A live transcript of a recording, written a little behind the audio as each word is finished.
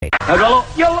How do I look?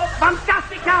 You look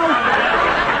fantastic, Al.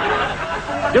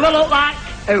 Do I look like?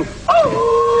 Who? Oh!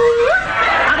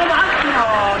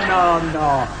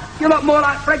 No. You look more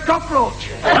like Fred Cockroach.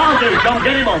 That'll do, Tom.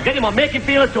 Get him on. Make him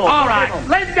feel at home. All right.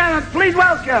 Ladies and gentlemen, please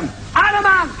welcome Adam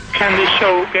Man. Can this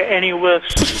show get any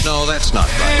worse? No, that's not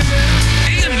right.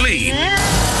 Ian Lee.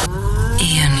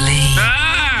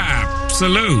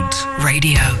 Absolute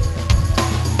Radio.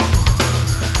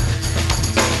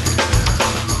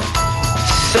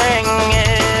 Sing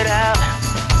it out,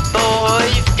 boy,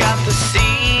 you've got to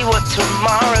see what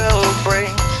tomorrow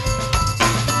brings.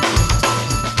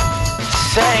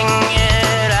 Sing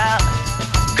it out,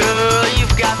 girl,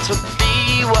 you've got to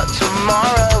be what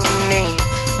tomorrow needs.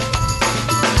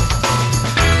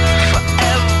 For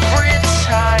every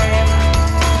time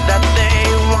that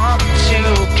they want to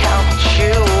count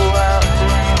you out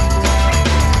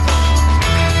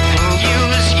and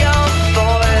use your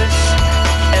voice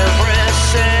every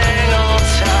single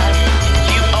time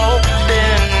you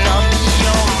open up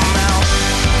your mouth.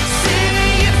 Sing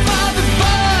it for the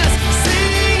boys,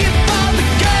 sing it for the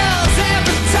girls.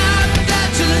 Every time that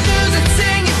you lose it,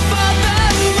 sing it for the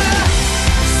world.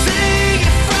 Sing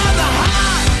it from the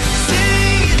heart,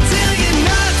 sing it till you're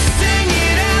not. Sing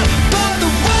it out for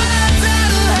the ones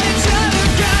that'll hate your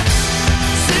guts.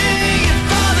 Sing it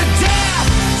for the deaf,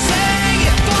 sing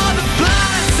it for the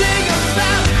blind. Sing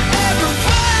about every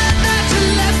word that you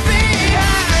left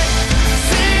behind.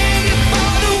 Sing it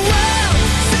for the world,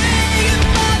 sing it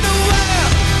for the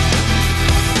world.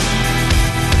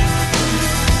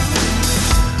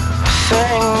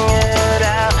 Sing it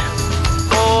out,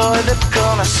 boy, they're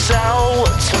gonna sell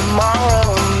what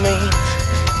tomorrow means.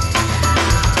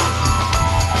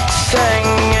 Sing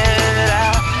it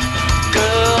out,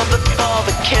 girl, before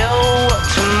they kill what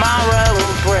tomorrow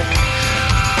brings.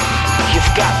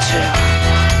 You've got to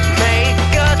make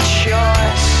a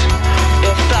choice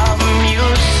if the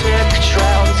music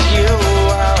drowns you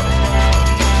out.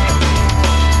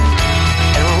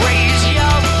 And raise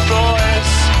your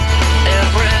voice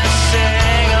every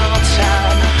single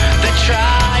time they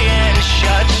try and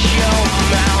shut your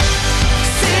mouth.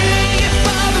 Sing it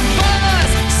for the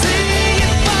boys, sing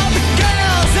it for the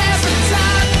girls. Every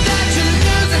time that you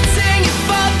lose it, sing it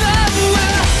for the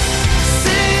world.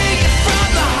 Sing it from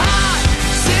the heart,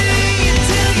 sing it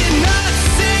till you're not.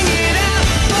 Sing it out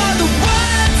for the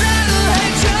ones that'll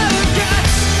hate your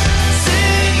guts.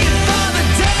 Sing it for the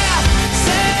deaf,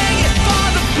 sing it for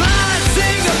the blind.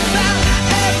 Sing about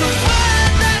every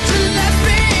word that you left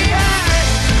behind.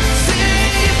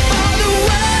 Sing it for the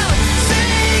world,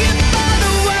 sing it for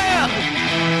the world.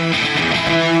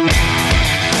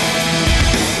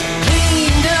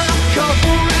 Cleaned up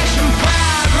corporation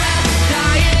progress,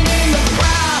 dying in the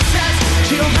process.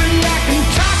 Children that can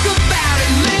talk about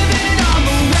it, living on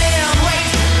the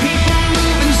railways. People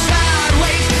moving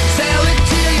sideways, sell it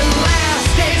till your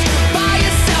last days. Buy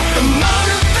yourself the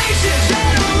motivation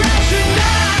generation.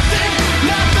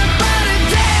 Nothing but a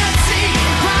dead sea,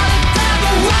 product of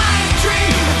a white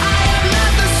dream. I am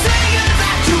not the singer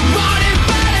that you wanted,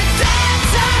 but a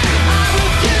dancer. I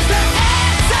refuse to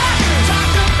answer.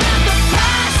 Talk about the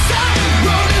past.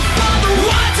 Road is for the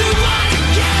ones who want to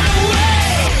get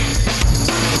away.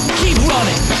 Keep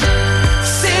running.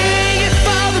 Sing it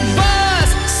for the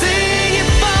boys, sing it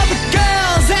for the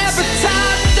girls. Every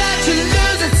time that you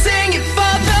lose it, sing it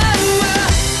for the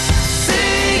world.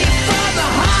 Sing it from the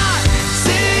heart,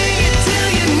 sing it till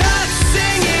you're not.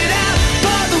 Sing it out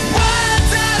for the ones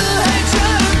that'll hate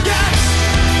your guts.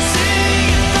 Sing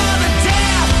it for the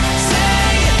deaf,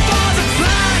 sing it for the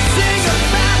blind. Sing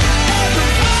about every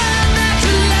word that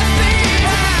you left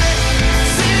behind.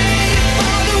 Sing it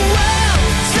for the world,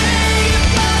 sing it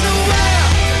for the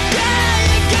world. Yeah,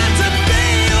 you got to be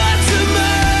what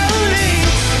tomorrow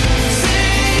needs.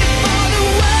 Sing it for the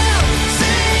world,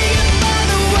 sing it for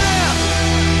the world.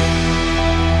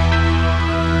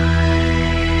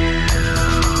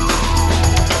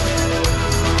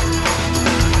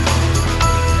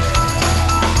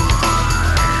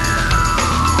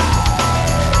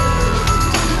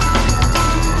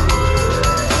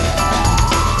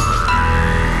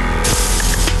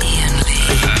 Ian Lee.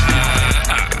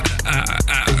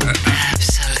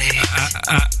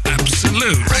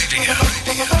 Absolute Radio.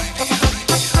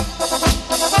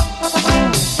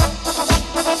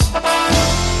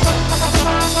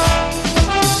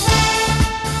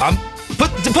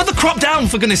 Put the crop down,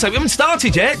 for goodness sake. We haven't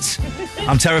started yet.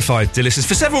 I'm terrified, dear listeners,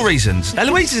 for several reasons.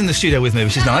 Eloise is in the studio with me,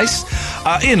 which is nice.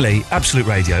 Ian Lee, Absolute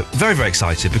Radio. Very, very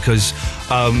excited because,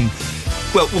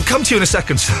 well, we'll come to you in a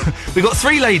second. We've got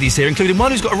three ladies here, including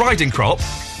one who's got a riding crop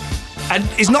and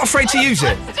is not afraid to use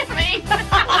it.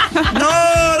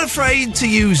 No, afraid to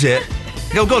use it.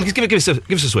 Go on, give us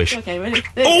a swish. Okay, ready?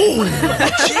 Oh,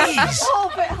 jeez.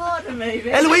 Oh, a bit harder, maybe.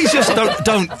 Eloise, just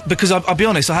don't, because I'll be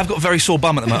honest, I have got a very sore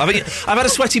bum at the moment. I've had a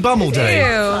sweaty bum all day.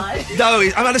 Ew. No,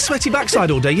 I've had a sweaty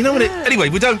backside all day. You know what? Anyway,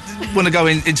 we don't want to go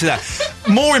into that.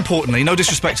 More importantly, no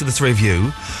disrespect to the three of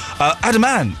you, Adam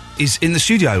Ann is in the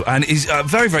studio and is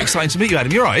very, very exciting to meet you,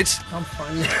 Adam. You all right? I'm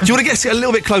fine. Do you want to get a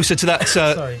little bit closer to that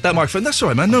that microphone? That's all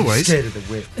right, man. No worries. Scared of the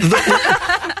whip.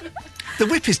 The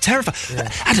whip is terrifying.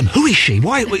 Yeah. Adam, who is she?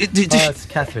 Why? It's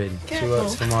Catherine. She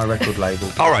works for my record label.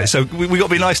 All right, so we got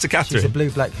to be nice to Catherine. She's a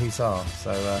blue black hussar,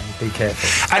 so be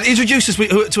careful. And introduce us.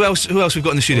 Who else we've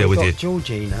got in the studio with you?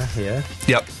 Georgina here.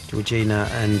 Yep. Georgina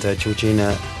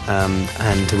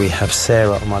and we have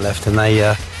Sarah on my left, and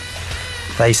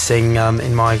they sing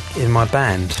in my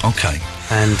band. Okay.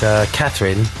 And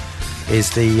Catherine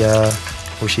is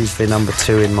she's the number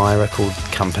 2 in my record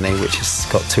company, which has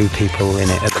got 2 people in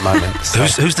it at the moment. So.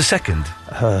 Who's the second?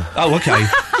 Her. Oh, okay.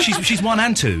 she's 1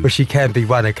 and 2. Well, she can be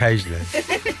 1 occasionally.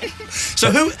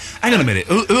 So hang on a minute.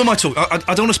 Who am I talking? I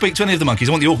don't want to speak to any of the monkeys.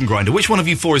 I want the organ grinder. Which one of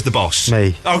you 4 is the boss?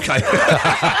 Me. Okay.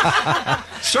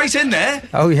 Straight in there.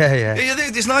 Oh yeah.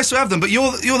 It's nice to have them, but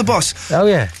you're the boss. Oh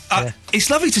yeah. It's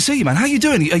lovely to see you, man. How you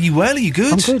doing? Are you well? Are you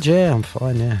good? I'm good. Yeah, I'm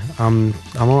fine. Yeah. I'm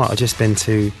all right. I've just been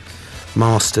to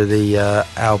master the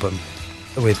album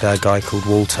with a guy called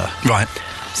Walter. Right.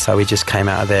 So we just came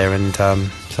out of there, and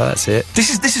so that's it.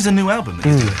 This is a new album that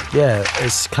you're doing. Yeah,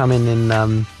 it's coming in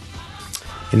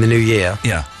the new year.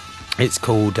 Yeah. It's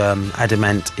called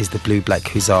Adamant is the Blue Black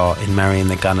Hussar in Marion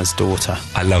the Gunner's Daughter.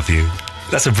 I love you.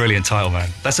 That's a brilliant title, man.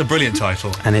 That's a brilliant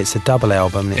title. And it's a double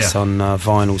album. It's on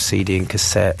vinyl, CD and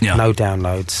cassette. Yeah. No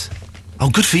downloads. Oh,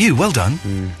 good for you. Well done.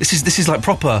 This is like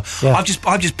proper. Yeah.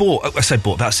 I've just bought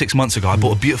about 6 months ago. I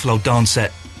bought a beautiful old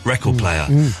Dansette record player,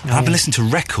 and I've been listening to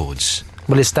records.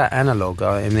 Well, it's that analog.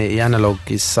 I mean, the analog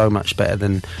is so much better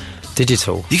than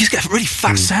digital. You just get a really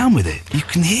fat sound with it. You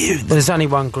can hear it. Well, there's only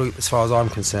one group, as far as I'm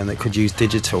concerned, that could use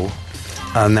digital,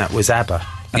 and that was ABBA.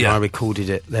 And I recorded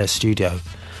it at their studio.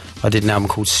 I did an album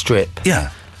called Strip.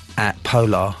 Yeah. At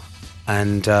Polar,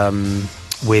 and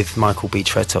with Michael B.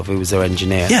 Tretov, who was their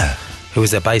engineer. Yeah. Who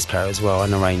was their bass player as well,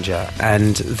 and arranger,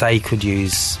 and they could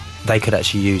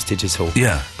actually use digital.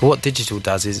 Yeah. But what digital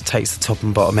does is it takes the top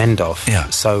and bottom end off. Yeah.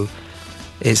 So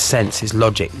it's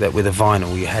logic that with a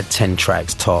vinyl you had 10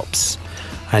 tracks tops,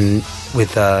 and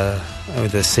with a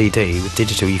CD, with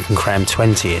digital, you can cram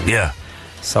 20 in. Yeah.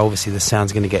 So obviously the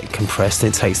sound's going to get compressed,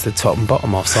 and it takes the top and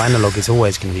bottom off. So analog is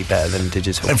always going to be better than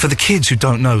digital. And for the kids who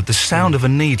don't know, the sound of a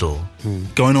needle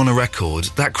going on a record,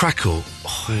 that crackle,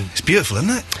 it's beautiful, isn't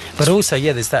it? But also,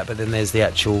 there's that, but then there's the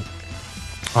actual...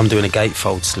 I'm doing a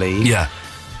gatefold sleeve. Yeah.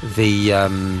 The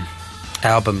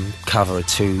album cover are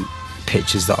 2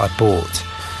 pictures that I bought,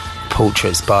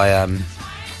 portraits by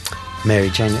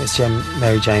Mary Jane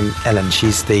Ellen. She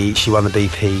won the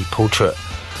BP Portrait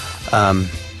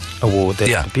Award.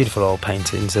 They're beautiful old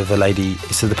paintings of a lady.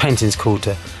 So the painting's called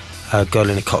a Girl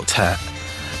in a Cocked Hat,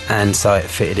 and so it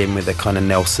fitted in with a kind of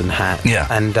Nelson hat. Yeah.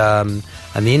 And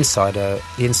the inside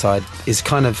is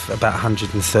kind of about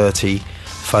 130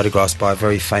 photographs by a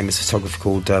very famous photographer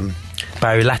called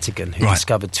Barry Latigan, who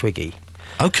discovered Twiggy.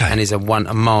 Okay. And is a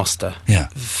master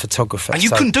photographer. And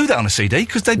you couldn't do that on a CD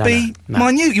because they'd be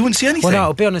minute. You wouldn't see anything. Well, no,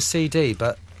 it'll be on a CD,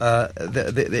 but it'll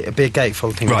be a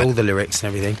gatefold thing with all the lyrics and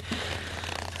everything.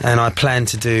 And I plan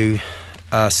to do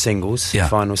singles,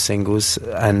 vinyl singles,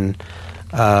 and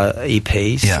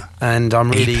EPs. Yeah. And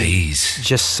I'm really EPs.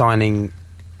 just signing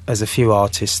as a few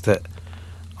artists that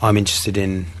I'm interested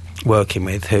in working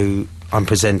with, who I'm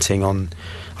presenting on.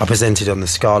 I presented on the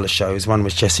Scala shows. One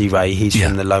was Jesse Ray. He's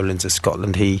from the lowlands of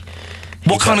Scotland.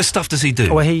 What kind of stuff does he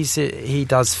do? Well, he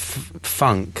does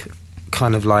funk,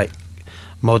 kind of like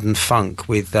modern funk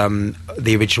with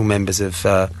the original members of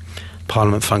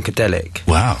Parliament Funkadelic.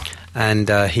 Wow. And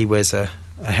he wears a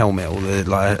helmet,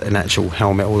 like an actual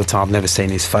helmet all the time. I've never seen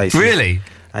his face. Really?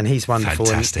 And he's wonderful.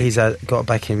 Fantastic. And he's got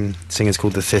backing singers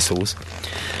called the Thistles,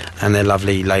 and they're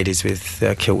lovely ladies with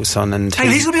kilts on. And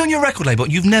he's going to be on your record label.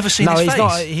 You've never seen his face? No,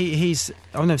 he's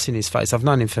not. I've never seen his face. I've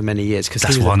known him for many years.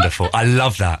 That's wonderful. I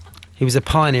love that. He was a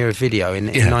pioneer of video in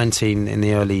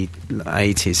the early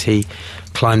 80s. He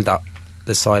climbed up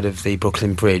the side of the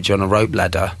Brooklyn Bridge on a rope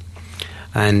ladder,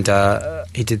 and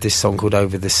he did this song called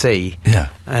Over the Sea. Yeah.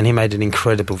 And he made an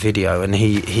incredible video, and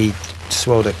he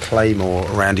swirled a claymore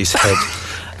around his head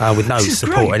with no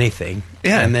support or anything.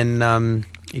 Yeah. And then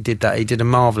he did that. He did a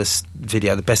marvellous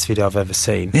video, the best video I've ever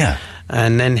seen. Yeah.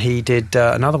 And then he did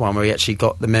another one where he actually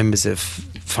got the members of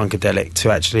Funkadelic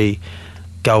to actually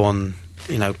go on,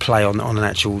 play on an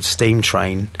actual steam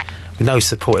train no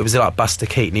support. It was like Buster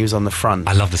Keaton. He was on the front.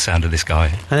 I love the sound of this guy.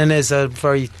 And then there's a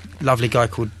very lovely guy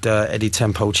called Eddie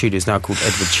Tenpole Tudor, who's now called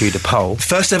Edward Tudor Pole.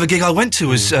 First ever gig I went to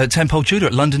was Tenpole Tudor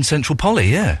at London Central Poly,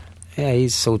 yeah. Yeah,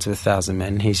 he's sort of 1,000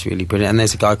 Men. He's really brilliant. And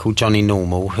there's a guy called Johnny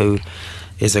Normal, who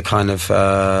is a kind of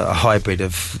a hybrid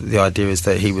of the idea is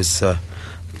that he was...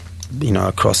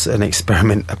 across an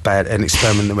experiment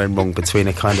that went wrong between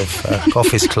a kind of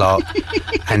office clerk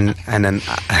and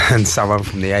someone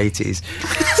from the 80s.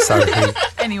 So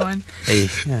anyone.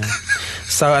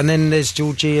 So and then there's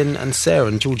Georgie and Sarah,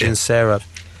 and Georgie and Sarah.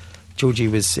 Georgie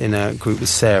was in a group with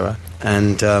Sarah,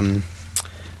 and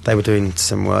they were doing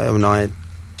some work, and I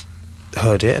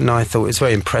heard it, and I thought it was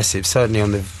very impressive, certainly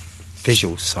on the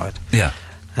visual side. Yeah.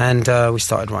 And we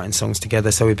started writing songs together,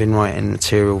 so we've been writing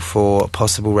material for a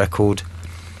possible record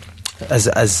as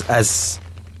a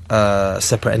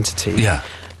separate entity. Yeah.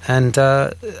 And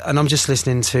I'm just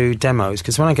listening to demos,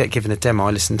 because when I get given a demo,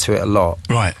 I listen to it a lot.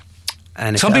 Right.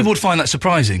 And some people would find that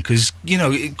surprising, because,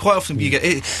 quite often you get,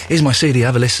 here's my CD,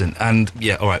 have a listen, and,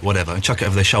 yeah, all right, whatever, and chuck it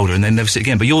over their shoulder, and then never sit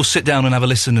again. But you'll sit down and have a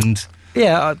listen and...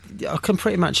 Yeah, I can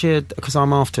pretty much hear, because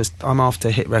I'm after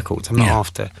hit records.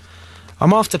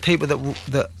 I'm after people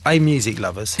that are music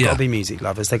lovers. They've got to be music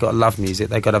lovers. They've got to love music.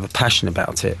 They've got to have a passion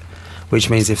about it, which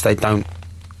means if they don't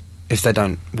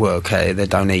work, they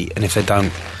don't eat, and if they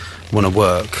don't want to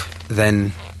work,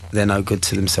 then they're no good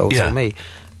to themselves or me.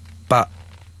 But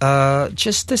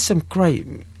just there's some great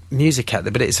music out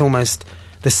there, but it's almost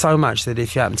there's so much that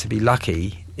if you happen to be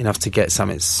lucky enough to get some,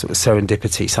 it's sort of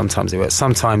serendipity. Sometimes it works.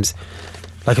 Sometimes,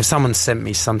 like if someone sent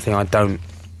me something I don't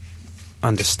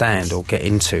understand or get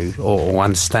into or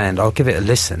understand, I'll give it a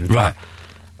listen. Right.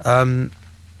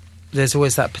 There's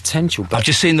always that potential. But I've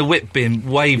just seen the whip being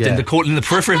waved in the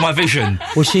periphery of my vision.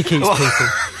 Well, she keeps people.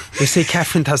 You see,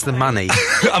 Catherine does the money.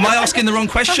 Am I asking the wrong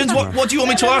questions? What do you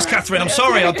want me to ask, Catherine? I'm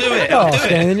sorry, I'll do it. I'll do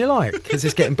it. Anything you like, because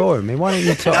it's getting boring. I mean, why don't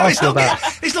you ask about...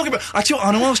 It's not about... I tell you what,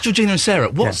 I'm going to ask Georgina and Sarah,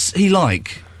 what's he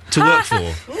like to work for?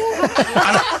 And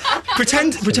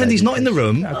pretend he's not in the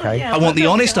room. Okay. I want the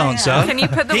honest answer. Can you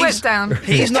put the whip down?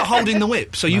 He's not holding the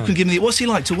whip, so you can give me what's he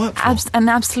like to work for? An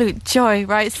absolute joy,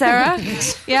 right, Sarah?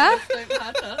 Yeah?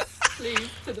 Please,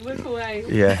 put the whip away.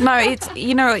 Yeah. No, it's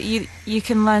you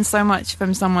can learn so much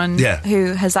from someone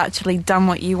who has actually done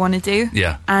what you want to do.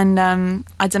 Yeah. And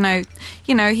I don't know,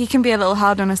 he can be a little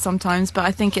hard on us sometimes, but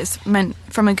I think it's meant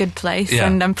from a good place. Yeah.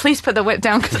 And please put the whip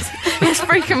down, because it's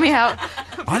freaking me out.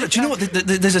 Do you know what?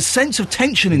 There's a sense of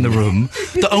tension in the room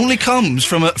that only comes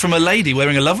from a lady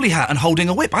wearing a lovely hat and holding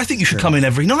a whip. I think you should come in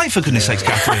every night, for goodness sakes,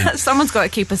 Catherine. Someone's got to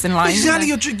keep us in line. Exactly,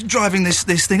 you're driving this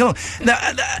thing on. Now,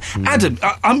 Adam,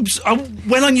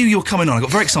 when I knew you were coming on, I got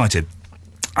very excited.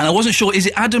 And I wasn't sure, is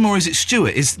it Adam or is it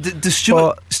Stuart? Is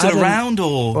Stuart still Adam, around,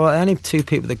 or...? Well, the only two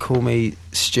people that call me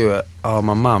Stuart are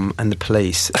my mum and the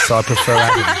police, so I prefer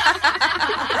Adam.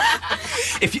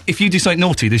 If you do something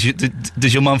naughty,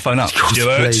 does your mum phone up?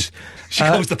 Stuart? She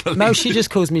calls the police. No, she just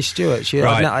calls me Stuart.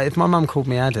 Right. If my mum called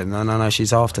me Adam, then I know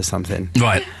she's after something.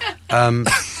 Right.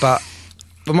 But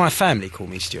my family call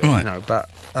me Stuart, right. But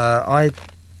I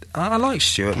like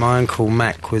Stuart. My uncle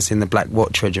Mac was in the Black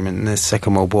Watch Regiment in the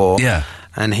Second World War. Yeah.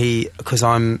 And because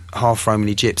I'm half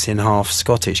Romany Gypsy and half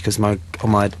Scottish, because on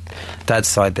my dad's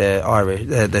side they're Irish,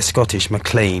 they're Scottish,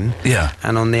 MacLean. Yeah.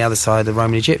 And on the other side, the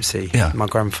Romany Gypsy. Yeah. My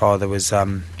grandfather was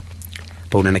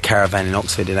born in a caravan in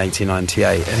Oxford in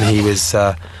 1898, and he was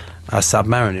a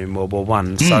submariner in World War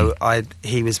One. So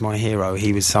he was my hero.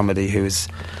 He was somebody who has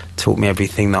taught me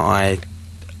everything that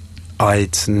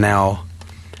I'd now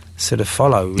sort of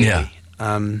follow. Really. Yeah.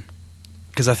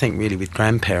 Because I think really with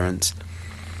grandparents,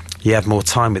 you have more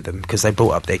time with them because they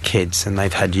brought up their kids and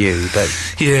they've had you, but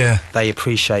they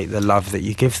appreciate the love that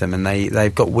you give them, and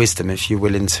they've got wisdom if you're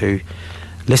willing to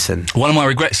listen. One of my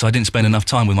regrets is I didn't spend enough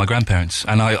time with my grandparents,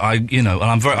 and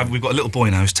we've got a little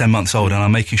boy now who's 10 months old, and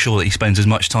I'm making sure that he spends as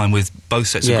much time with both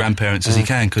sets of grandparents as he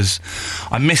can, because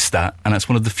I miss that, and that's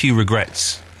one of the few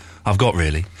regrets I've got,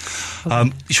 really.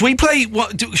 Should we play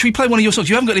one of your songs?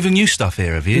 You haven't got any new stuff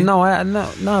here, have you? No. I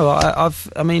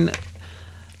mean,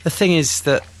 the thing is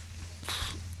that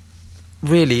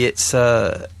really it's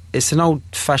an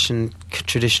old-fashioned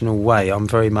traditional way. I'm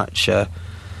very much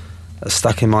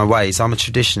stuck in my ways. I'm a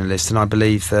traditionalist, and I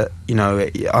believe that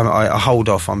I hold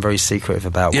off. I'm very secretive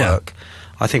about work.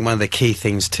 I think one of the key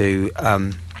things to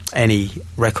any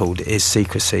record is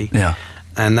secrecy. Yeah.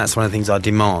 And that's one of the things I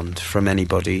demand from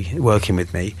anybody working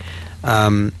with me.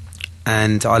 And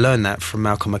I learned that from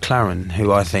Malcolm McLaren,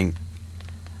 who I think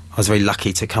I was very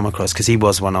lucky to come across, because he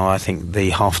was one of, I think,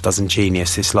 the half-dozen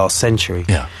genius this last century.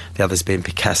 Yeah. The others being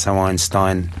Picasso,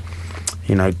 Einstein,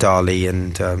 you know, Dali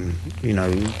and, you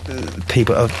know,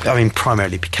 people, I mean,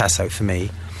 primarily Picasso for me,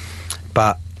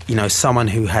 but, you know, someone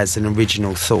who has an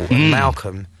original thought. And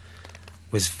Malcolm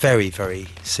was very, very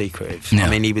secretive. Yeah. I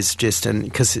mean, he was just,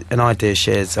 because an idea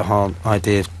shares a whole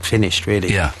idea finished,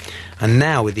 really. Yeah. And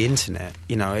now with the internet,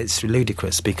 you know, it's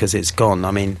ludicrous because it's gone. I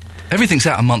mean, everything's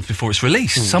out a month before it's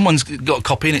released. Someone's got a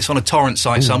copy and it's on a torrent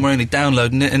site somewhere and they're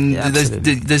downloading it, and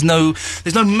there's no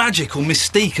magic or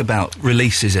mystique about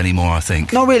releases anymore, I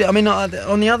think. Not really. I mean,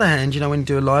 on the other hand, you know, when you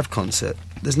do a live concert,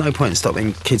 there's no point in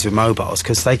stopping kids with mobiles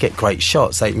because they get great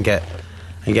shots. They can get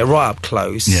right up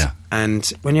close. Yeah. And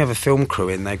when you have a film crew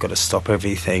in, they've got to stop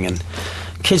everything. And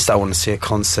kids don't want to see a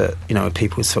concert, you know, with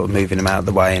people sort of moving them out of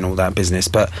the way and all that business.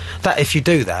 But that, if you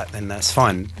do that, then that's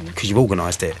fine because you've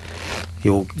organised it.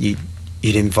 You'd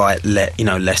invite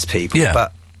less people. Yeah.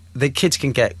 But the kids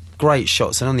can get great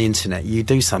shots, and on the internet you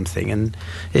do something and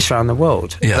it's around the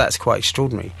world. Yeah. That's quite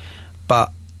extraordinary.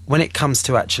 But when it comes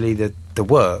to actually the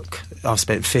work, I've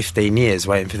spent 15 years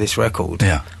waiting for this record.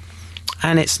 Yeah.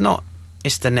 And it's the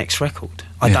next record.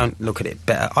 I don't look at it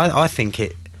better. I think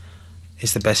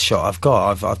it's the best shot I've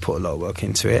got. I've put a lot of work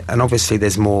into it, and obviously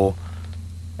there's more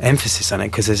emphasis on it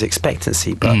because there's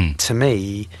expectancy. But to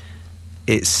me,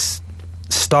 it's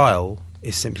style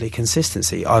is simply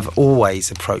consistency. I've always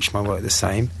approached my work the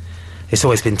same. It's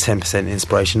always been 10%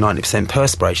 inspiration, 90%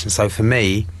 perspiration. So for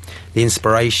me, the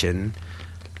inspiration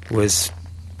was,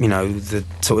 you know, the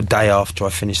sort of day after I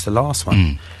finished the last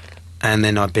one. And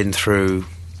then I've been through,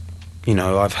 you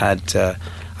know, I've had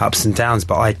ups and downs,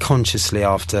 but I consciously,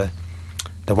 after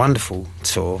the Wonderful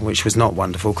tour, which was not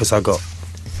wonderful because I got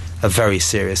a very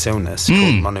serious illness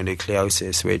called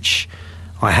mononucleosis, which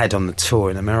I had on the tour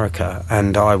in America,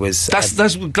 and I was...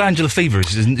 That's what glandular fever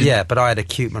is, isn't it? Yeah, but I had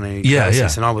acute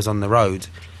mononucleosis, and I was on the road,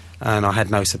 and I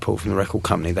had no support from the record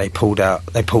company. They pulled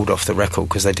off the record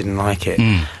because they didn't like it.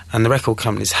 And the record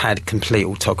companies had complete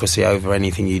autocracy over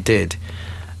anything you did.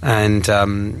 And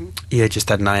just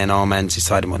had an A&R man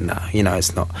deciding, well, no, you know,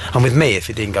 it's not. And with me, if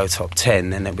it didn't go top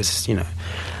 10, then it was, ain't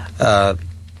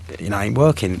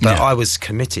working. But I was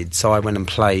committed, so I went and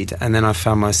played, and then I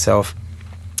found myself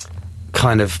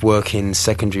kind of working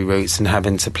secondary routes and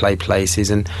having to play places.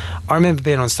 And I remember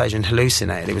being on stage and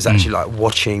hallucinating. It was actually like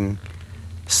watching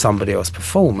somebody else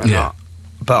perform. But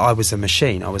I was a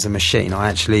machine. I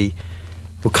actually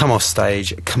would come off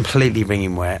stage completely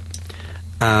wringing wet,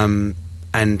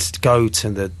 and go to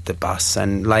the bus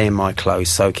and lay in my clothes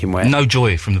soaking wet. No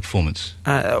joy from the performance?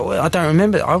 I don't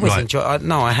remember. I wasn't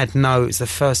I had no... It was the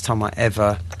first time I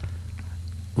ever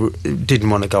didn't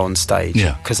want to go on stage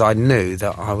because I knew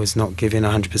that I was not giving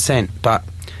 100%. But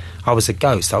I was a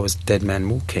ghost. I was a dead man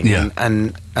walking.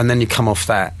 And then you come off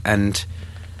that, and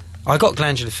I got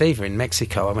glandular fever in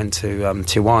Mexico. I went to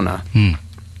Tijuana,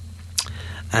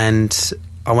 and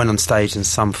I went on stage, and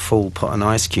some fool put an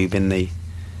ice cube in the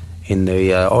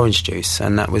orange juice,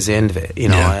 and that was the end of it, you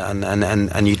know.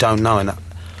 And you don't know. And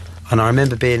I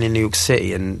remember being in New York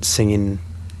City and singing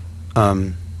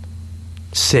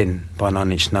Sin by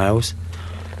Nine Inch Nails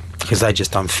because they'd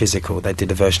just done Physical. They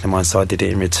did a version of mine, so I did it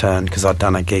in return because I'd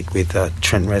done a gig with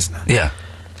Trent Reznor.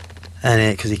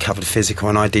 And because he covered Physical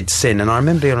and I did Sin, and I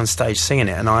remember being on stage singing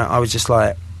it, and I was just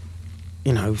like,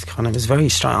 you know, it was very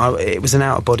strange. It was an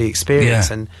out of body experience,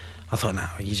 and I thought, no,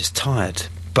 you're just tired.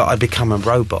 But I'd become a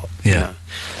robot, you know.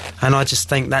 And I just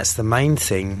think that's the main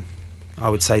thing I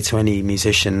would say to any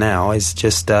musician now is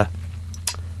just, take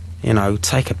a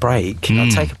break.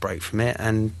 Take a break from it,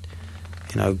 and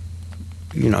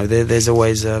there's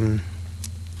always time.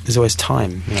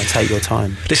 You know, take your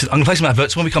time. Listen, I'm going to play some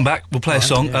adverts. When we come back, we'll play a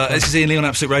song. This is Ian Lee on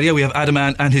Absolute Radio. We have Adam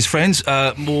Ant and his friends.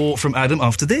 More from Adam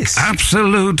after this.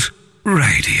 Absolute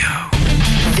Radio.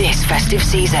 This festive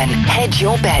season, hedge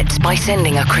your bets by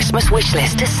sending a Christmas wish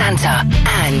list to Santa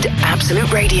and Absolute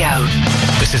Radio.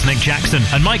 This is Nick Jackson,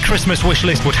 and my Christmas wish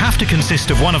list would have to consist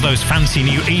of one of those fancy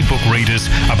new e-book readers,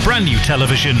 a brand new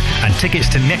television, and tickets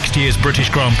to next year's British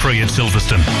Grand Prix at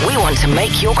Silverstone. We want to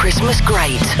make your Christmas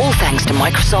great, all thanks to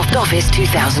Microsoft Office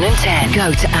 2010.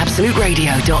 Go to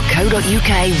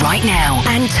absoluteradio.co.uk right now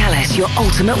and tell us your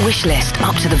ultimate wish list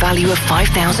up to the value of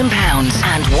 £5,000,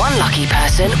 and one lucky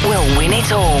person will win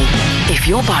it all. If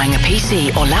you're buying a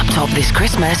PC or laptop this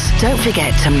Christmas, don't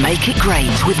forget to make it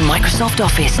great with Microsoft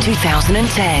Office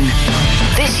 2010.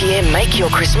 This year, make your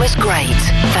Christmas great,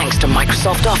 thanks to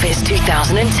Microsoft Office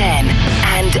 2010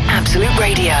 and Absolute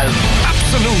Radio.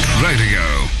 Absolute Radio.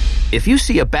 If you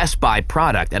see a Best Buy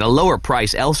product at a lower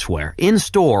price elsewhere,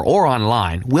 in-store or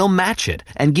online, we'll match it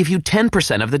and give you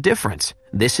 10% of the difference.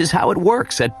 This is how it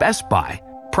works at Best Buy.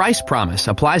 Price Promise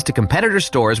applies to competitor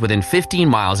stores within 15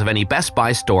 miles of any Best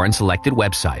Buy store and selected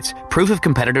websites. Proof of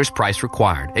competitor's price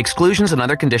required. Exclusions and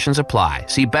other conditions apply.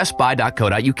 See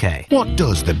bestbuy.co.uk. What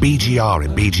does the BGR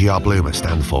in BGR Bloomer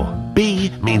stand for? B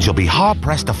means you'll be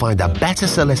hard-pressed to find a better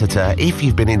solicitor if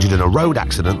you've been injured in a road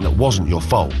accident that wasn't your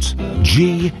fault.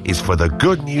 G is for the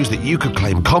good news that you could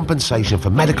claim compensation for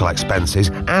medical expenses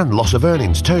and loss of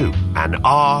earnings too. And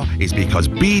R is because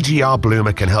BGR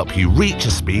Bloomer can help you reach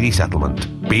a speedy settlement.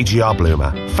 BGR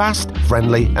Bloomer. Fast,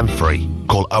 friendly and free.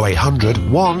 Call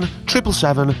 0800 1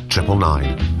 777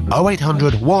 999.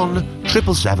 0800 1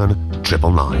 777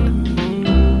 999.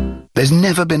 There's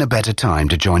never been a better time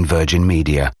to join Virgin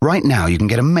Media. Right now you can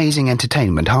get amazing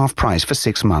entertainment half price for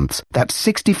 6 months. That's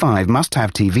 65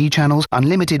 must-have TV channels,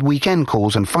 unlimited weekend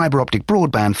calls and fibre optic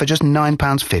broadband for just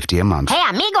 £9.50 a month. Hey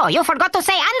amigo, you forgot to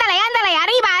say andale,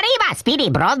 arriba, arriba, speedy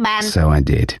broadband. So I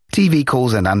did. TV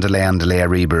calls and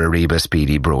andale, arriba,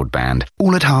 speedy broadband.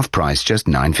 All at half price, just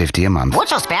 £9.50 a month.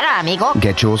 Mucho espera, amigo.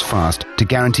 Get yours fast. To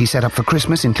guarantee setup for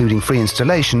Christmas, including free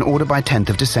installation, order by 10th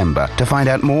of December. To find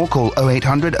out more, call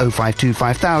 0800 052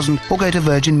 5000 or go to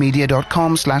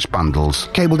virginmedia.com/bundles.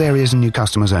 Cabled areas and new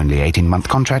customers only. 18-month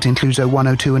contract includes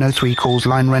 01, 02 and 03 calls.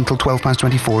 Line rental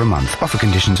 £12.24 a month. Offer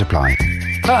conditions apply.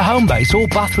 At Homebase, all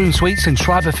bathroom suites and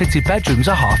Schreiber-fitted bedrooms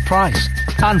are half price.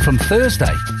 And from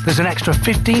Thursday, there's an extra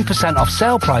 15% off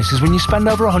sale prices when you spend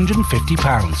over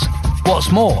 £150.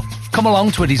 What's more, come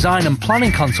along to a design and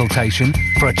planning consultation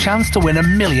for a chance to win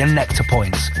 $1 million Nectar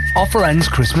points. Offer ends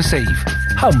Christmas Eve.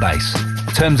 Homebase.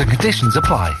 Terms and conditions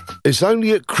apply. It's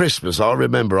only at Christmas I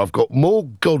remember I've got more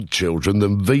godchildren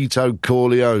than Vito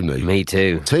Corleone. Me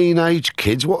too. Teenage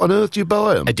kids, what on earth do you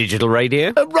buy them? A digital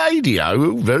radio. A radio?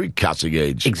 Ooh, very cutting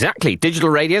edge. Exactly. Digital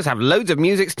radios have loads of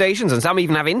music stations and some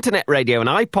even have internet radio and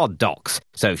iPod docks.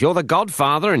 So if you're the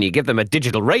godfather and you give them a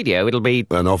digital radio, it'll be...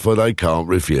 an offer they can't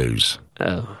refuse.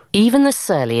 Oh. Even the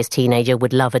surliest teenager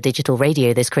would love a digital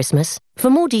radio this Christmas. For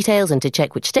more details and to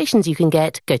check which stations you can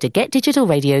get, go to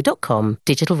getdigitalradio.com.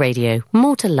 Digital radio.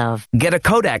 More to love. Get a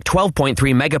Kodak 12.3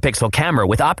 megapixel camera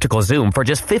with optical zoom for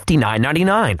just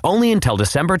 $59.99, only until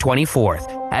December 24th.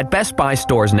 At Best Buy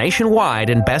stores nationwide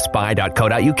and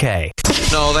bestbuy.co.uk.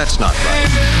 No, that's not right.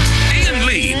 Ian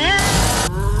Lee.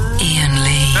 Ian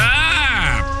Lee.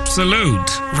 Absolute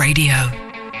Radio.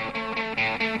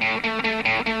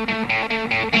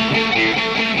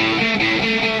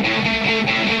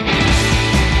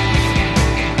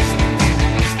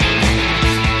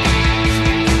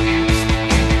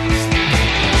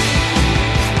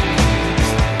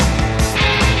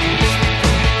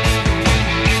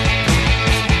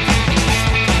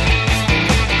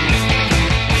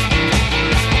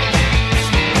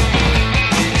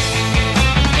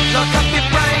 Look up your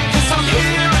brain, 'cause I'm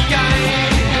here again.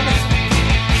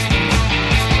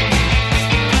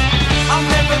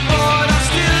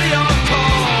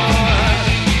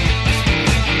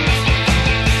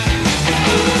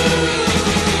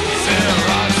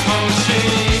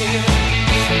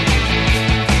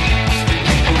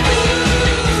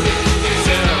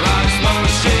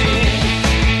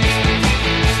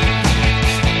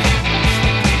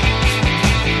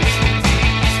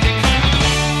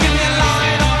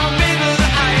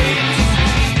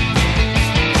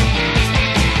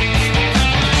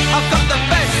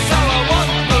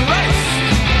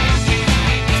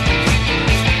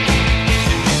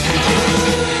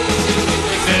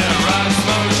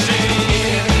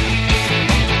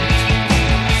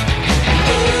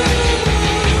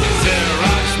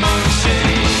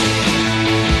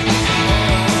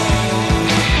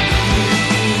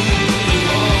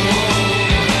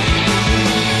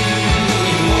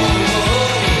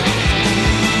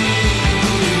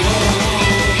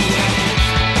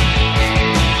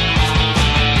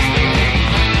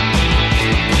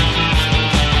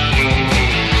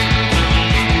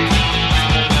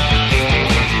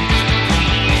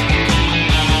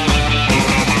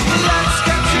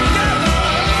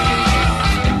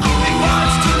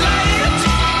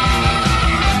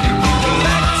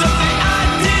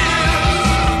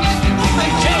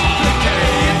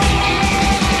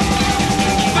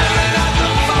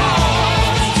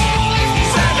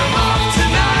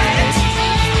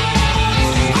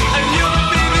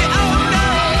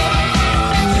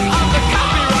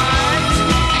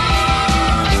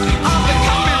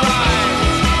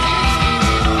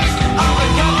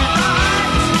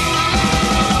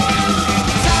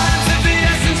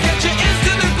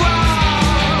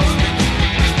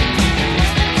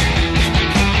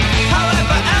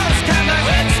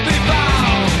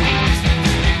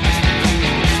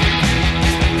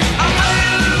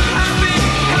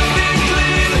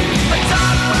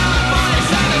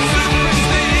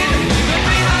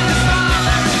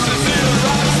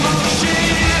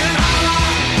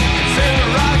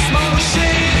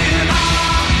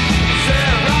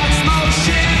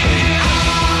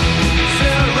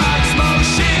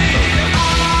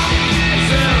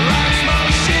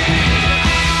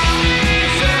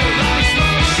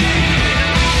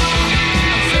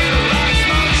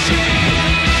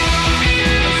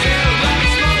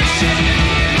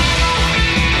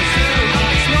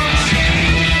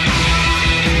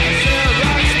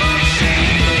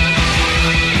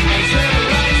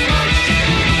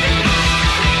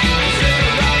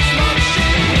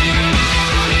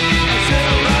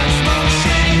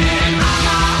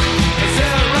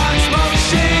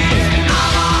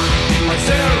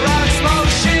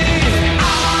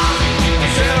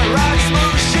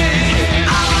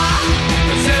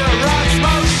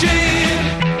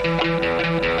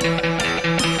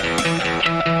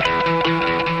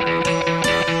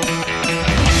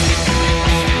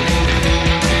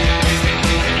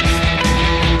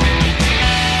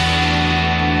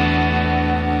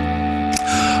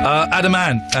 Adam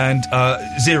Ant and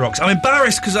Xerox. I'm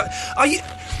embarrassed because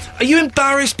are you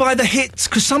embarrassed by the hits?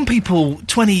 Because some people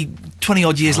 20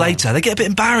 odd years later they get a bit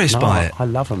embarrassed by it. I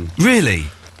love them. Really?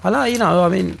 I like, I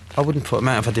mean, I wouldn't put them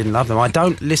out if I didn't love them. I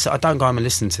don't go home and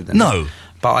listen to them. No.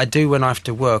 But I do when I have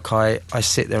to work. I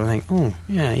sit there and think, oh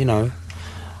yeah,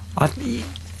 I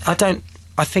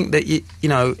think that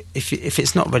if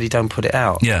it's not ready, don't put it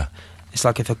out. Yeah. It's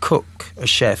like if a cook, a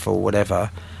chef or whatever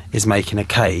is making a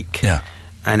cake,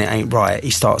 and it ain't right, he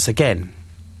starts again.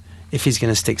 If he's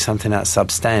going to stick something out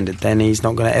substandard, then he's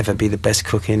not going to ever be the best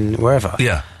cook in wherever.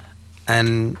 Yeah.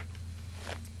 And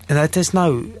there's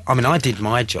no... I mean, I did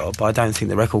my job. I don't think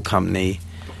the record company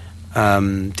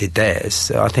did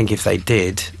theirs. I think if they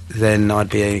did, then I'd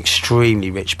be an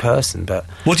extremely rich person, but...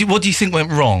 What do you think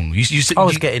went wrong? I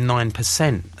was getting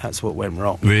 9%. That's what went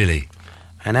wrong. Really?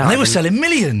 And they were selling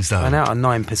millions, though. And out of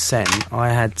 9%, I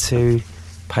had to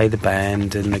pay the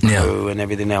band and the crew and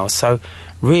everything else. So,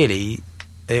 really,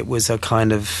 it was a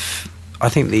kind of... I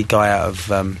think the guy out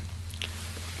of...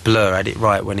 Blur had it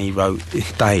right when he wrote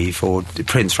Dave, or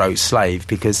Prince wrote Slave,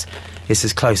 because it's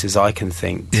as close as I can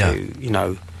think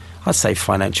to, I'd say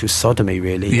financial sodomy,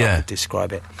 really, I could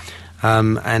describe it.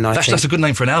 And that's a good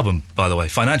name for an album, by the way,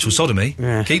 Financial Sodomy.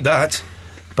 Yeah. Keep that.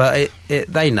 But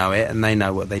they know it, and they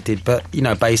know what they did. But,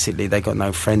 basically they got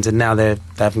no friends, and now they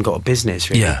haven't got a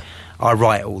business, really. Yeah. I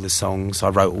write all the songs, I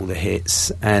wrote all the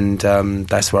hits, and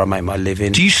that's where I make my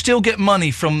living. Do you still get money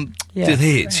from the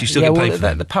hits? You still get paid for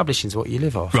them? The publishing's what you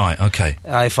live off. Right, okay.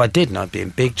 If I didn't, I'd be in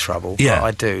big trouble. Yeah. But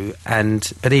I do.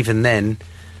 But even then,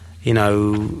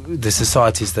 the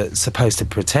societies that's supposed to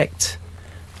protect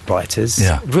writers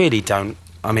really don't.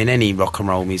 I mean, any rock and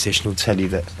roll musician will tell you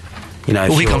that,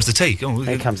 Well, here comes the tea.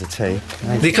 Here comes the tea.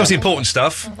 Here comes the important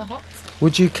stuff.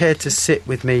 Would you care to sit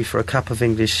with me for a cup of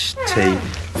English tea?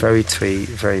 Very twee,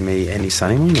 very me, any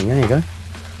sunny morning. There you go.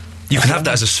 You can have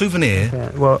that as a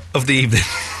souvenir of the evening.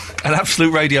 An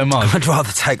Absolute Radio mug. I'd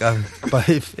rather take home. But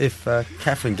if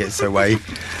Catherine gets her way,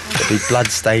 there'll be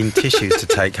blood-stained tissues to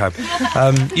take home.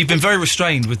 You've been very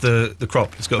restrained with the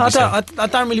crop. It's got to be said. I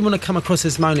don't really want to come across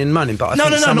as moaning, but I think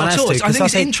not someone at has all. to. I think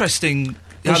it's interesting.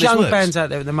 There's young bands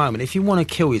out there at the moment. If you want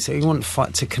to kill yourself, you want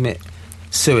to commit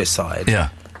suicide. Yeah.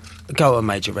 Go to a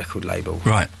major record label.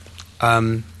 Right.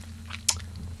 And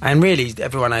really,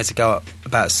 everyone has to go up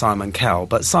about Simon Cowell,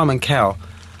 but Simon Cowell,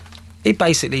 he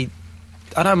basically,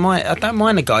 I don't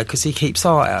mind the guy because he keeps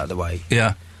art out of the way.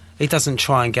 Yeah. He doesn't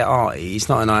try and get arty. He's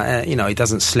not he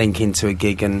doesn't slink into a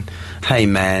gig and, hey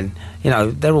man,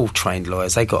 they're all trained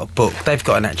lawyers. They got a book. They've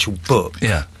got an actual book.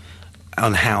 Yeah.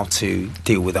 On how to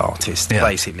deal with artists.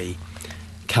 Basically,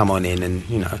 come on in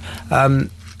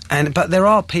and but there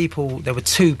were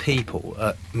two people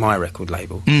at my record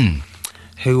label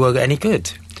who were any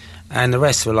good, and the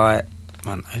rest were like,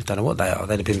 I don't know what they are.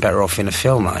 They'd have been better off in a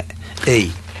film like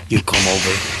you come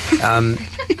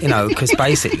over, because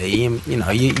basically,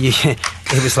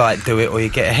 it was like do it or you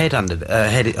get a head under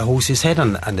a horse's head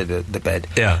under the bed.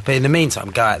 Yeah. But in the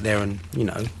meantime, go out there and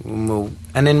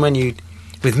and then when you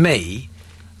with me,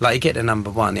 like you get to number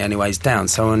one, the only way's down.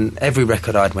 So on every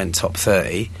record I'd went top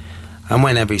 30. And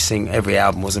when every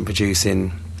album wasn't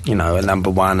producing, a number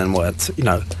one and what, it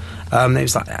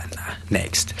was like,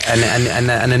 next.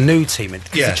 And a new team.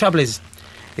 The trouble is,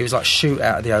 it was like shoot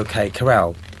out of the OK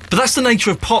Corral. But that's the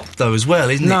nature of pop, though, as well,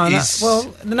 isn't it? Well,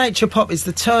 the nature of pop is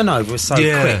the turnover is so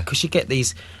quick, because you get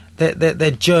these...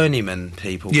 They're journeyman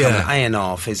people. Yeah.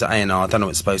 A&R, if it's A&R, I don't know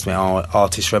what it's supposed to be,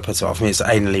 artist repertoire. For me, it's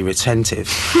anally retentive.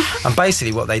 And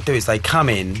basically what they do is they come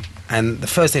in, and the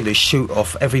first thing they do is shoot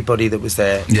off everybody that was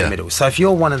there in the middle. So if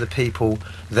you're one of the people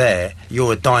there,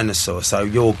 you're a dinosaur, so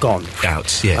you're gone.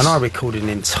 Out, yes. And I recorded an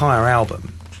entire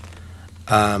album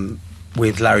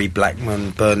with Larry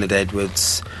Blackman, Bernard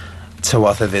Edwards,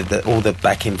 all the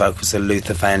backing vocals of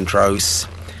Luther Vandross.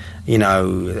 It's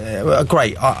a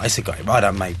great. I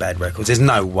don't make bad records. There's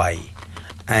no way.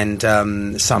 And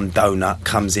some donut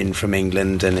comes in from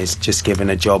England and is just given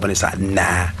a job, and it's like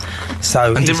nah.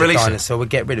 So and he's didn't a dinosaur. We'll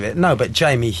get rid of it. No, but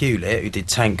Jamie Hewlett, who did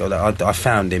Tank God, I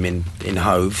found him in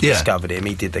Hove. Discovered him.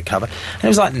 He did the cover, and it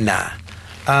was like nah.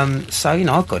 So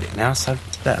I've got it now. So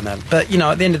better man. But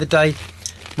at the end of the day,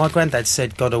 my granddad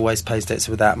said God always pays debts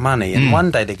without money, and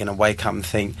one day they're going to wake up and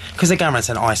think, because they're going around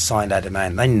saying I signed Adam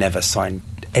Ant. They never signed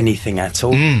anything at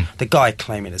all. The guy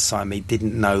claiming to sign me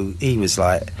didn't know. He was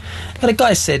like, but the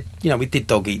guy said, we did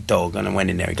Dog Eat Dog, and I went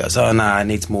in there. He goes, oh no, it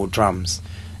needs more drums.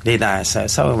 Did that, so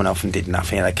I went off and did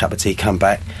nothing. Had a cup of tea, come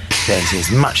back. It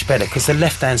was much better because the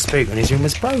left-hand speaker in his room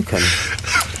was broken.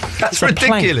 That's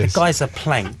ridiculous. The guy's a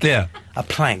plank. Yeah, a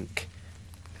plank.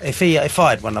 If I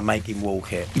had one, I'd make him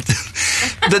walk it.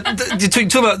 You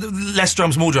talk about less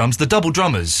drums, more drums. The double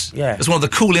drummers. Yeah. It's one of the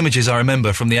cool images I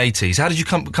remember from the 80s. How did you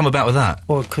come about with that?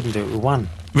 Well, I couldn't do it with one.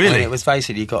 Really? I mean, it was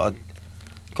basically you got a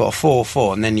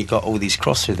 4/4, and then you got all these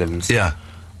cross rhythms. Yeah.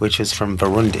 Which was from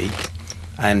Burundi,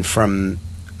 and from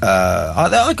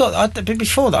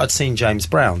before that I'd seen James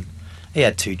Brown. He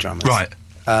had 2 drummers. Right.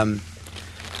 And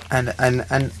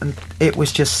it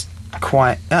was just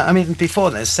quite. I mean,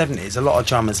 before the 70s, a lot of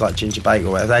drummers like Ginger Baker,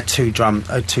 or whatever, they had 2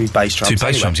 bass drums. 2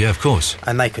 bass drums, yeah, of course.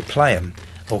 And they could play them.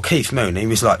 Or Keith Moon, he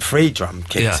was like 3 drum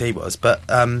kicks, Yeah. he was. But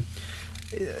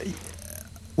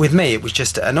with me, it was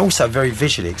just, and also very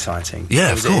visually exciting.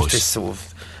 Yeah, It was of course. this sort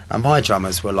of, and my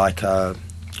drummers were like a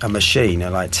machine,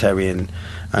 like Terry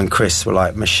and Chris were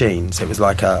like machines. It was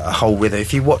like a whole rhythm.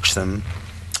 If you watch them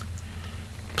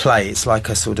play, it's like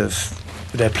a sort of,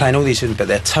 they're playing all these rhythms, but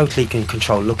they're totally in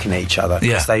control, looking at each other.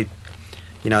 Yeah. 'Cause they,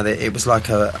 it was like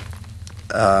a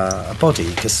body.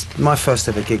 Because my first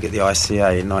ever gig at the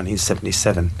ICA in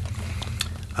 1977,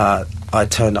 I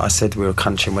said we were a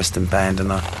country and western band,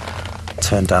 and I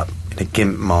turned up in a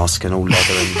gimp mask and all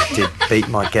leather and did beat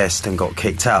my guest and got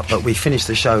kicked out. But we finished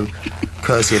the show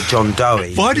courtesy of John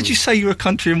Dowie. Why did you say you were a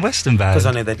country and western band? Because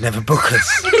I knew they'd never book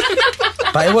us.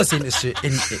 But it was the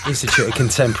Institute of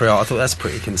Contemporary Art. I thought that's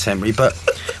pretty contemporary. But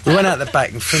we went out the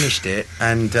back and finished it,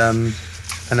 and I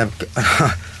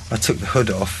took the hood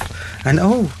off,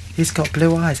 and he's got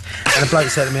blue eyes. And the bloke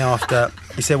said to me after,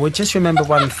 he said, well, just remember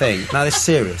one thing. No, this is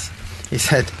serious. He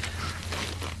said,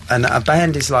 and a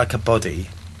band is like a body,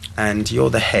 and you're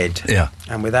the head. Yeah.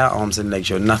 And without arms and legs,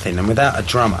 you're nothing. And without a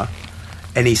drummer,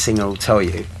 any singer will tell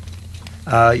you,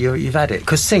 you've had it.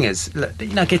 Because singers,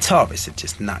 guitarists are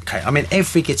just nutcase. I mean,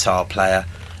 every guitar player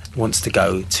wants to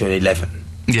go to an 11.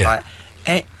 Yeah.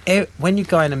 Like, when you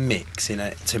go in a mix,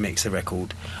 to mix a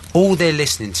record, all they're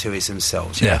listening to is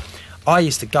themselves. Yeah. I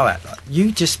used to go out, like,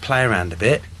 you just play around a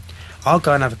bit, I'll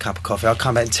go and have a cup of coffee, I'll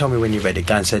come back and tell me when you're ready.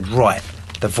 Go and say, right,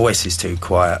 the voice is too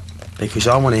quiet, because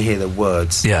I want to hear the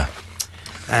words. Yeah.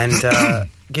 And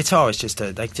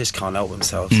guitarists they just can't help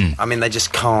themselves. I mean, they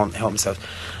just can't help themselves.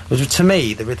 But to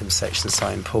me, the rhythm section is so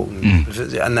important.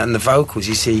 And the vocals,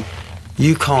 you see,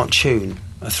 you can't tune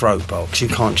a throat box, you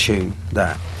can't tune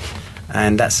that.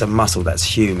 And that's a muscle, that's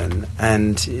human.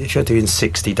 And if you're doing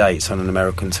 60 dates on an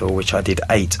American tour, which I did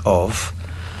 8 of,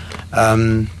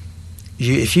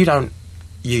 if you don't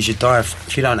use your diaphragm,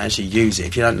 if you don't actually use it,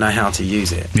 if you don't know how to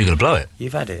use it, you're going to blow it.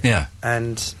 You've had it. Yeah.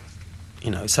 And,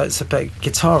 so it's about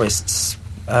guitarists,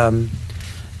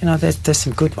 there's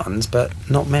some good ones, but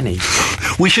not many.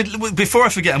 We should, before I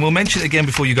forget, and we'll mention it again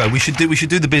before you go, we should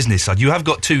do the business side. You have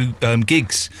got 2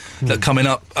 gigs that are coming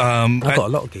up. I've got a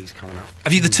lot of gigs coming up.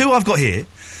 Have you? The 2 I've got here.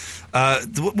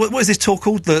 What is this tour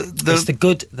called? It's the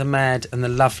Good, the Mad and the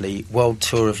Lovely World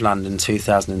Tour of London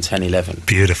 2010-11.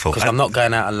 Beautiful. Because I'm not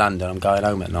going out of London, I'm going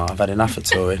home at night. I've had enough of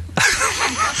touring.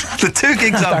 The 2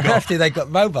 gigs I've got. They got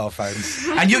mobile phones.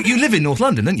 And you live in North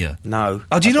London, don't you? No.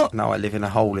 Oh, do you not? No, I live in a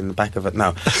hole in the back of it.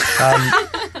 No.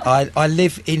 I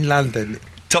live in London.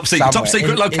 Top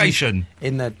secret location.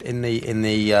 In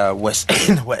the west,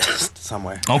 in the west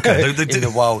somewhere. Okay, in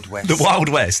the Wild West. The Wild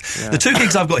West. Yeah. The 2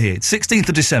 gigs I've got here: 16th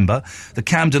of December, the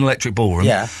Camden Electric Ballroom.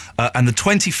 Yeah. And the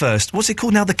 21st. What's it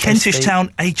called now? The Kentish Town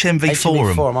HMV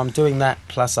Forum. I'm doing that.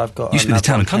 Plus, I've got. Used to be the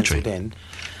Town and Country. In.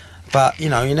 But you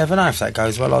never know if that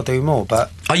goes well. I'll do more.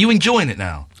 But are you enjoying it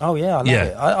now? Oh yeah,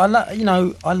 I love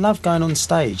it. I love going on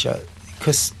stage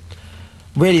because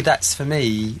really, that's for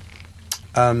me.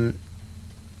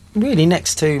 Really,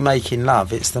 next to making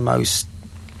love, it's the most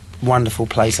wonderful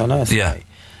place on earth. Yeah. For me.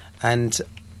 And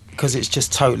because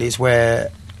it's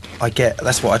where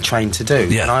that's what I train to do.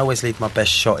 Yeah. And I always leave my best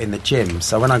shot in the gym.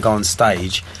 So when I go on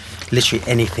stage, literally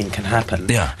anything can happen.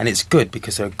 Yeah. And it's good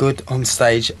because they're good on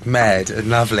stage, mad and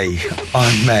lovely.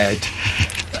 I'm mad.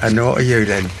 And what are you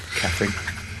then, Catherine?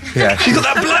 Yeah. You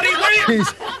got that bloody weird.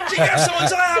 Did you have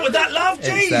someone's eye out with that, love?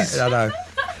 Jeez. I know.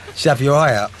 She'd have your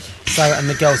eye out. So, and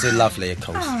the girls are lovely, of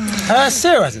course.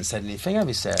 Sarah hasn't said anything, have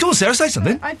you, Sarah? Go on, Sarah, say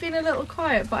something. I've been a little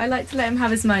quiet, but I like to let him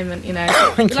have his moment, We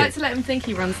Thank you. like to let him think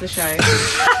he runs the show.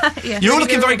 Yeah. You're all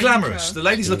looking very glamorous. The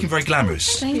lady's looking very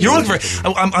glamorous. Thank You're all you. looking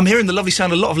very... I'm hearing the lovely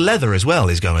sound. A lot of leather as well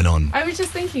is going on. I was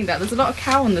just thinking that. There's a lot of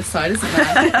cow on this side, isn't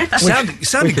there?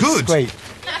 Sounding good. Great.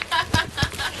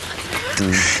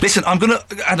 Listen,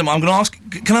 Adam, I'm gonna ask.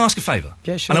 Can I ask a favour?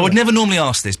 Yeah, sure. And I would never normally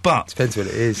ask this, but depends what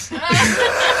it is.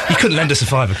 You couldn't lend us a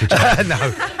fiver, could you?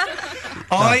 No.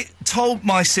 I told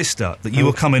my sister that you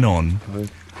were coming on,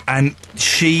 and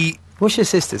she. What's your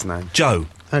sister's name? Jo.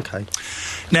 Okay.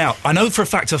 Now, I know for a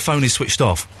fact her phone is switched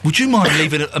off. Would you mind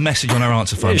leaving a message on her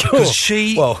answer phone? Sure. Because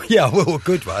she... Well, yeah, well, a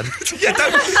good one.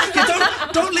 don't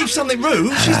Don't leave something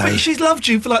rude. She's loved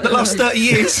you for like the last 30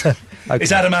 years.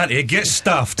 It's Adamant. Get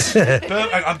stuffed.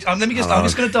 I'm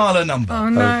just going to dial her number. Oh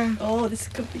no! Oh, this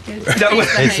could be good.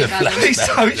 Please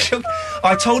don't.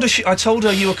 I told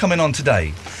her you were coming on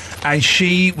today, and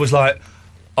she was like,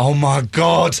 "Oh my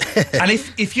God!" And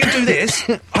if you do this,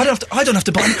 I don't have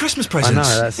to buy any Christmas presents. I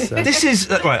know, that's... this is...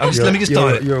 right, let me just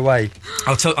dial it. You're away.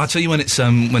 I'll tell you when it's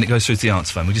when it goes through to the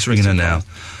answer phone. We're just ringing her now.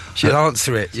 She'll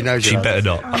answer it, you know. She better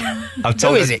not. I've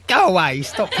told Who her... is it? Go away.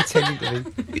 Stop pretending to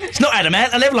be... It's not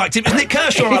Adamant. I never liked him. It was Nick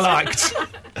Kershaw I liked.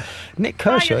 Nick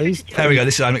Kershaw? There we go.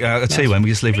 This is... I'll tell you when. We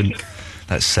just leave it...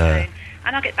 That's... And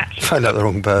I'll get back to you. Phoned up the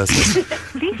wrong person.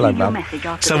 Please leave your message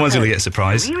after Someone's the going to tone. get a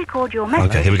surprise. Re-record your message.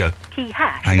 Okay, here we go. Key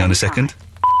hash. Hang on a second.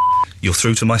 You're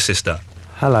through to my sister.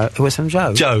 Hello. What's from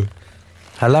Joe? Joe.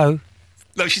 Hello.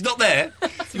 No, she's not there.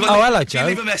 Hello, Joe. You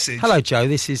leave a message. Hello, Joe.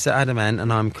 This is Adamant,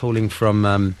 and I'm calling from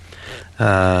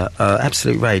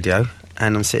Absolute Radio,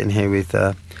 and I'm sitting here with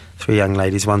three young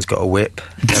ladies. One's got a whip,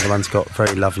 the other one's got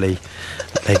very lovely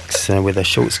legs with a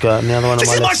short skirt, and the other one on This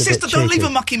my is my left's a bit sister. Don't cheeky. leave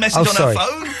a mucky message Oh, on sorry. her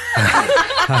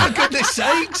phone. For goodness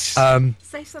sakes.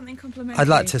 Say something complimentary. I'd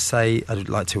like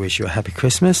to wish you a happy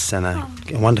Christmas and a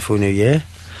wonderful New Year,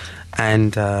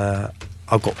 and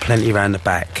I've got plenty around the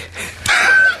back.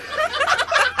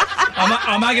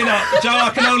 I'm hanging up. Joe, I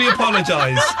can only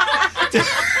apologise.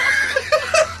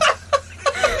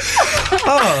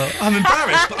 Oh, I'm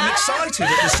embarrassed, but I'm excited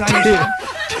at the same time.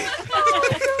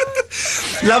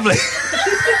 Lovely.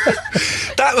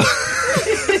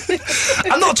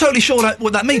 I'm not totally sure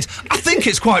what that means. I think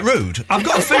it's quite rude. I've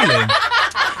got a feeling.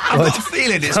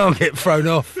 It's... I'll get thrown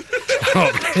off.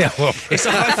 It's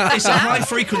a high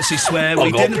frequency swear.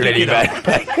 We didn't pick it up.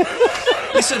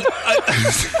 Listen,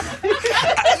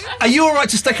 are you all right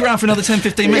to stick around for another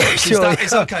 10-15 minutes? Sure,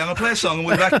 It's okay. I'm going to play a song and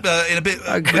we'll be back in a bit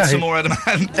with some more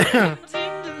Adamant.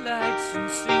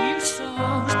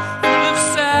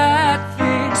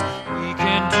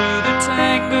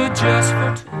 Just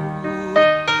for two,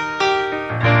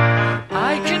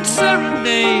 I can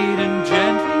serenade and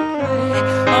gently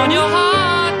play on your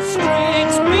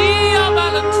heartstrings. Be a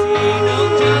Valentino,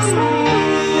 just me.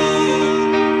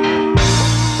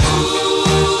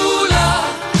 Ooh,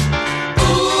 lover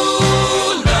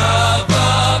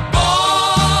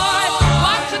boy,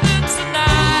 what to do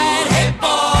tonight? Hey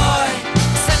boy,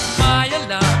 set my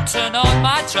alarm, turn on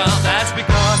my charm. That's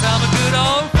because I'm a good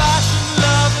old-fashioned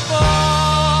lover boy.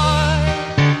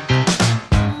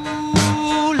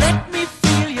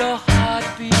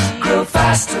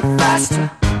 Faster, faster.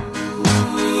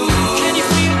 Can you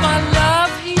feel my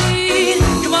love heat?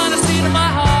 Come on and see to my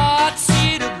heart,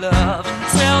 seed of love, and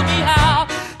tell me how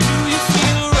do you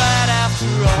feel right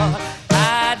after all?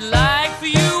 I'd like for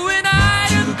you and I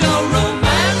to go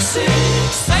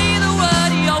romantic. Say the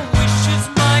word, your wish is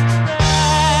my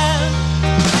command.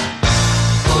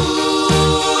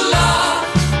 Ooh,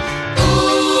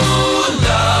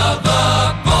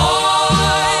 lover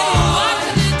boy, what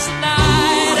can it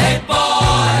tonight? Hey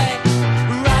boy,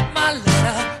 write my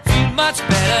letter, feel much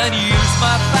better, and use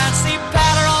my fancy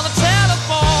patter on the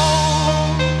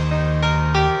telephone.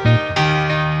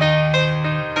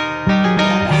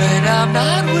 When I'm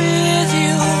not with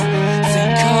you,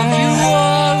 think of you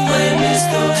always.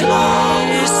 The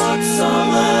longest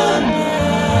summer night.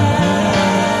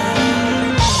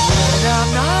 When I'm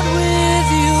not with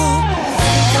you,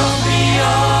 think of me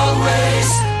always.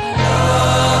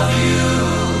 Love you.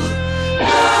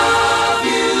 Love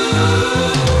you.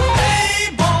 Hey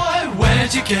boy,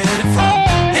 where'd you get it from?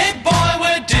 Hey boy,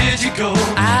 where did you go?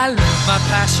 I learned my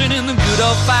passion in the good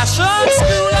old-fashioned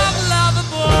school of lover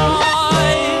boys.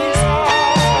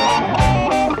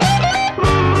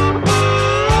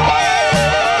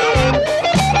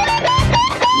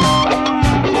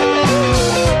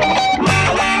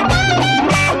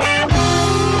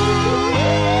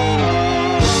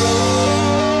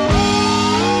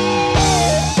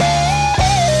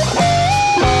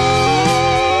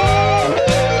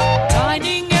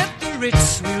 Dining at the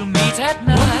Ritz, we'll meet at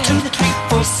 9. 1, 2, 3,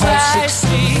 4, 5, 6,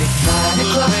 7, 8, 9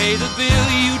 o'clock. Pay the bill,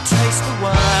 you taste the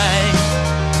wine.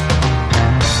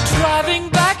 Driving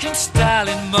back in style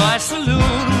in my saloon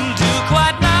will do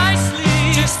quite nicely.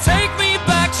 Just take me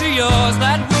back to yours,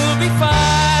 that will be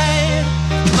fine.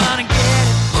 Come on and get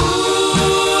it.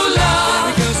 Ooh, love.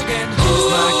 There he goes again. Ooh,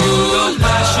 my good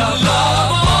old-fashioned love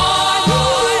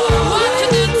boy. What you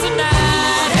do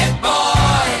tonight? Hey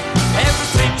boy,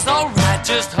 everything's alright,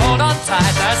 just hold on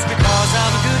tight. That's because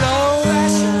I'm a good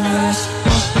old-fashioned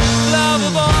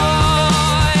lover boy.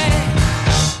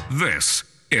 This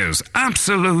is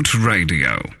Absolute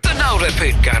Radio. The no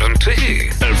repeat guarantee.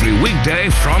 Every weekday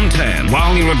from 10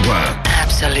 while you're at work.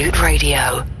 Absolute Absolute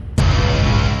Radio.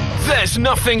 There's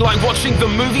nothing like watching the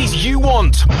movies you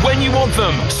want, when you want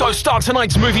them. So start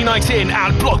tonight's movie night in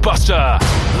at Blockbuster.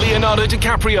 Leonardo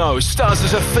DiCaprio stars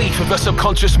as a thief of the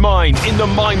subconscious mind in the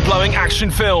mind-blowing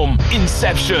action film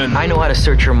Inception. I know how to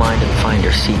search your mind and find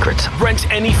your secrets. Rent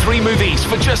any 3 movies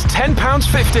for just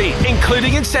 £10.50,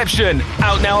 including Inception.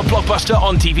 Out now at Blockbuster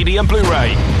on DVD and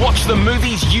Blu-ray. Watch the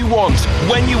movies you want,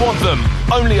 when you want them.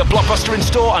 Only at Blockbuster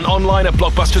in-store and online at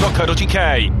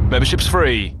blockbuster.co.uk. Membership's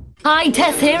free. Hi,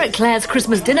 Tess here at Claire's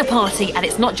Christmas dinner party, and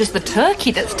it's not just the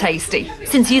turkey that's tasty.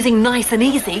 Since using Nice and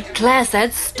Easy, Claire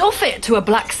said stuff it to a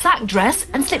black sack dress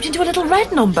and slipped into a little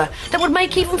red number that would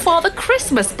make even Father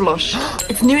Christmas blush.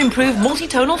 Its new improved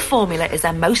multi-tonal formula is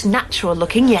their most natural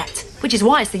looking yet, which is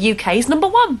why it's the UK's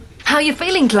 #1. How are you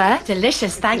feeling, Claire?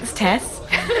 Delicious, thanks, Tess.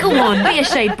 Go on, be a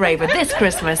shade braver this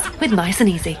Christmas with Nice and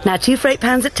Easy. Now 2 for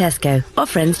 £8 at Tesco.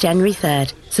 Offer ends January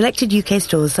 3rd. Selected UK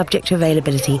stores subject to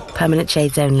availability. Permanent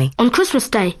shades only. On Christmas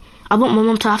Day, I want my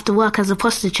mum to have to work as a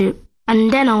prostitute.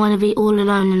 And then I want to be all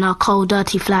alone in our cold,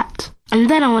 dirty flat. And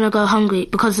then I want to go hungry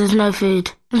because there's no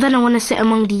food. And then I want to sit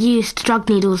among the used drug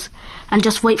needles and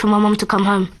just wait for my mum to come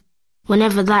home.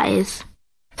 Whenever that is.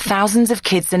 Thousands of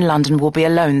kids in London will be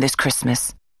alone this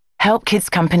Christmas. Help Kids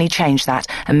Company change that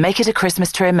and make it a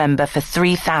Christmas to remember for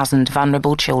 3,000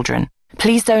 vulnerable children.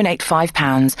 Please donate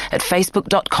 £5 at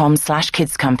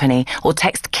facebook.com/kidscompany or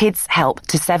text Kids Help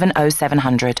to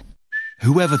 70700.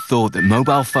 Whoever thought that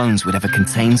mobile phones would ever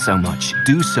contain so much,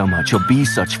 do so much, or be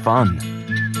such fun?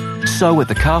 So at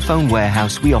the Carphone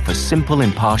Warehouse, we offer simple,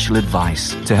 impartial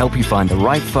advice to help you find the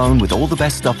right phone with all the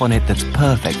best stuff on it that's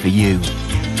perfect for you.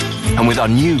 And with our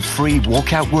new free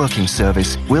walkout working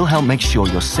service, we'll help make sure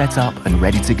you're set up and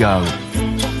ready to go.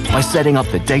 By setting up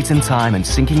the date and time and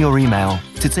syncing your email,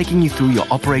 to taking you through your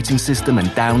operating system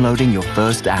and downloading your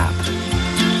first app.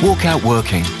 Walkout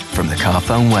working from the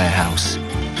Carphone Warehouse.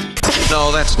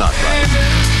 No, that's not right.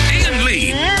 Ian Lee.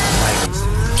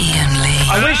 Ian Lee.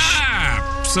 I wish...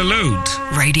 Absolute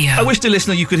Radio. I wish, dear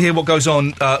listener, you could hear what goes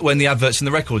on when the adverts and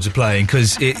the records are playing,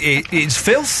 because it's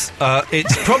filth.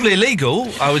 It's probably illegal,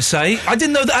 I would say. I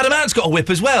didn't know that Adam Ant's got a whip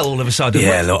as well, all of a sudden.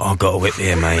 Yeah, look, I've got a whip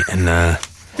here, mate, and I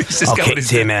going, kicked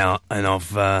him out, and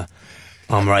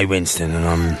I'm Ray Winston,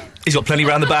 and He's got plenty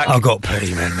round the back. I've got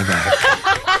plenty round the back.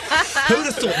 Who'd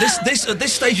have thought this at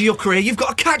this stage of your career you've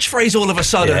got a catchphrase all of a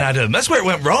sudden, Yeah. Adam? That's where it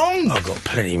went wrong. I've got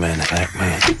plenty round the back,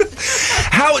 man.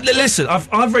 Listen,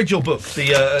 I've read your book,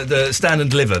 the Stand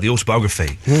and Deliver, the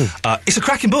autobiography. It's a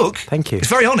cracking book. Thank you. It's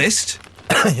very honest.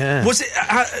 Yeah. Was it?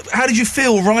 How did you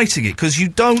feel writing it? Because you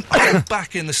don't hold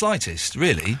back in the slightest,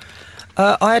 really.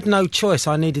 I had no choice.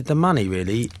 I needed the money,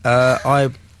 really. I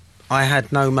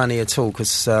had no money at all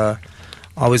because I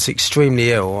was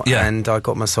extremely ill, and I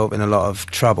got myself in a lot of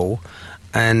trouble,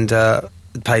 and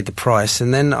paid the price.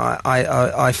 And then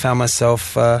I found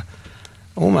myself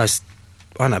almost,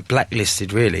 I don't know,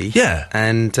 blacklisted, really. Yeah.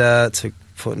 And to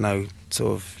put no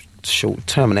sort of short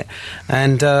term in it.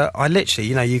 And I literally,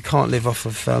 you can't live off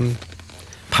of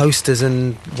posters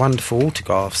and wonderful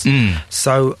autographs.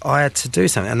 So I had to do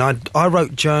something. And I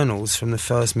wrote journals from the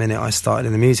first minute I started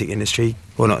in the music industry.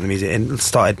 Well, not in the music, and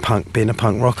started being a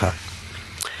punk rocker.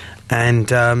 And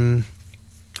I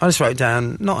just wrote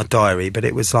down, not a diary, but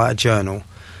it was like a journal.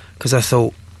 Because I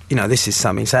thought, this is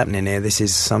something's happening here. This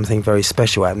is something very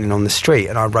special happening on the street.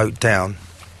 And I wrote down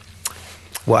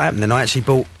what happened. And I actually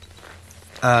bought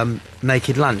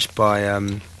Naked Lunch by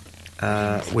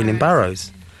William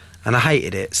Burroughs. And I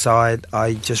hated it, so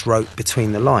I just wrote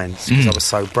between the lines because I was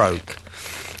so broke.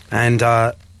 And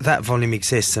that volume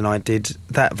exists, and I did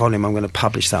that volume. I'm going to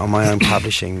publish that on my own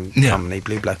publishing company,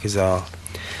 Blue Black Azar,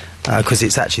 because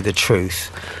it's actually the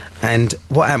truth. And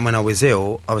what happened when I was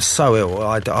ill, I was so ill,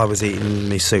 I was eating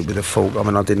my soup with a fork. I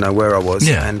mean, I didn't know where I was,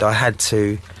 and I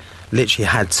literally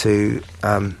had to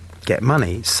get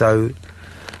money. So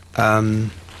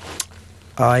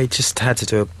I just had to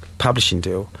do a publishing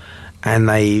deal.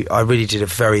 And I really did a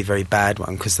very, very bad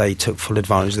one because they took full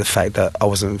advantage of the fact that I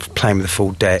wasn't playing with the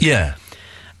full deck. Yeah.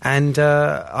 And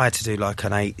I had to do like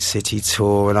an 8-city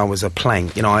tour, and I was a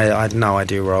plank. I had no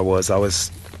idea where I was. I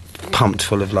was pumped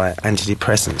full of like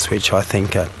antidepressants, which I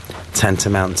think are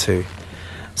tantamount to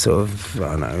sort of,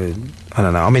 I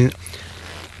don't know. I mean,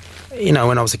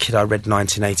 when I was a kid, I read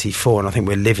 1984, and I think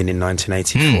we're living in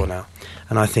 1984 now.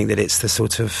 And I think that it's the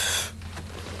sort of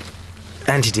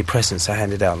antidepressants are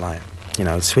handed out like,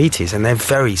 sweeties, and they're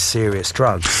very serious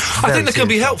drugs. I think they can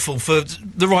be helpful for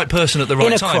the right person at the right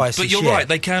in a time. crisis, but you're right,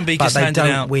 they can be just handed out. But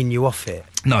they don't win you off it.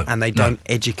 No. And they don't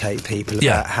educate people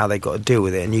about how they got to deal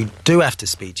with it. And you do have to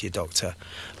speak to your doctor.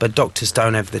 But doctors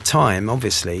don't have the time,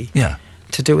 obviously,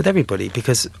 to do with everybody,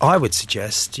 because I would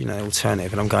suggest,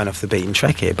 alternative, and I'm going off the beaten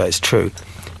track here, but it's true.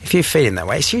 If you're feeling that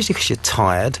way, it's usually because you're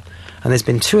tired, and there's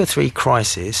been 2 or 3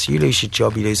 crises. You lose your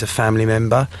job, you lose a family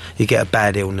member, you get a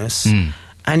bad illness,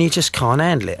 and you just can't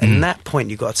handle it. And at that point,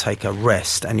 you've got to take a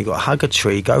rest, and you've got to hug a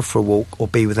tree, go for a walk, or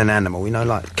be with an animal,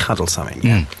 like cuddle something.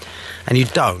 Yeah? And you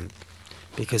don't,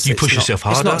 because you push yourself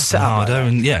harder and harder,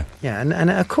 and yeah, and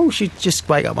of course you just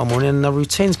wake up one morning and the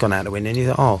routine's gone out the window, and you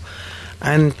think,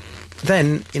 and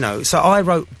then so I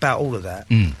wrote about all of that,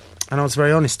 and I was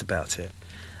very honest about it,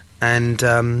 and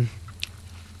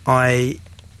I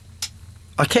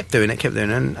kept doing it,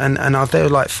 and there were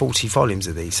like 40 volumes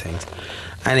of these things,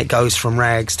 and it goes from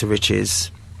rags to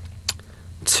riches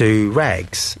to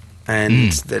rags,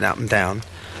 and then up and down,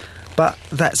 but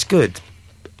that's good.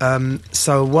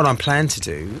 So what I'm planning to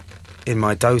do in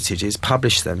my dotage is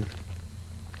publish them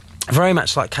very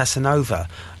much like Casanova,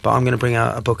 but I'm going to bring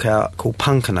out a book out called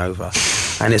Punkanova,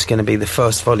 and it's going to be the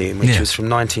first volume, which was from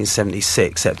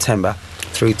 1976 September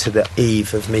through to the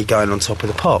eve of me going on Top of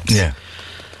the Pops. Yeah.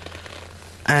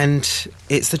 And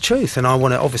it's the truth, and I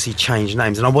want to obviously change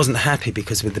names, and I wasn't happy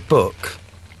because with the book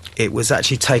it was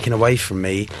actually taken away from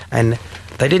me, and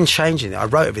they didn't change anything. I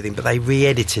wrote everything, but they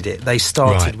re-edited it. They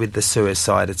started with the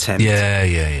suicide attempt. Yeah.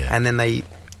 And then they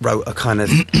wrote a kind of,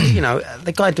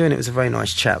 the guy doing it was a very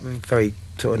nice chap, very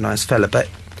sort of nice fella, but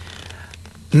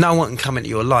no one can come into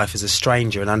your life as a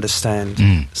stranger and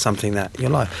understand something that your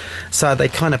life. So they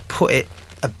kind of put it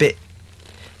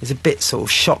it's a bit sort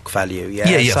of shock value, Yeah,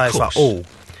 so of it's course. like,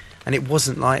 and it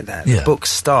wasn't like that. Yeah. The book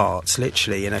starts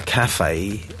literally in a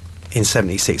cafe in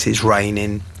 76, it's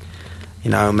raining,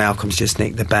 Malcolm's just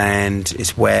nicked the band,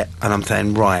 it's wet, and I'm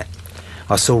saying, right,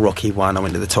 I saw Rocky 1, I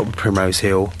went to the top of Primrose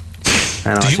Hill,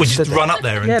 and Did you just run up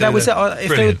there and yeah, do that was it. that? If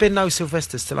there had been no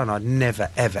Sylvester Stallone, I'd never,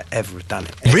 ever, ever have done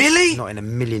it. Really? Not in a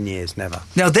million years, never.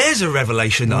 Now, there's a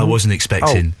revelation that I wasn't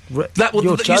expecting. You're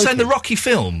you're saying the joking. Rocky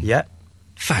film? Yeah.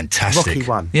 Fantastic. Rocky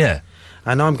 1. Yeah.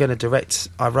 And I'm going to direct.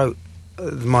 I wrote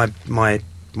my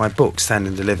book, Stand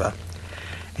and Deliver,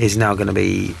 is now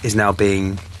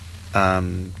being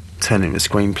turned into a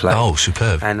screenplay. Oh,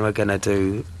 superb! And we're going to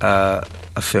do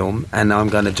a film, and I'm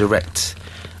going to direct.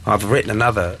 I've written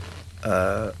another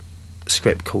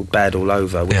script called Bad All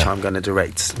Over, which I'm going to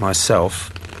direct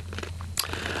myself.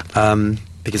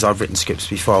 Because I've written scripts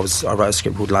before. I wrote a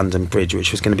script called London Bridge, which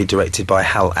was going to be directed by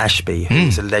Hal Ashby,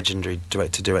 who's a legendary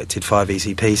director, directed 5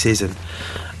 Easy Pieces, and,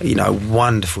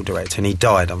 wonderful director, and he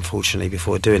died, unfortunately,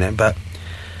 before doing it. But,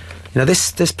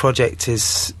 this project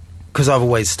is, because I've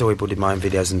always storyboarded my own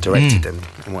videos and directed them,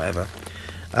 and whatever,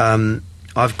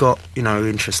 I've got,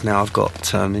 interest now. I've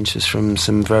got interest from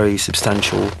some very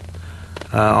substantial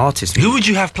artists. Who would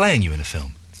you have playing you in a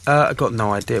film? I've got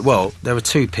no idea. Well, there are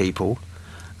 2 people.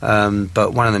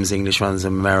 But one of them's English, one of them's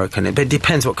American. But it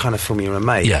depends what kind of film you want to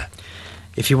make. Yeah.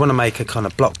 If you want to make a kind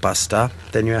of blockbuster,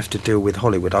 then you have to deal with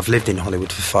Hollywood. I've lived in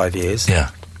Hollywood for 5 years. Yeah.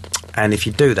 And if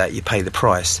you do that, you pay the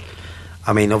price.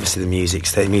 I mean, obviously the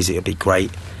music will be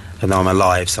great, and I'm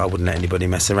alive, so I wouldn't let anybody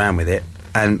mess around with it.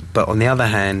 But on the other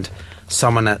hand,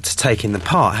 someone that's taking the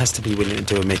part has to be willing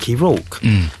to do a Mickey Rourke,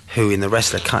 who in The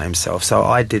Wrestler cut himself. So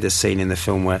I did a scene in the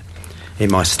film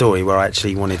in my story, where I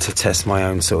actually wanted to test my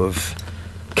own sort of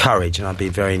courage, and I'd be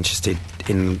very interested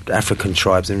in African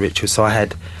tribes and rituals. So I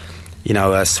had,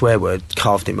 a swear word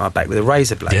carved in my back with a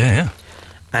razor blade. Yeah.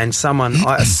 And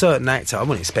a certain actor, I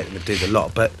wouldn't expect them to do the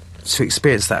lot, but to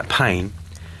experience that pain,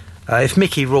 if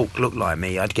Mickey Rourke looked like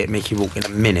me, I'd get Mickey Rourke in a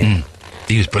minute.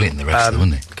 He was brilliant in The Wrestler,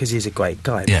 wasn't he? Because he's a great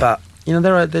guy. Yeah.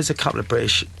 But, there's a couple of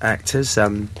British actors,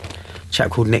 chap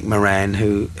called Nick Moran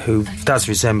who does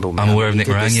resemble me. I'm aware of Nick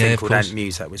Moran, yeah, of called course. Ant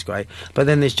Muse, that was great. But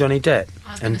then there's Johnny Depp.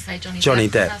 I was going to say Johnny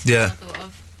Depp. That's Yeah. what I thought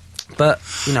of. But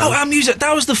Ant Muse,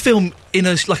 that was the film in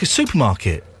a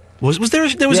supermarket. Was there?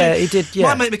 There was. Yeah, he did. Yeah,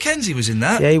 my mate Mackenzie was in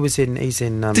that. Yeah, he's in.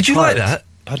 Did you like Pirates. that?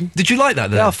 Pardon? Did you like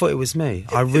that? Then? Yeah, I thought it was me.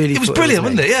 I really. It was thought brilliant,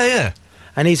 me. wasn't it? Yeah.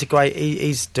 And he's a great.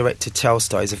 He's directed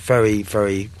Telstar. He's a very,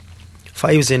 very.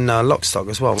 He was in Lock, Stock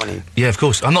as well, wasn't he? Yeah, of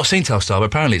course. I've not seen Telstar, but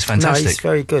apparently it's fantastic. No, he's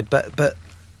very good. But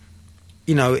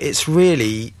it's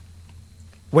really,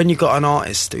 when you got an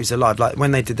artist who's alive, like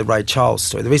when they did the Ray Charles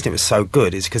story, the reason it was so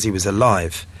good is because he was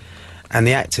alive. And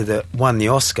the actor that won the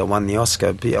Oscar,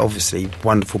 obviously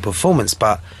wonderful performance,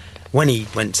 but when he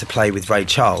went to play with Ray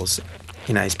Charles,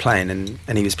 he's playing,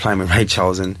 and he was playing with Ray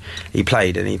Charles, and he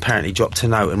played, and he apparently dropped a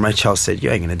note, and Ray Charles said, "You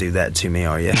ain't going to do that to me,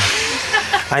 are you?"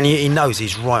 And he knows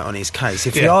he's right on his case.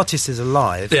 If the artist is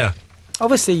alive,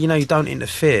 obviously, you don't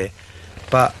interfere,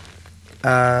 but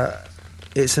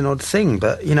it's an odd thing,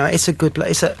 but, it's a good...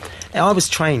 I was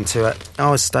trained to... I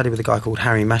was studying with a guy called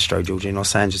Harry Mastrogeorge in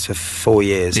Los Angeles for 4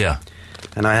 years. Yeah.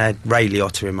 And I had Ray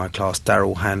Liotta in my class,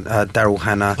 Daryl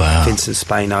Hannah, Vincent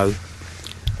Spano,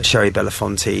 Sherry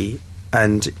Belafonte,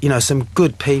 and, you know, some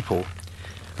good people.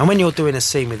 And when you're doing a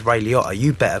scene with Ray Liotta,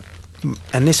 you better...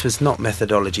 And this was not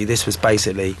methodology, this was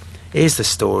basically, here's the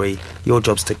story, your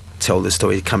job's to tell the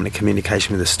story, to come into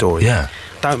communication with the story. Yeah.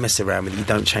 Don't mess around with it, you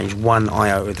don't change one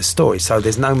iota of the story. So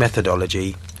there's no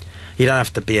methodology. You don't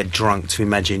have to be a drunk to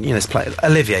imagine, you know,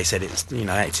 Olivier said it's, you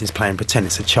know, acting's playing pretend,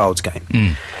 it's a child's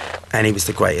game. And he was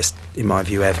the greatest, in my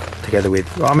view, ever, together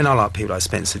with... I mean, I like people like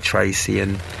Spencer Tracy,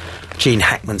 and Gene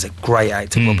Hackman's a great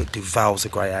actor, Robert Duvall's a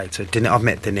great actor, I've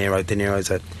met De Niro. De Niro's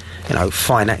a, you know,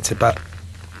 fine actor, but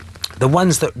the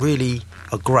ones that really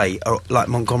are great are like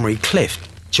Montgomery Clift,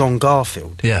 John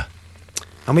Garfield. Yeah.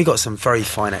 And we got some very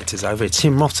fine actors over here.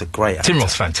 Tim Roth's a great actor. Tim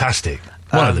Roth's fantastic.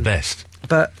 One of the best.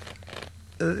 But,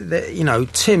 you know,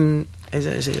 Tim,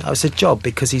 it's a job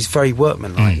because he's very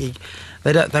workmanlike.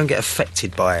 They don't get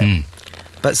affected by it.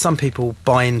 But some people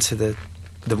buy into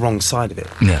the wrong side of it.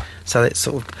 Yeah. So it's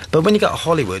sort of... But when you got to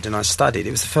Hollywood and I studied,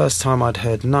 it was the first time I'd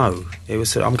heard no. It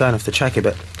was... I'm going off the track here,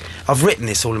 but I've written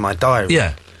this all in my diary.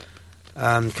 Yeah.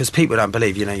 Because people don't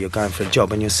believe, you know, you're going for a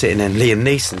job and you're sitting there and Liam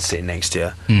Neeson's sitting next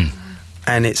to you.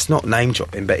 And it's not name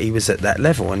dropping, but he was at that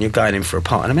level and you're going in for a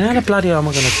part. And I mean, how the bloody hell am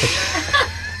I going to...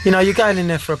 You know, you're going in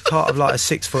there for a part of like a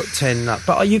 6'10",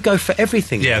 but you go for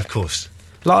everything. Yeah, of course.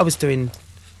 Like I was doing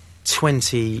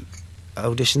 20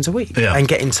 auditions a week and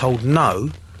getting told no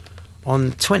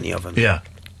on 20 of them. Yeah.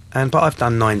 But I've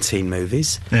done 19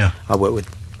 movies. Yeah. I worked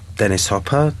with Dennis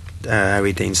Hopper,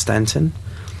 Harry Dean Stanton.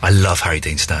 I love Harry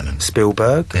Dean Stanton.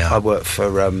 Spielberg. Yeah. I worked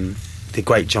for the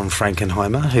great John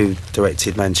Frankenheimer, who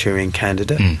directed Manchurian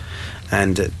Candidate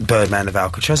and Birdman of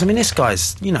Alcatraz. I mean, this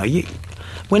guy's, you know,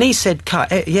 when he said cut,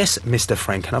 yes, Mr.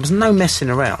 Franken, I was no messing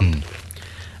around.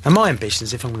 And my ambition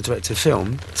is, if I'm going to direct a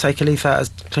film, take a leaf out of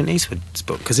Clint Eastwood's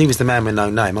book, because he was the man with no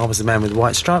name, I was the man with the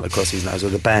white stripe across his nose, or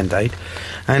the Band-Aid.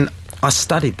 And I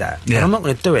studied that. Yeah. And I'm not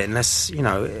going to do it unless, you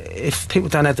know, if people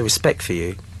don't have the respect for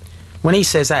you. When he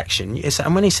says action,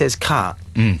 and when he says cut,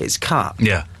 it's cut.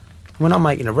 Yeah. When I'm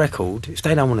making a record, if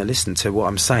they don't want to listen to what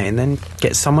I'm saying, then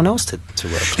get someone else to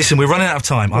work. Listen, we're running out of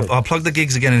time. I'll plug the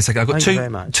gigs again in a second. I've got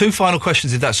two final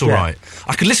questions, if that's all right.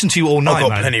 I could listen to you all night, I've got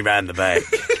man. plenty round the back.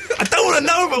 I don't want to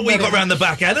know about what you got round the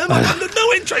back, Adam. I've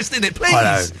no interest in it, please. I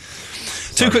know.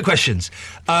 Two quick questions.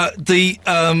 The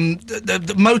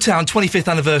Motown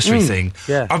 25th anniversary thing.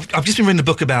 Yeah. I've just been reading a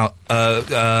book about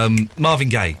Marvin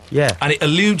Gaye. Yeah. And it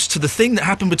alludes to the thing that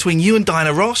happened between you and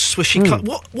Diana Ross, where she cut...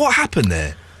 What happened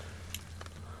there?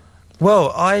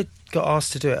 Well, I got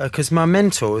asked to do it because my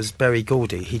mentor was Berry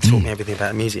Gordy. He taught me everything about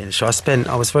the music industry.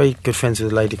 I was very good friends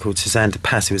with a lady called Suzanne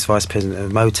DePass, who was vice president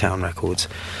of Motown Records.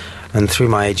 And through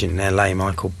my agent in LA,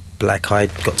 Michael Black, I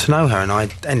got to know her, and I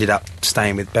ended up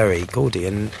staying with Berry Gordy,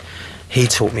 and he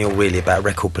taught me all really about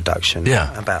record production,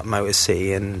 about Motor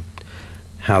City, and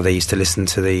how they used to listen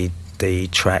to the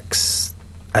tracks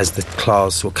as the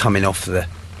cars were coming off the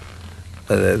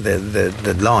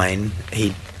line.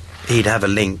 He'd have a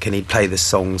link and he'd play the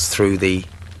songs through the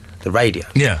radio.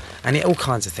 Yeah. And all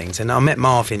kinds of things. And I met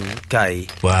Marvin Gaye.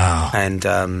 Wow. And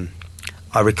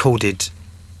I recorded...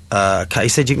 he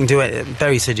said you can do it...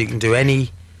 Berry said you can do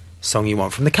any song you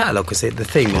want from the catalogue, because the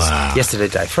theme was Yesterday,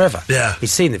 Day, Forever. Yeah. He'd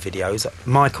seen the videos.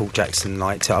 Michael Jackson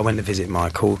liked it. I went to visit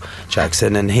Michael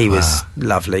Jackson, and he was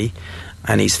lovely.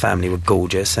 And his family were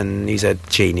gorgeous, and he's a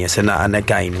genius. And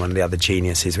again, one of the other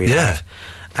geniuses we have.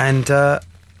 And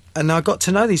I got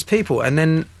to know these people, and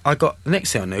then the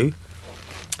next thing I knew,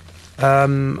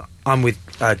 I'm with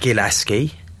Gil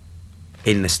Askey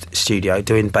in the studio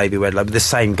doing Baby Red Love, the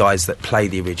same guys that play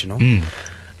the original.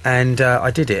 And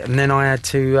I did it, and then I had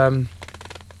to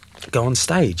go on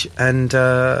stage, and you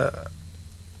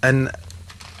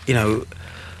know,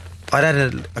 I'd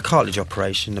had a cartilage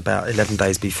operation about 11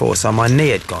 days before, so my knee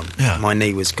had gone. Yeah. My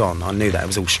knee was gone. I knew that. It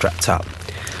was all strapped up.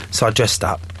 So I dressed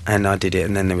up and I did it,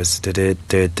 and then there was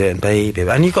and baby,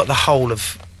 and you got the whole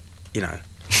of, you know,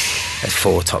 there's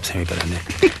four tops everybody in there.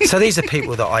 So these are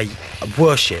people that I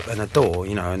worship and adore,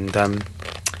 you know, and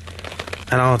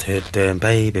I'll do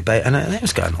baby, and it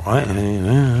was going all right.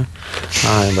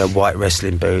 I wear white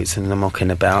wrestling boots and I'm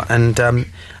mocking about, and then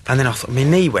I thought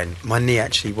my knee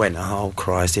actually went. Oh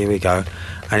Christ, here we go,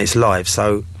 and it's live.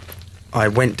 So I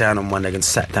went down on one leg and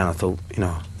sat down. I thought, you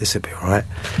know, this will be all right.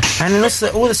 And then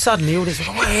all of a sudden, the audience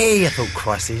went, oh, hey! I thought,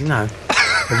 Christ, you know,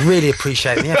 I really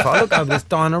appreciate the effort. I look over, there's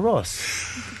Diana Ross.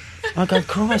 I go,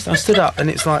 Christ! I stood up, and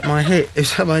it's like my hip,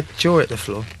 it's like my jaw at the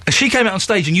floor. And she came out on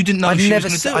stage, and you didn't know she was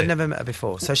going to do it? I'd never met her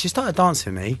before. So she started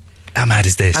dancing with me. How mad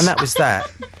is this? And that was that.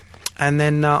 And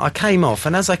then I came off,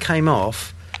 and as I came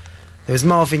off, there was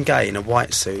Marvin Gaye in a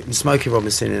white suit and Smokey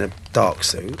Robinson in a dark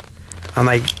suit, and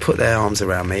they put their arms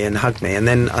around me and hugged me, and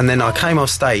then I came off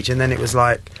stage, and then it was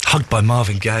like hugged by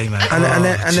Marvin Gaye, man. And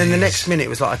then the next minute it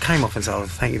was like I came off and said, "Oh,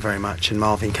 thank you very much," and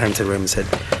Marvin came to the room and said,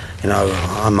 "You know,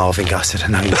 I'm Marvin Gaye." I said, "I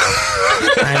know you."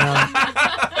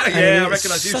 Yeah, I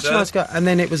recognise you, such sir. a nice guy. And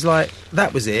then it was like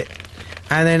that was it,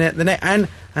 and then at the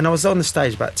and I was on the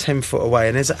stage about 10 foot away,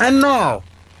 and now,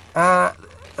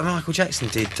 Michael Jackson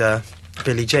did.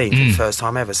 Billie Jean for the first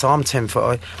time ever, so I'm 10 foot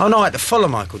away. Oh no, I had to follow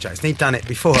Michael Jackson. He'd done it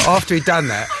before. After he'd done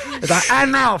that, it was like,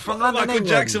 and now from London, Michael England.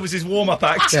 Jackson was his warm-up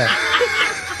act. Yeah.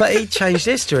 But he changed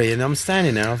history, and I'm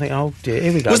standing there, and I think, oh dear,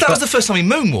 here we go. Was the first time he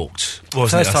moonwalked?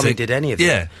 Wasn't First time he did any of it.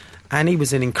 Yeah. And he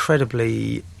was an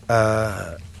incredibly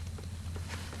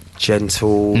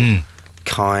gentle,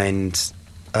 kind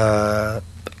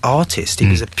artist. He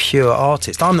was a pure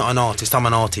artist. I'm not an artist, I'm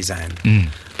an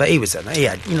artisan. But he was,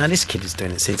 this kid was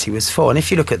doing it since he was 4. And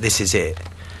if you look at This Is It,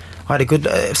 I had a good...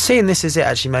 seeing This Is It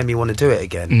actually made me want to do it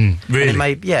again. Really? And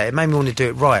it made me want to do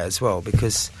it right as well,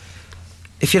 because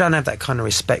if you don't have that kind of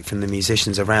respect from the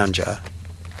musicians around you,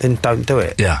 then don't do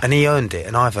it. Yeah. And he earned it,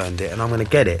 and I've earned it, and I'm going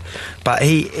to get it. But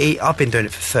I've been doing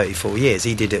it for 34 years.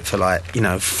 He did it for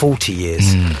 40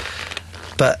 years.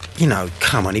 But,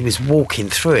 come on, he was walking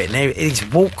through it, and his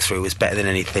walkthrough was better than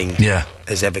anything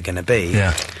there's ever going to be.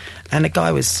 Yeah. And the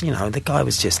guy was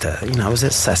just it was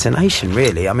assassination,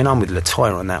 really. I mean, I'm with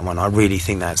LaToya on that one. I really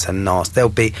think that's a nasty...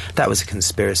 That was a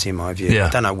conspiracy in my view. Yeah. I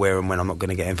don't know where and when I'm not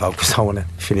going to get involved because I want to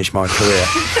finish my career.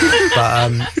 But,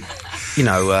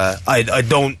 I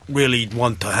don't really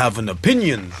want to have an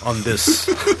opinion on this.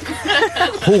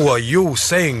 Who are you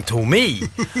saying to me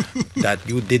that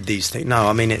you did these things? No,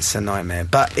 I mean, it's a nightmare.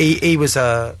 But he was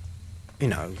a...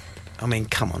 I mean,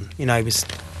 come on. He was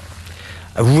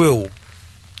a real...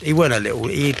 He weren't a little...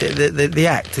 The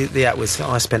act was...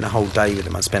 I spent a whole day with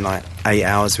him. I spent 8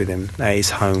 hours with him at his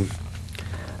home.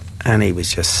 And he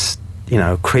was just,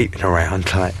 creeping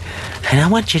around like, and I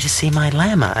want you to see my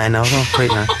llama. And I was all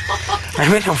creeping around. I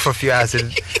went on for a few hours,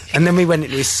 and then we went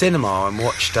into his cinema and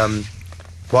watched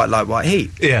White Light, White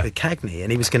Heat with Cagney,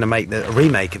 and he was going to make a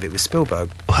remake of it with Spielberg.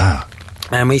 Wow.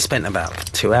 And we spent about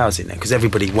 2 hours in there because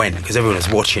everybody went, because everyone was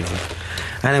watching him.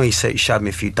 And then he showed me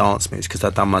a few dance moves because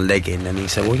I'd done my leg in, and he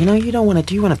said, well, you don't want to...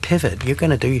 Do you want to pivot? You're going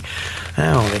to do...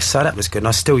 all this. So that was good, and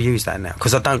I still use that now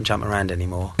because I don't jump around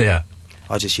anymore. Yeah.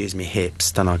 I just use my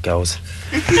hips, don't I, girls?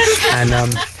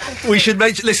 And we should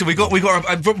make... Listen, we got you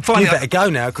better go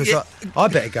now, because I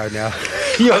better go now.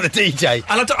 You're the DJ.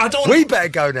 And I don't... We better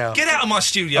go now. Get out of my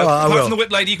studio. Oh, Apart from the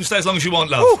whip lady, you can stay as long as you want,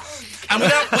 love. Ooh. And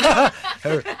without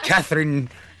Catherine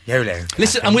Yolo.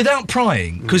 Listen, and without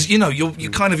prying, because you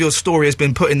kind of your story has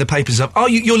been put in the papers.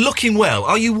 You're looking well?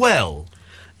 Are you well?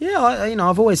 Yeah,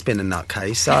 I've always been a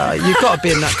nutcase. You've got to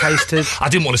be a nutcase to... I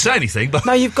didn't want to say anything, but...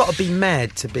 No, you've got to be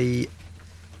mad to be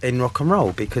in rock and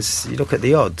roll, because you look at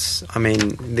the odds. I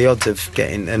mean, the odds of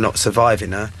getting and not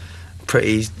surviving are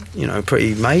pretty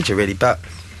major, really. But,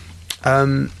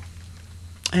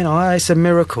 it's a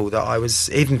miracle that I was,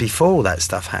 even before all that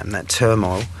stuff happened, that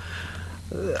turmoil,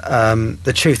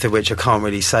 the truth of which I can't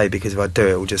really say, because if I do,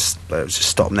 it'll just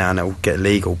stop now and it'll get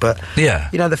legal. But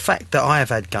the fact that I have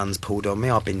had guns pulled on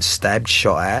me, I've been stabbed,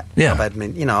 shot at. Yeah. I've had,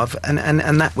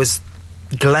 and that was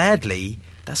gladly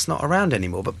that's not around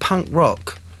anymore. But punk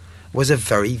rock was a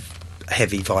very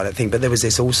heavy, violent thing. But there was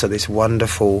this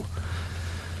wonderful,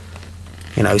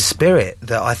 spirit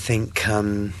that I think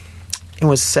it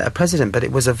was set a precedent. But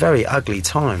it was a very ugly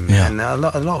time, and a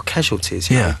lot of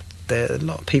casualties. You know? A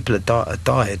lot of people have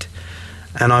died,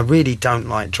 and I really don't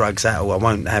like drugs at all. I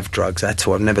won't have drugs at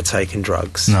all. I've never taken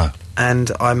drugs. No. And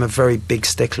I'm a very big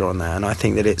stickler on that, and I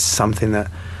think that it's something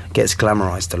that gets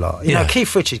glamorised a lot. You know,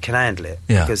 Keith Richard can handle it,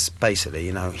 because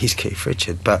basically, he's Keith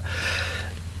Richard, but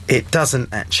it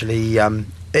doesn't actually...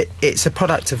 it's a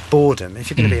product of boredom. If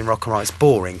you're going to be in rock and roll, it's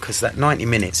boring, because that 90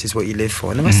 minutes is what you live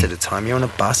for, and the rest of the time you're on a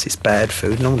bus, it's bad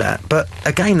food and all that. But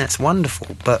again, that's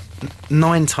wonderful, but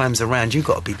 9 times around you've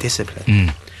got to be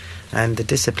disciplined, and the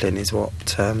discipline is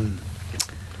what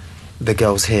the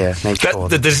girls here make for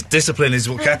them. The discipline is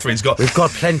what Catherine's got. We've got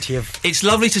plenty of... It's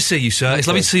lovely to see you, sir. It's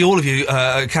lovely to see all of you.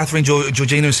 Catherine,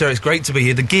 Georgina and Sarah, it's great to be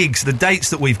here. The gigs, the dates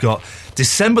that we've got: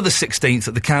 December the 16th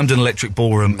at the Camden Electric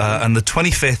Ballroom, and the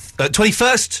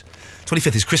 21st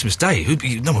is Christmas Day.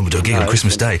 No one would do a gig on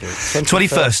Christmas Day.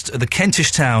 21st at the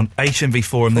Kentish Town HMV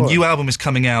Forum. The new album is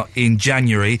coming out in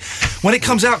January. When it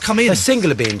comes out, come in. The single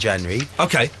will be in January.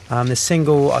 Okay. The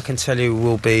single, I can tell you,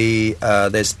 will be...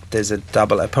 there's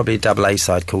probably a double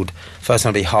A-side called... First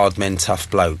one will be Hard Men,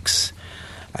 Tough Blokes,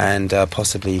 and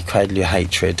possibly Cradle Your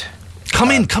Hatred.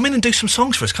 Come in and do some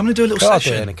songs for us. Come in and do a little I'll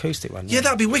session. do an acoustic one. Yeah,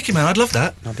 that'd be wicked, man. I'd love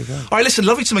that. That'd be great. All right, listen,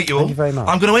 lovely to meet you all. Thank you very much.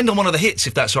 I'm going to end on one of the hits,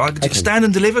 if that's all right. Okay. Stand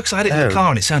and Deliver, because I had it in the car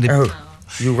and it sounded... Oh,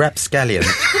 you rapscallion.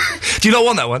 Do you not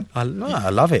want that one? I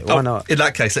love it. Why not? In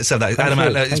that case, let's have that. Thank Adam, you.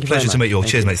 it's Thank a you pleasure very to meet you all.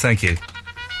 much. Cheers, Thank mate. Thank you.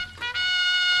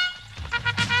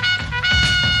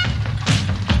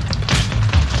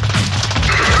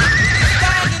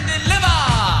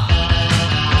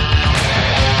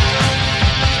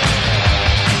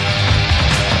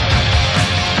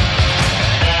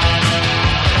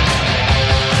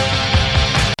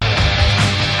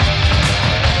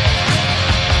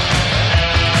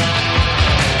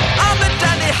 I'm the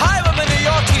dandy highwayman who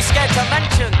you're too scared to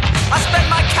mention. I spend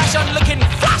my cash on looking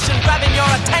flash and grabbing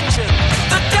your attention.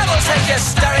 The devil says your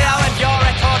stereo and your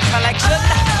record collection.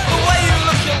 The way you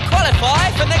look, you'll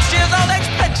qualify for next year's old age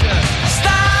pension.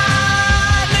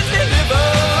 Stand and deliver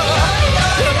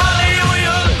your money or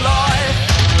your life.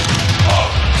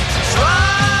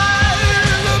 Try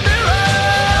the mirror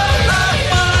like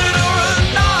mine or a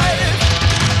knife.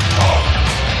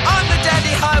 I'm the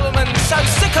dandy highwayman, so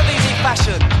sick of easy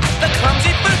fashion. The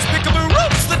clumsy boots pick up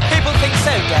ropes that people think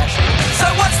so dashing. So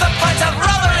what's the point of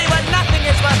robbery when nothing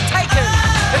is worth taking?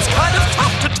 It's kind of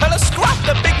tough to tell a scrap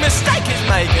the big mistake is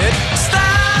making.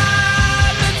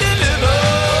 Stand and deliver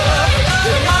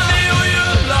your money or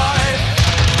your life.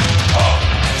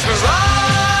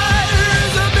 Try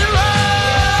the mirror,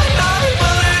 not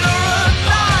bullet or a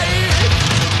knife.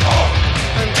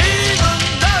 And even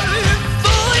though you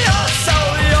fool your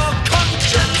soul, your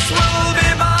conscience will be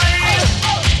mine.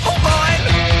 Oh, mine.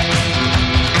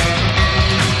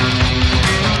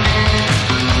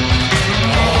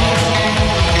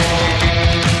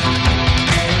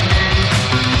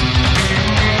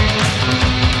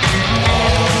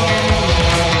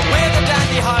 We're the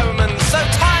dandy highwaymen, so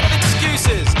tired of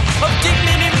excuses, of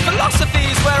digging in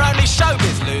philosophies where only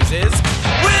showbiz loses.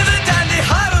 We're the dandy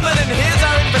highwaymen, and here's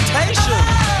our invitation.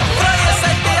 Throw your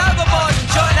safety overboard and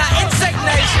join our insect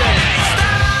nation.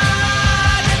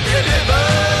 Stand and deliver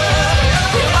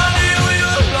your money or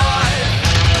your life.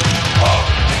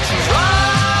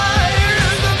 Try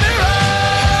the mirror,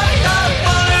 not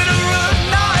bullet or a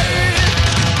knife.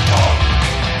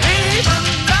 Even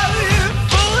though you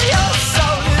fool your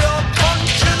soul, your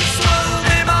conscience will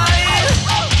be mine.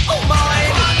 Oh,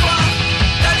 mine.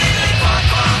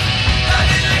 Da-diddly-quack-quack,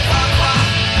 da-diddly-quack-quack,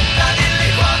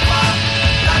 da-diddly-quack-quack,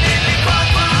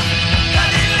 da-diddly-quack-quack,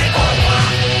 da-diddly-quack-quack,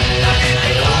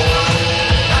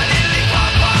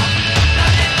 da-diddly-quack-quack,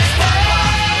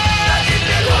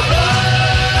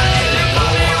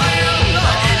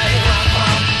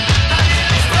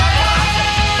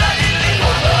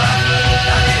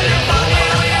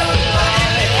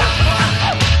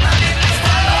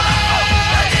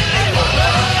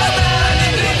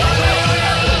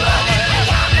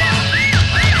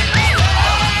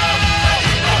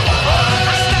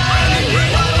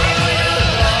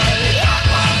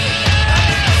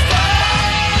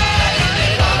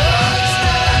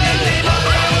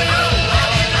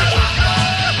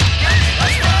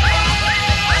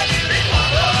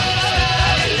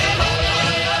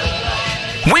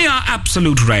 We are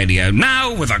Absolute Radio,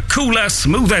 now with a cooler,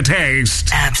 smoother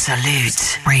taste.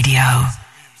 Absolute Radio.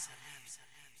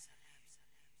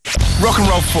 Rock and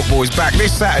roll football is back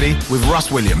this Saturday with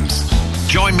Russ Williams.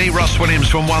 Join me, Russ Williams,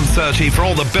 from 1:30 for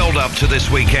all the build-up to this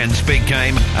weekend's big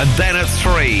game. And then at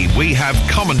 3, we have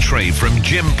commentary from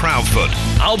Jim Proudfoot.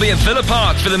 I'll be at Villa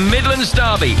Park for the Midlands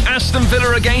Derby, Aston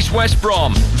Villa against West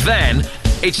Brom. Then,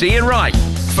 it's Ian Wright.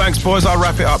 Thanks, boys. I'll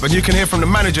wrap it up. And you can hear from the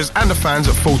managers and the fans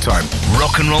at full time.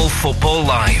 Rock and roll football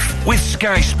live with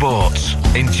Sky Sports.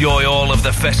 Enjoy all of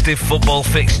the festive football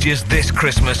fixtures this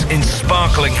Christmas in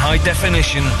sparkling high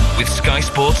definition with Sky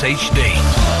Sports HD.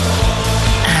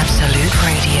 Absolute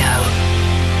Radio.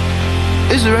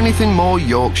 Is there anything more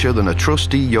Yorkshire than a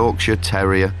trusty Yorkshire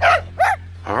Terrier?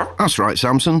 That's right,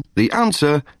 Samson. The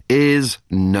answer is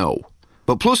no.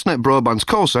 But PlusNet Broadband's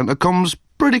call centre comes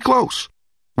pretty close.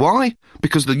 Why?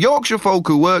 Because the Yorkshire folk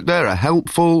who work there are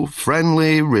helpful,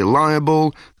 friendly,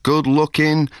 reliable,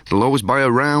 good-looking, they'll always buy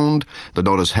around, they're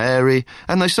not as hairy,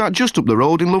 and they sat just up the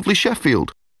road in lovely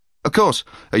Sheffield. Of course,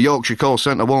 a Yorkshire call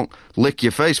centre won't lick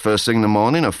your face first thing in the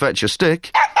morning or fetch a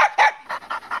stick.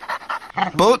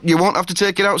 But you won't have to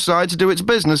take it outside to do its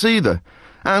business either.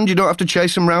 And you don't have to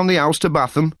chase them round the house to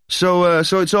bath them. So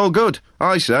it's all good,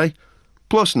 I say.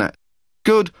 PlusNet.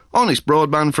 Good, honest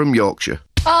broadband from Yorkshire.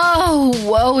 Oh,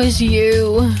 woe is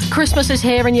you. Christmas is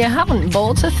here and you haven't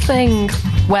bought a thing.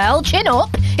 Well, chin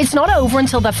up. It's not over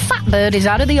until the fat bird is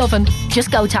out of the oven.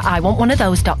 Just go to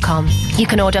iwantoneofthose.com. You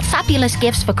can order fabulous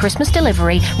gifts for Christmas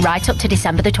delivery right up to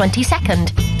December the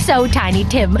 22nd. So, Tiny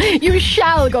Tim, you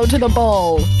shall go to the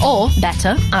ball. Or,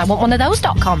 better,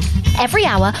 iwantoneofthose.com. Every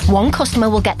hour, one customer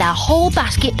will get their whole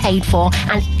basket paid for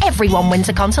and everyone wins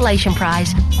a consolation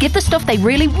prize. Give the stuff they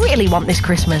really, really want this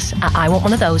Christmas at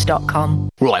iwantoneofthose.com.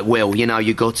 Right, well, you know,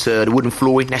 you got the wooden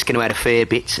flooring, that's going to add a fair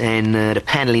bit, and the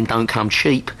panelling don't come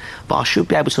cheap, but I should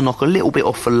be able to knock a little bit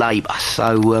off for labour,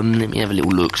 so let me have a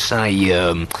little look. Say,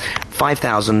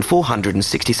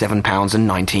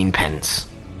 £5,467.19.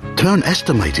 Turn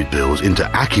estimated bills into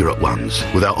accurate ones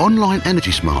with our online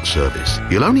Energy Smart service.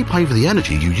 You'll only pay for the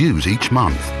energy you use each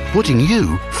month, putting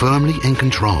you firmly in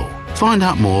control. Find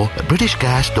out more at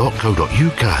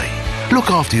britishgas.co.uk. Look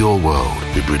after your world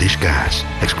with British Gas.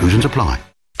 Exclusions apply.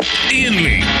 Ian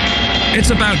Lee. It's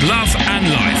about love and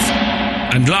life.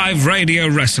 And live radio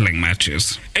wrestling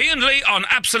matches. Ian Lee on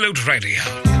Absolute Radio.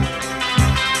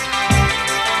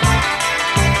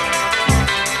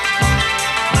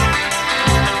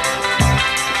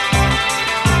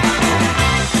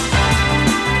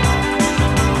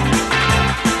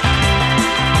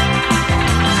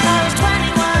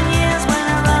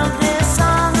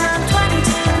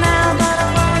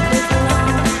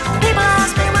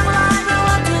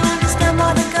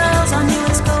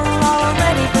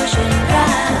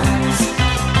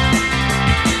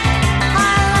 I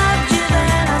loved you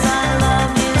then.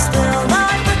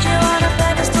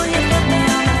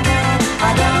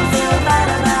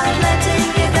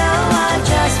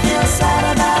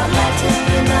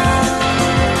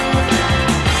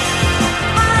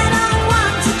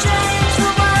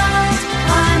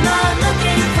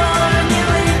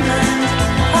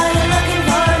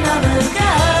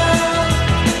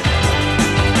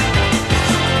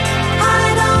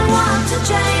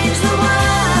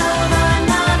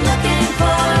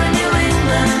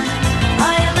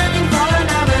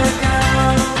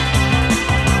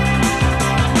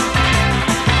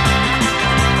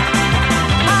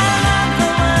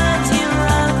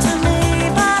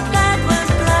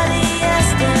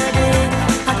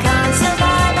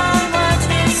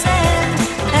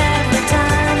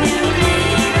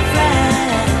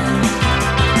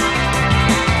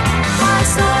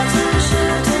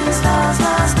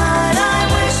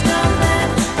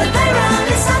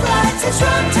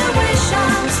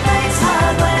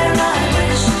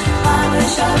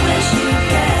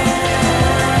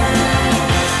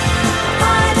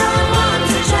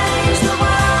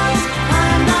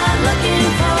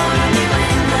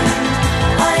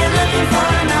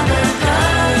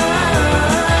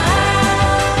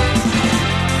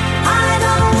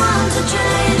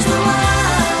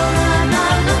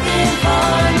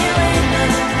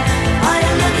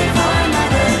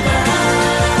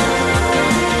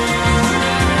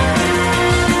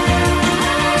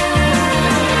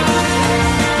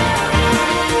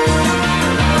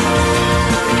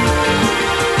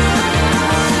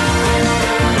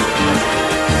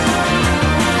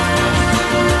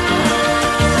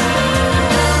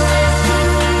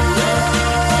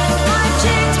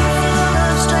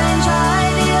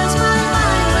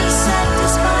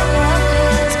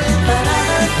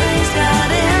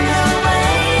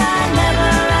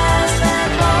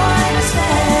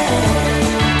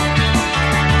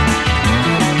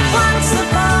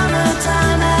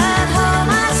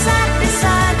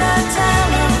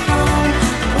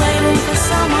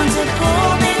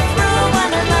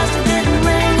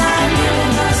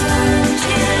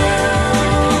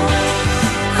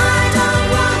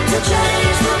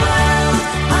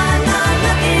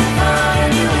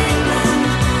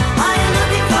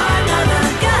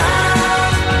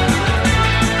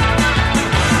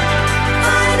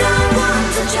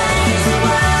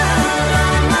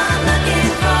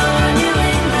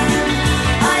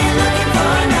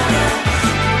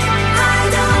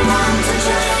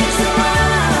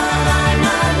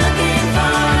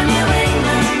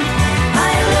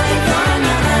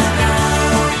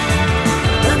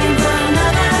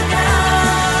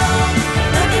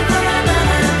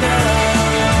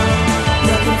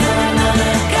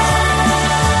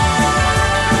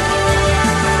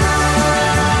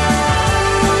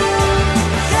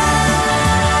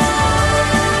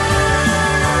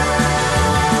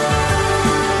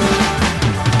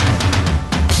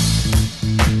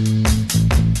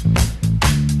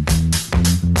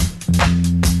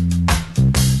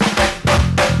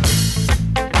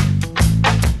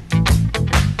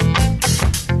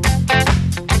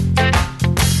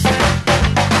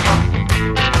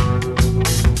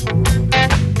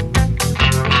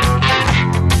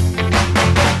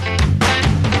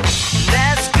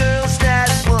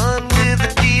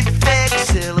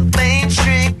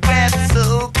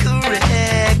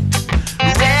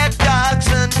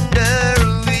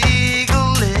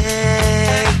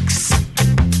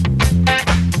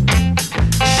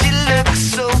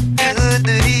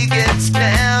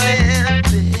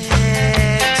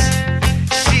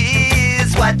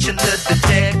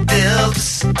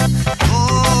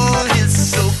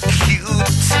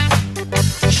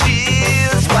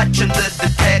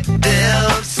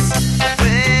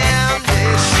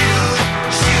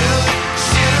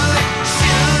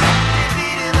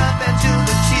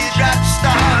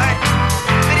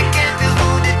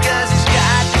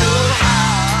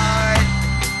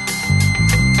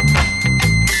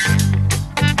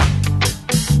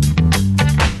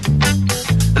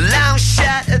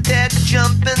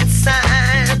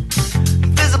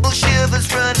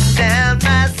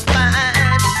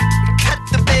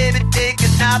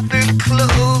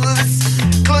 clothes.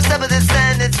 Close up with the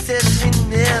sign that says we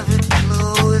never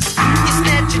close. You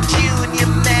snatch a chew and you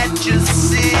match a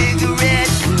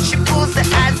cigarette. She pulls the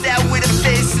eyes out with a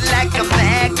face like a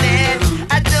magnet.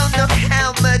 I don't know how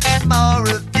much more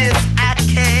of this I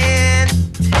can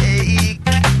take.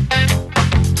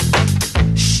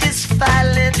 She's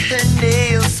filing her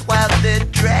nails while they're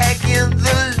dragging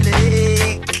the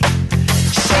lake.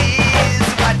 She's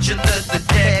watching the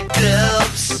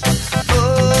detectives.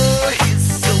 Oh, he's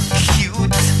so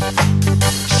cute.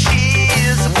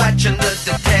 She's watching the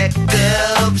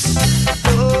detectives.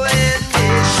 Oh, and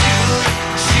they shoot.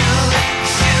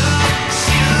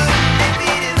 They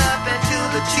beat him up until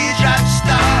the teardrops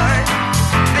start.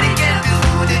 But he can't do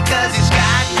it 'cause he's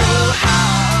got no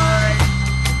heart.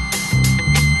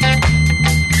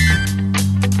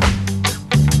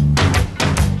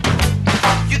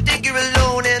 You think you're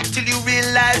alone until you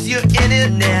realize you're in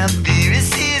it now. Fear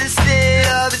is here to stay,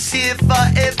 love is here for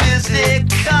a visit.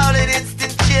 Call it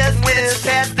instant chess when it's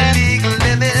past the legal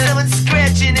limit. Someone's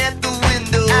scratching at the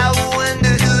window. I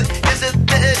wonder who is a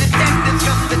better detective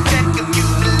from the tech if you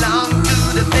belong to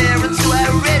the parents who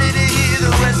are ready to hear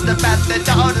the rest about their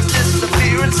daughter's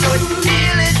disappearance. So it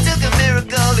really took a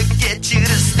miracle to get you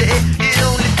to stay. It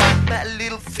only took my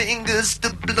little fingers to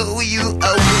blow you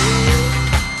away.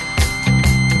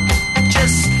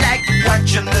 Just like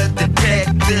watching the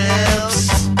detectives.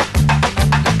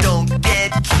 Don't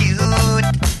get cute.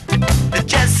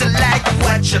 Just like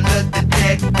watching the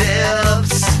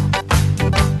detectives.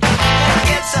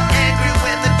 Get so angry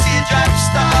when the teardrops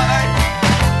start.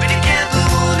 But he can't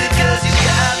move it 'cause he's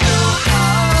got no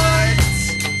heart.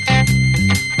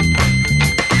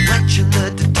 Watching the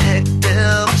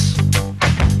detectives.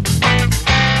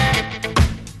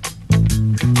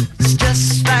 It's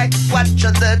just like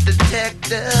watching the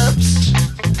detectives.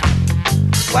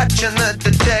 Watching the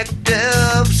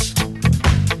detectives.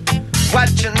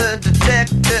 Watching the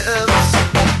detectives.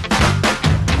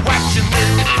 Watching the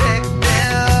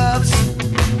detectives.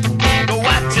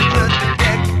 Watching the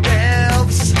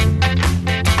detectives.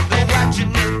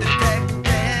 Watching the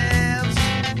detectives.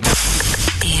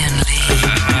 Ian Lee.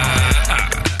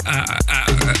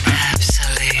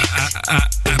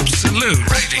 Absolute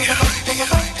Radio.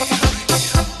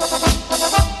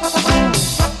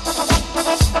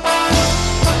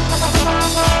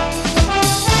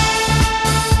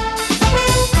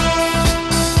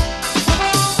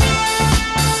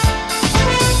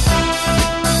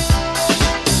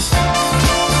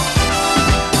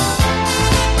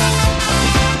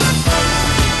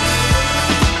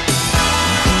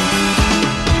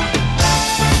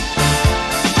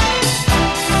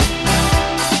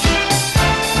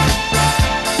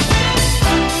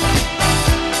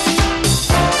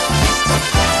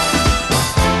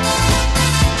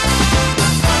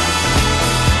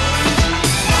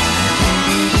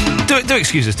 Do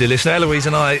excuse us, dear listener. Eloise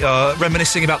and I are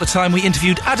reminiscing about the time we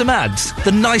interviewed Adam Ads,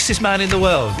 the nicest man in the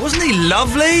world. Wasn't he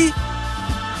lovely?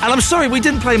 And I'm sorry, we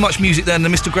didn't play much music then,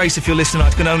 and Mr. Grace, if you're listening, I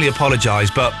can only apologise,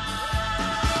 but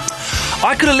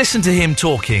I could have listened to him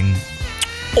talking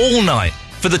all night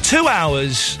for the 2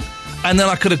 hours, and then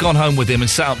I could have gone home with him and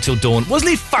sat up till dawn. Wasn't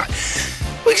he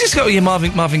We just go, yeah,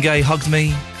 Marvin Gaye hugged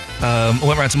me, I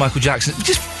went round to Michael Jackson.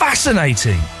 Just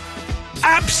fascinating.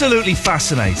 Absolutely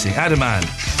fascinating. Adam Ant.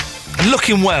 And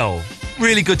looking well.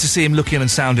 Really good to see him looking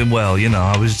and sounding well, you know.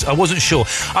 I wasn't sure.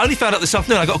 I only found out this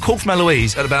afternoon. I got a call from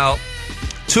Eloise at about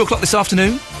 2 o'clock this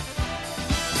afternoon.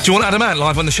 Do you want Adam Ant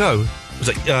live on the show? I was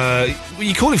like, what are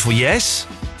you calling for? Yes?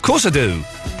 Of course I do.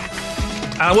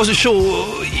 And I wasn't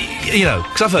sure, you know,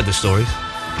 because I've heard the stories.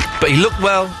 But he looked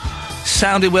well,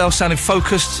 sounded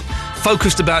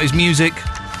focused about his music.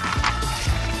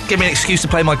 Give me an excuse to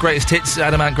play my greatest hits,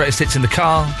 Adam Ant greatest hits in the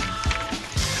car.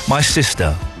 My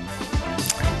sister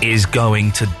is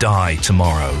going to die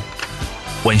tomorrow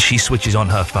when she switches on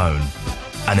her phone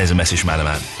and there's a message from Adam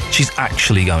Ant. She's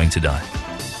actually going to die.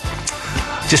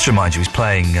 Just to remind you, he's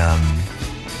playing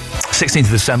 16th of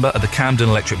December at the Camden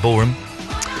Electric Ballroom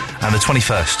and the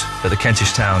 21st at the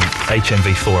Kentish Town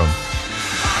HMV Forum.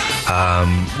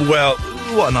 Well,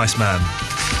 what a nice man.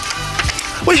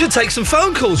 We should take some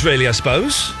phone calls, really, I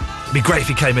suppose. It'd be great if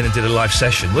he came in and did a live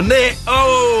session, wouldn't it?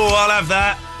 Oh, I'll have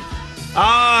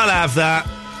that.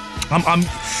 I'm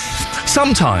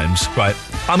sometimes, right,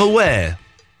 I'm aware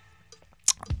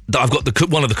that I've got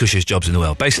one of the cushiest jobs in the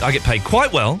world. Basically, I get paid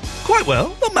quite well,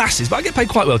 not masses, but I get paid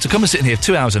quite well to come and sit in here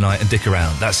 2 hours a night and dick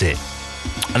around. That's it.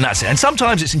 And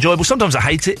sometimes it's enjoyable, sometimes I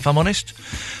hate it, if I'm honest.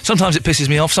 Sometimes it pisses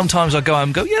me off, sometimes I go home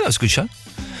and go, yeah, that was a good show.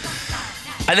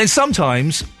 And then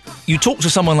sometimes you talk to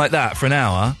someone like that for an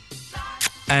hour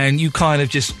and you kind of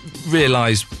just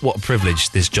realise what a privilege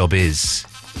this job is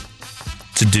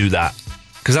to do that,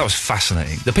 because that was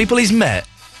fascinating. The people he's met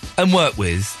and worked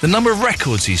with, the number of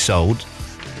records he's sold,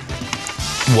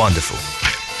 wonderful.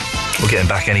 We'll get him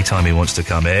back anytime he wants to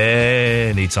come.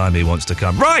 Anytime he wants to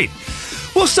come. Right,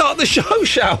 we'll start the show,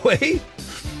 shall we?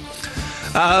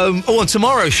 On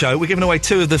tomorrow's show, we're giving away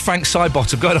 2 of the Frank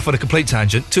Sidebottom, going off on a complete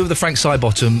tangent, 2 of the Frank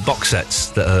Sidebottom box sets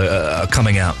that are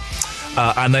coming out.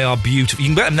 And they are beautiful. You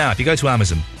can get them now. If you go to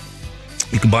Amazon,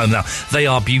 you can buy them now. They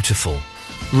are beautiful.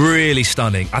 Really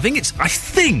stunning. I think it's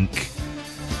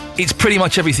pretty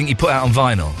much everything you put out on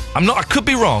vinyl. I could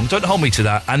be wrong. Don't hold me to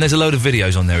that. And there's a load of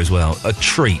videos on there as well. A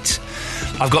treat.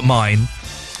 I've got mine.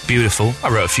 Beautiful. I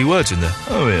wrote a few words in there.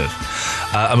 Oh, yes.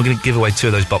 And we're going to give away 2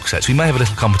 of those box sets. We may have a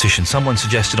little competition. Someone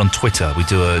suggested on Twitter we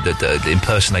do the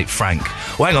impersonate Frank.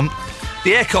 Well, hang on.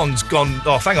 The aircon's gone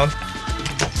off. Hang on.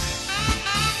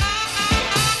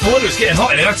 I wonder it's getting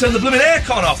hot in here. I turned the blooming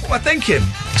aircon off. What am I thinking?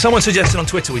 Someone suggested on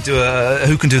Twitter we do a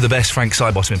who can do the best Frank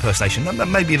Sidebottom impersonation. That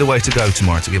may be the way to go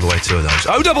tomorrow to give away 2 of those.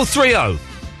 0330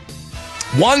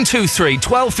 123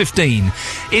 1215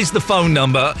 is the phone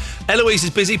number. Eloise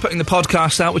is busy putting the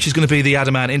podcast out, which is going to be the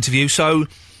Adam Ant interview. So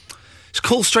it's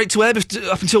call straight to air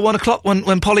up until 1 o'clock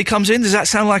when Polly comes in. Does that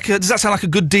sound like a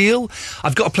good deal?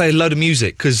 I've got to play a load of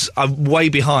music because I'm way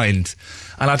behind.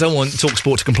 And I don't want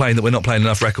TalkSport to complain that we're not playing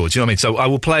enough records. You know what I mean? So I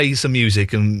will play some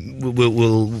music and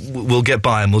we'll get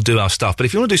by and we'll do our stuff. But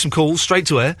if you want to do some calls, straight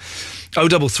to air,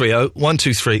 0330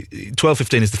 123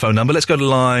 1215 is the phone number. Let's go to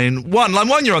line 1. Line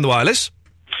 1, you're on the wireless.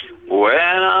 When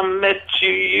I met you,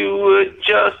 you were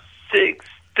just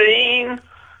 16,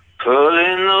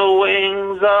 pulling the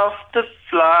wings off the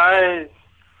flies.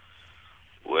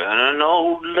 When an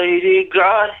old lady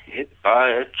got hit by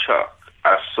a truck,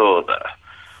 I saw the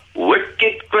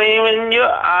wicked gleam in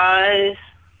your eyes.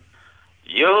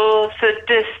 You're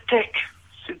sadistic,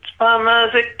 super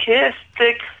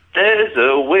masochistic. There's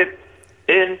a whip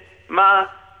in my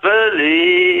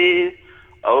valise.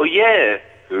 Oh yeah,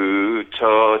 who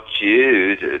taught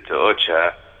you to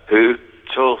torture? Who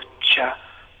taught you?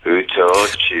 Who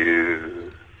taught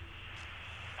you?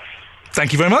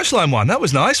 Thank you very much, line 1. That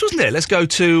was nice, wasn't it? Let's go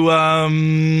to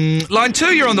line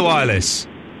 2. You're on the wireless.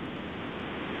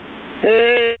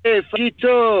 Hey,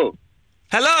 Fito.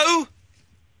 Hello?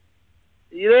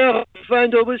 You there?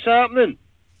 Find out what's happening.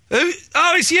 Who?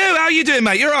 Oh, it's you. How you doing,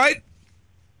 mate? You all right?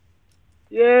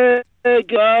 Yeah,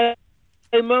 guy.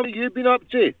 Hey, Mum, what you been up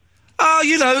to? Oh,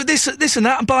 you know, this and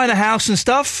that. I'm buying a house and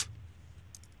stuff.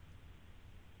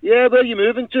 Yeah, where are you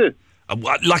moving to?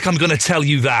 Like I'm going to tell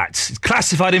you that. It's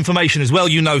classified information as well,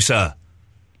 you know, sir.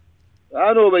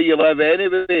 I know where you live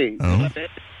anyway.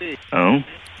 Oh.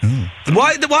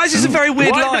 Why is this a very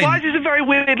weird line? Why is this a very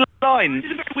weird line?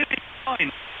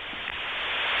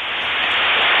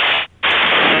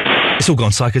 It's all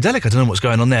gone psychedelic. I don't know what's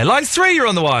going on there. Line 3, you're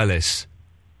on the wireless.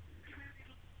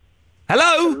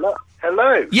 Hello?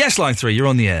 Hello? Yes, line 3, you're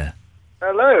on the air.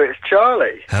 Hello, it's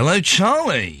Charlie. Hello,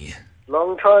 Charlie.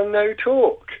 Long time no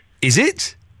talk. Is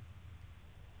it?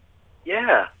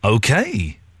 Yeah.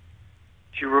 Okay.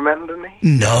 Do you remember me?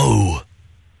 No.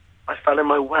 I fell in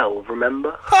my well,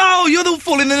 remember? Oh, you're the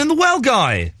falling in the well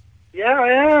guy. Yeah, I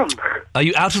am. Are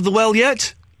you out of the well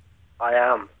yet? I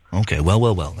am. Okay,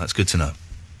 well. That's good to know.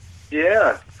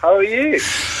 Yeah. How are you?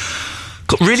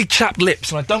 Got really chapped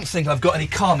lips, and I don't think I've got any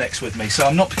Carmex with me, so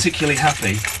I'm not particularly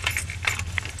happy.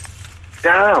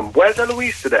 Damn, where's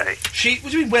Eloise today?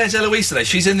 What do you mean, where's Eloise today?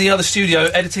 She's in the other studio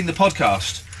editing the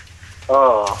podcast.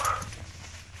 Oh.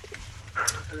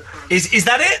 Is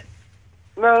that it?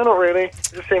 No, not really.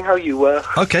 Just seeing how you were.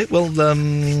 Okay, well,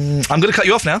 I'm going to cut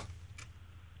you off now.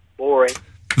 Boring.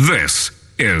 This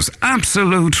is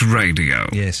Absolute Radio.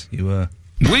 Yes, you were.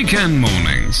 Weekend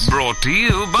mornings, brought to you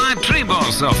by Treebor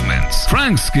Soft Mints.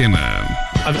 Frank Skinner.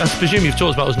 I presume you've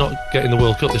talked about us not getting the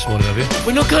World Cup this morning, have you?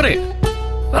 We've not got it.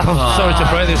 Oh, sorry to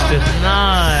break this to...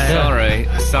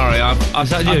 No. Sorry.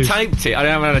 I've you? taped it. I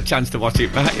haven't had a chance to watch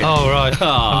it back yet. Oh, right. Oh,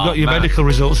 I've got your man. medical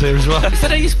results here as well. Is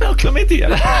that how you spell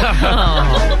chlamydia?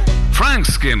 Frank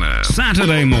Skinner,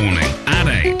 Saturday morning at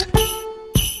 8.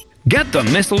 Get the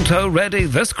mistletoe ready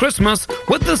this Christmas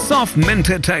with the soft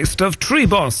minted taste of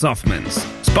Treebor Soft Mints.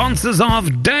 Sponsors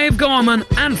of Dave Gorman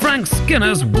and Frank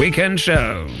Skinner's weekend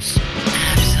shows.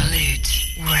 Absolute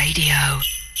Radio.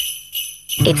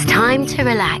 It's time to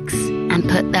relax and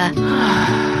put the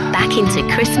back into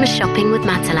Christmas shopping with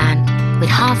Matalan. with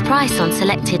half price on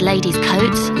selected ladies'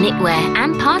 coats, knitwear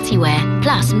and party wear,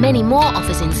 plus many more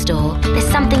offers in store. There's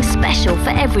something special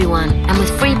for everyone, and with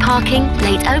free parking,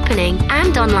 late opening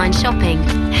and online shopping,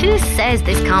 who says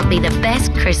this can't be the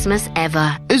best Christmas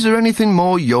ever? Is there anything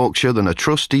more Yorkshire than a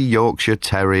trusty Yorkshire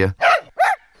Terrier?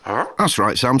 That's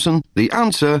right, Samson. The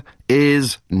answer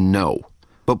is no.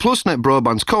 But PlusNet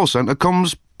Broadband's call centre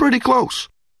comes pretty close.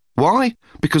 Why?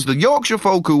 Because the Yorkshire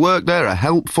folk who work there are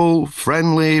helpful,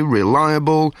 friendly,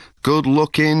 reliable,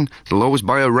 good-looking, they'll always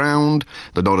buy a round,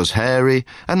 they're not as hairy,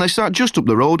 and they sat just up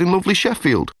the road in lovely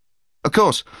Sheffield. Of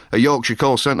course, a Yorkshire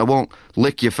call centre won't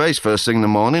lick your face first thing in the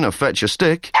morning or fetch a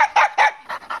stick.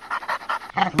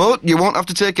 But you won't have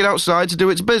to take it outside to do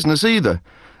its business either.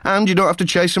 And you don't have to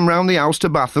chase them round the house to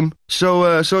bath them.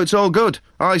 So it's all good,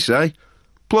 I say.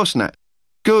 PlusNet.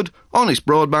 Good, honest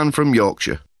broadband from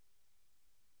Yorkshire.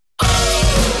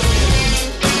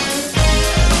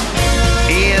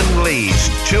 Ian Lee's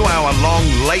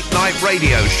 2-hour-long late-night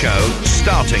radio show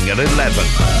starting at 11.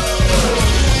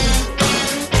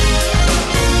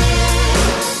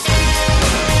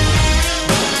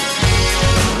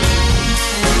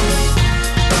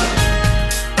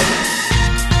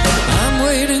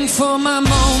 For my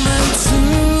moment to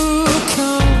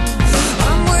come,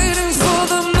 I'm waiting for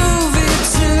the movie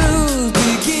to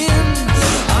begin.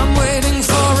 I'm waiting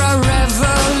for a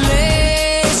revelation.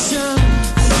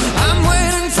 I'm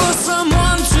waiting for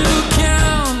someone to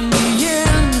count me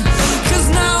in. 'Cause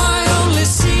now I only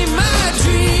see my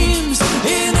dreams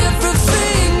in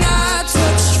everything I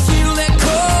touch. Feel their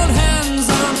cold hands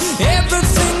on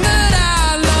everything that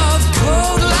I love.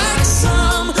 Cold like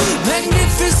some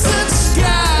magnificent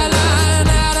sky.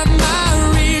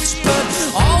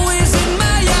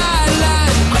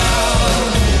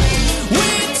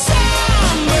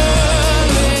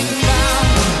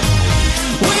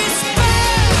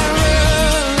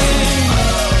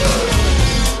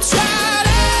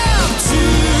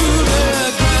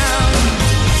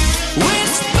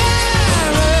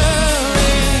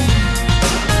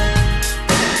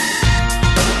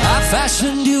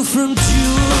 Fashioned you from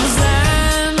jewels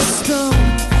and stone.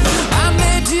 I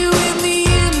made you in the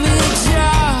image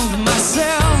of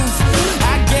myself.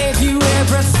 I gave you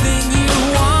everything you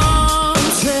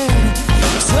wanted,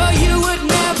 so you would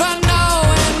never know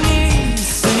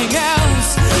anything else.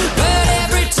 But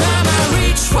every time I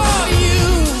reach for you,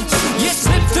 you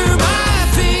slip through my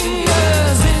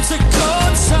fingers into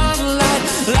cold sunlight,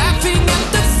 laughing at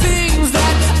the things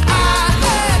that I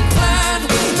had planned.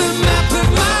 The map of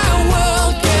my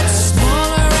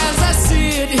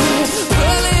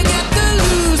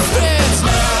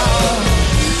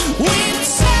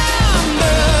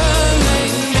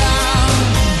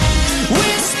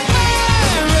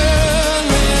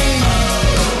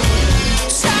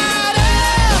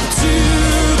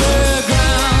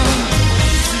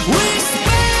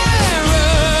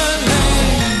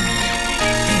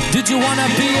Did you wanna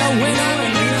be a winner?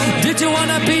 Did you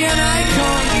wanna be an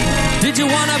icon? Did you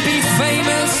wanna be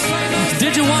famous?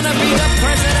 Did you wanna be the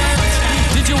president?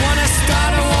 Did you wanna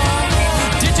start a war?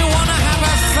 Did you wanna have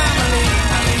a family?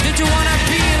 Did you wanna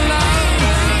be in love?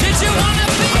 Did you wanna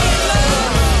be in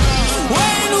love?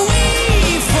 When we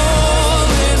fall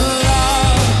in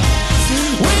love,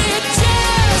 we're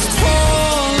just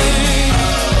falling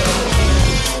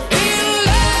in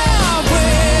love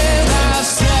with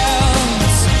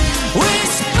ourselves. We're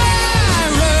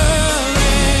spiraling,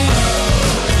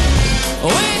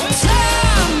 we're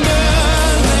tumbling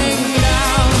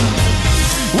down.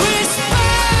 We're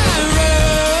spiraling,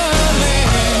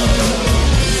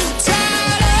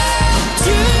 tied up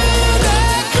to the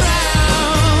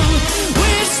ground.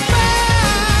 We're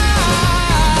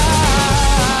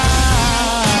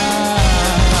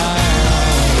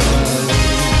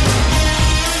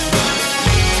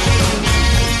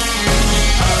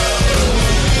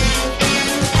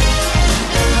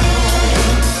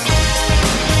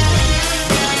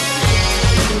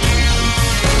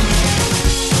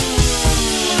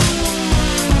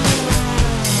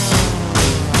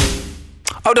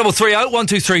Oh, 0330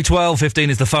 123 12 15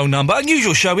 is the phone number.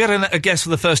 Unusual show. We had a guest for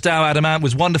the first hour. Adam Ant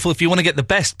was wonderful. If you want to get the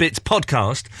Best Bits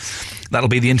podcast, that'll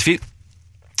be the interview.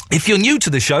 If you're new to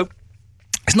the show,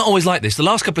 it's not always like this. The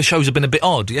last couple of shows have been a bit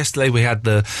odd. Yesterday we had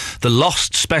the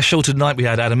Lost special. Tonight we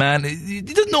had Adam Ant.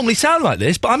 It doesn't normally sound like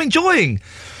this, but I'm enjoying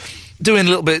doing a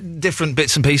little bit different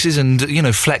bits and pieces and, you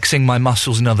know, flexing my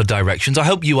muscles in other directions. I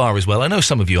hope you are as well. I know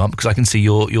some of you aren't because I can see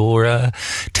your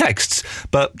texts.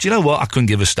 But do you know what? I couldn't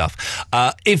give a stuff.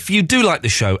 If you do like the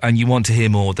show and you want to hear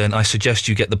more, then I suggest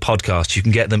you get the podcast. You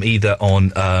can get them either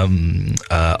on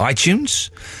iTunes,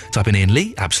 type in Ian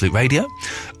Lee, Absolute Radio,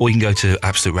 or you can go to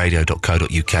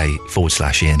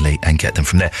absoluteradio.co.uk/Ian Lee and get them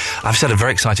from there. I've had a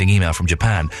very exciting email from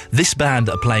Japan. This band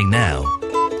that are playing now,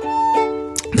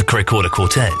 the Recorder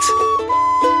Quartet,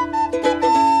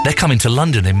 they're coming to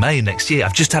London in May next year.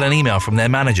 I've just had an email from their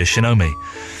manager, Shinomi,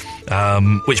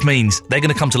 which means they're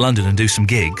going to come to London and do some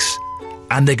gigs,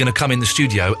 and they're going to come in the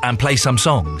studio and play some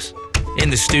songs in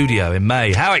the studio in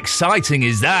May. How exciting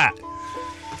is that?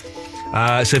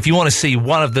 So if you want to see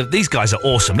one of these guys are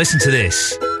awesome. Listen to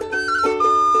this.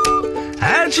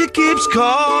 And she keeps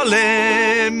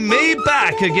calling me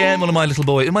back again. One of my little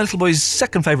boy's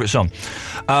second favourite song.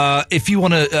 If you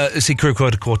want to see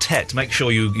Recorder Quartet, make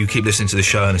sure you keep listening to the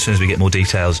show, and as soon as we get more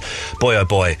details, boy oh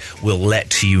boy, we'll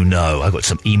let you know. I've got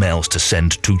some emails to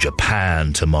send to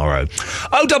Japan tomorrow.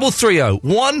 0330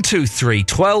 123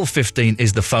 1215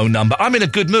 is the phone number. I'm in a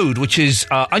good mood, which is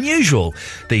unusual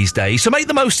these days, so make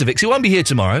the most of it, because he won't be here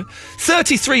tomorrow.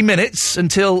 33 minutes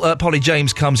until Polly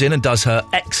James comes in and does her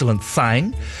excellent thing.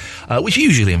 Which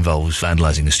usually involves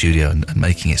vandalising the studio and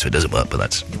making it so it doesn't work,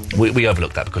 but we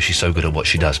overlook that because she's so good at what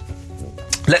she does.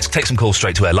 Let's take some calls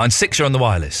straight to air. Line 6, you're on the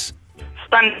wireless.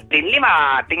 Ding, ding, ding,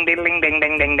 ding, ding,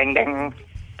 ding, ding, ding.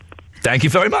 Thank you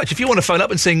very much. If you want to phone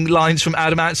up and sing lines from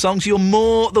Adam Ant songs, you're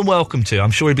more than welcome to.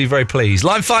 I'm sure he'd be very pleased.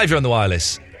 Line 5, you're on the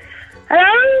wireless.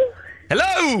 Hello?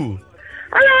 Hello?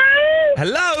 Hello?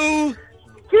 Hello?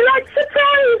 Do you like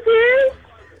surprises?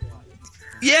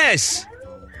 Yes.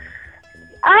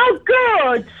 Oh,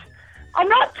 good. I'm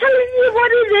not telling you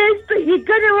what it is, but you're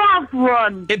going to have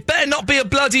one. It better not be a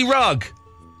bloody rug.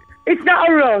 It's not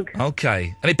a rug.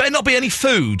 Okay. And it better not be any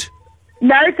food.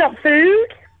 No, it's not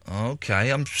food. Okay,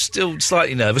 I'm still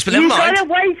slightly nervous, but never mind. You've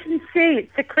got to wait and see.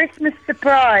 It's a Christmas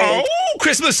surprise. Oh,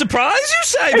 Christmas surprise, you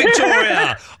say,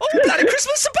 Victoria? Oh, bloody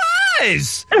Christmas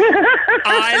surprise!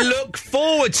 I look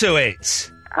forward to it.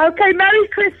 Okay, Merry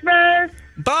Christmas.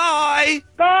 Bye!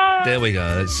 Bye! There we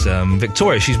go. It's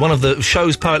Victoria. She's one of the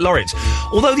show's poet laureates.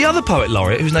 Although the other poet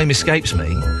laureate, whose name escapes me,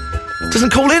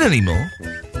 doesn't call in anymore,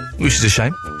 which is a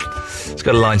shame. Let's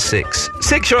go to line 6.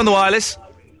 6, you're on the wireless.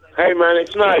 Hey, man,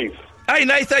 it's Nath. Hey,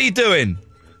 Nath, how you doing?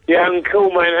 Yeah, I'm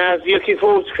cool, man. How's you looking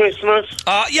forward to Christmas?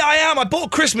 Yeah, I am. I bought a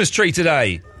Christmas tree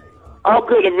today. Oh,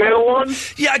 good, a real one?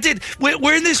 Yeah, I did.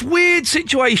 We're in this weird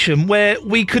situation where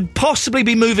we could possibly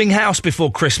be moving house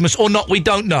before Christmas or not, we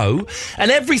don't know,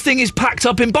 and everything is packed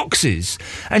up in boxes.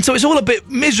 And so it's all a bit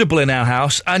miserable in our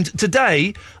house, and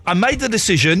today I made the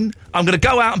decision I'm going to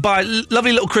go out and buy a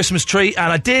lovely little Christmas tree,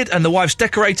 and I did, and the wife's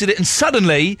decorated it, and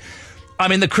suddenly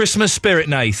I'm in the Christmas spirit,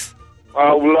 Nath.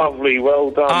 Oh, lovely, well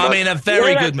done. I'm in a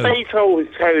very good mood. That date I was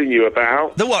telling you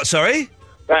about? The what, sorry?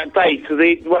 That date,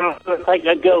 when I was going to take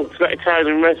that girl to that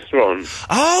Italian restaurant.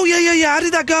 Oh, yeah. How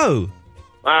did that go?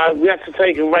 We had to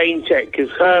take a rain check because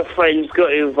her friends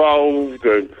got involved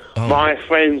and my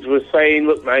friends were saying,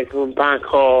 look, they can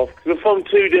back off. We're from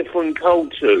two different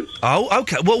cultures. Oh,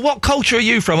 OK. Well, what culture are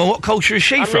you from and what culture is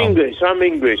she from? I'm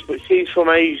English, but she's from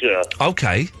Asia.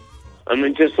 OK. I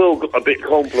mean, just all got a bit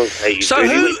complicated. So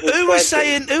who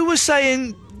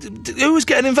was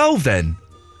getting involved then?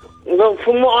 Well,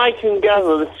 from what I can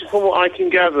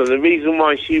gather, the reason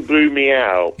why she blew me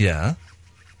out... Yeah?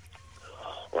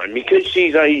 Right, because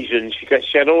she's Asian, she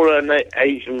had all her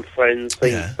Asian friends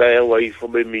saying stay away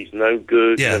from him, he's no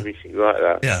good, and everything like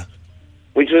that. Yeah.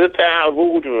 Which was a bit out of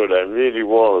order of them, really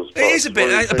was. It is a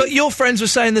bit, but your friends were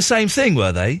saying the same thing,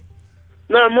 were they?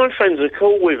 No, my friends are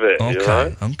cool with it, you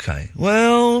know? Okay.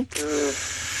 Well,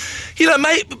 you know,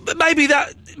 maybe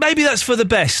that's for the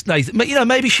best, Nathan. You know,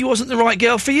 maybe she wasn't the right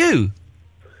girl for you.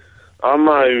 I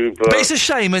know, but it's a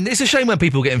shame, and it's a shame when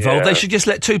people get involved. Yeah. They should just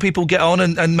let two people get on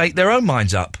and make their own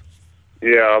minds up.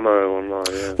 Yeah, I know,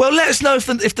 yeah. Well, let us know if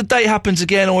the date happens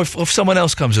again or if someone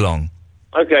else comes along.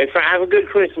 Okay, so have a good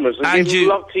Christmas, and give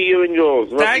love to you and yours.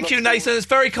 Thank you, Nathan. It's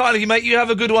very kind of you, mate. You have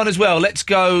a good one as well. Let's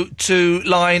go to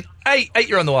line 8. 8,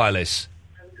 you're on the wireless.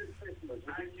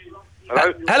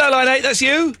 Hello? Hello, line 8, that's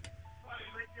you?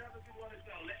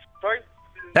 Sorry?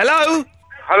 Hello?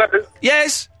 Hello?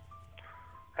 Yes?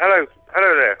 Hello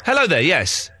there. Hello there,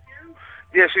 yes.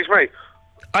 Yes, it's me.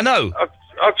 I know.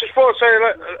 I just thought I'd say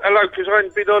hello because I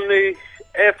haven't been on the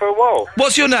air for a while.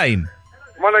 What's your name?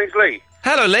 My name's Lee.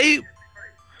 Hello, Lee.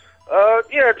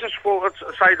 Yeah, just thought I'd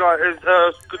say it's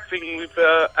a good thing with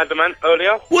Adamant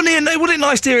earlier. Wasn't it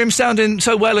nice to hear him sounding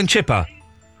so well and chipper?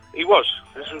 He was.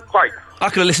 This was great. I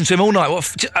could have listened to him all night.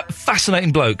 What a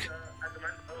fascinating bloke.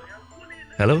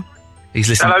 Hello? He's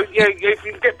listening. Hello, yeah, if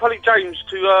you can get Polly James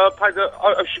to play the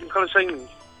Ocean Colour Scene.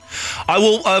 I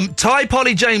will tie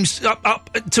Polly James up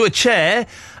to a chair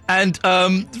and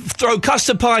throw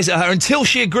custard pies at her until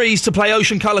she agrees to play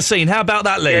Ocean Colour Scene. How about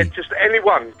that, Lee? Yeah, just any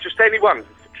one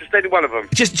of them.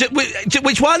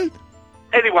 Which one?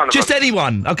 Any one of them. Just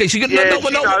anyone. Okay, so she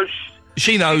knows.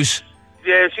 She knows.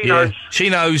 Yeah, she knows. She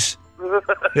knows.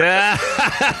 Yeah.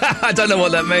 I don't know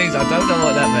what that means.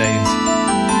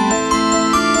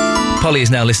 Polly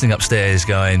is now listening upstairs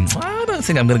going, I don't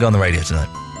think I'm going to go on the radio tonight.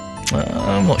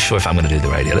 I'm not sure if I'm going to do the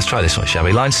radio. Let's try this one, shall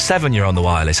we? Line 7, you're on the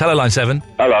wireless. Hello, Line 7.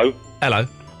 Hello. Hello.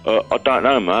 I don't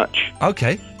know much.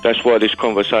 Okay. That's why this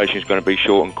conversation is going to be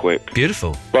short and quick.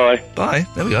 Beautiful. Bye. Bye.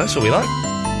 There we go. That's what we like.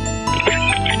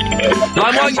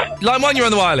 Line 1, you're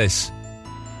on the wireless.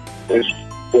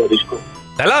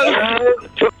 Hello?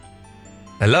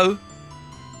 Hello?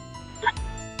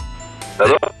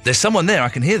 Hello? There's someone there. I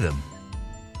can hear them.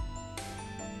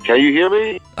 Can you hear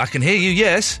me? I can hear you,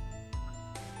 yes.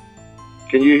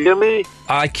 Can you hear me?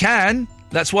 I can.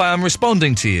 That's why I'm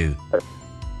responding to you.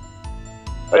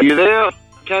 Are you there? I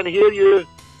can't hear you.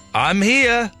 I'm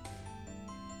here.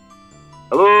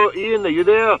 Hello, Ian, are you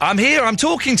there? I'm here. I'm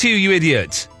talking to you, you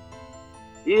idiot.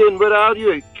 Ian, where are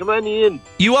you? Come on, Ian.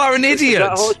 You are an idiot.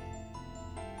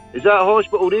 Is that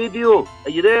hospital radio? Are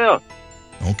you there?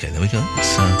 Okay, there we go.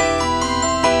 It's,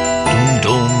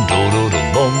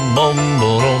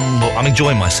 I'm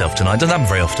enjoying myself tonight. Doesn't happen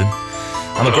very often.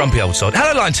 I'm a grumpy old sod.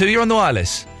 Hello, Line 2, you're on the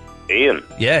wireless. Ian.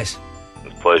 Yes.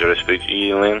 It's a pleasure to speak to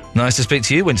you, Ian. Nice to speak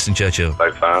to you, Winston Churchill.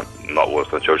 Big fan. Not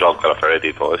Winston Churchill, I've got a very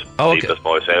deep voice. Oh, okay. Deepest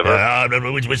voice ever. I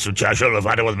remember Winston Churchill, if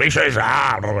I do with me, says,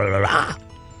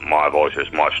 My voice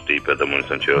is much deeper than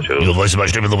Winston Churchill's. Your voice is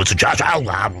much deeper than Winston Churchill.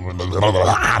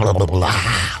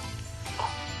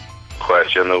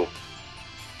 Question, though.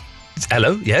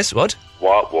 Hello, yes, what?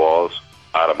 What was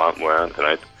Adamant wearing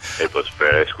tonight? It was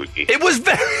very squeaky. It was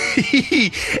very...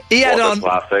 He had was on... it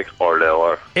plastic or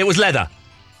leather? It was leather.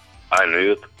 I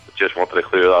knew it. Just wanted to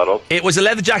clear that up. It was a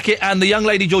leather jacket, and the young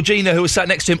lady, Georgina, who was sat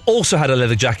next to him, also had a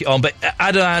leather jacket on, but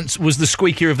Adamant was the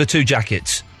squeakier of the two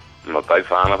jackets. I'm a big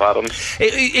fan of Adams.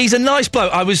 He's a nice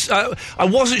bloke. I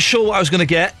wasn't sure what I was going to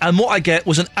get, and what I get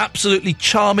was an absolutely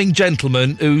charming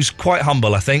gentleman who's quite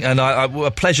humble, I think, and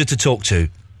a pleasure to talk to.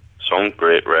 Some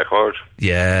great records.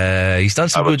 Yeah, he's done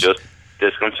some good... I was just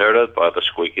disconcerted by the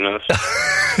squeakiness.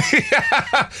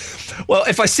 Well,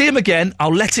 if I see him again,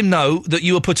 I'll let him know that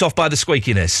you were put off by the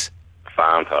squeakiness.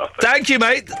 Fantastic. Thank you,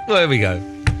 mate. Well, there we go.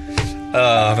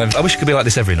 I wish it could be like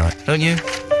this every night, don't you?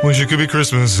 Wish it could be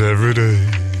Christmas every day.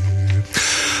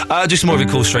 Just more of your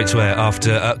call straight to air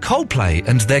after Coldplay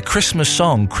and their Christmas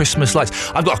song, Christmas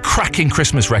Lights. I've got a cracking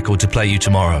Christmas record to play you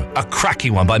tomorrow. A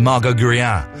cracking one by Margot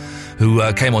Gurrian, who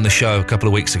came on the show a couple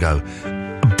of weeks ago.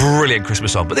 A brilliant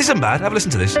Christmas song. But this isn't bad. Have a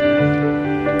listen to this.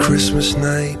 Christmas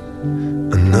night,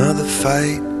 another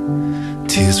fight.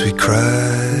 Tears we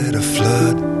cried, a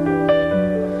flood.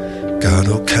 Got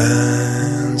all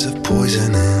kinds of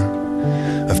poison in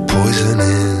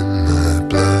my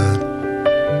blood.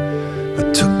 I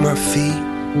took my feet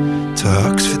to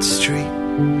Oxford Street,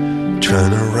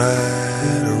 trying to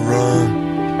right a wrong.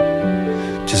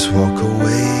 Just walk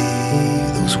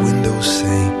away, those windows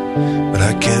say, but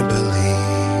I can't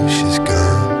believe she's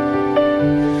gone.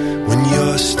 When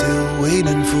you're still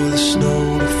waiting for the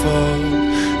snow to fall,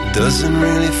 it doesn't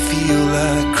really feel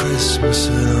like Christmas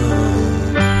at all.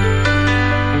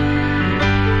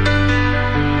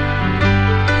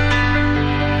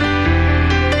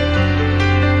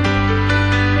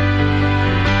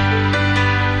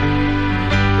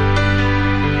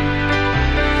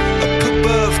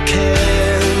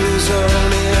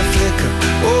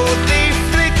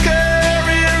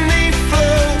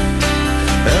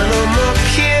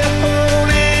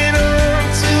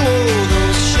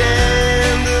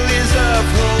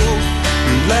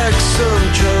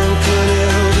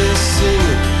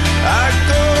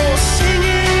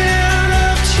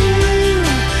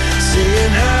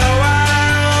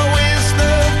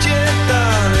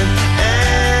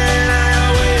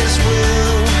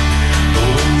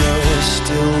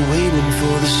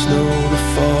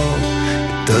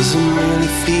 Doesn't really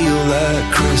feel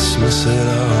like Christmas at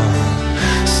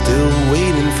all. Still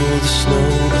waiting for the snow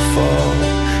to fall.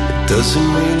 It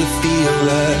doesn't really feel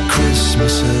like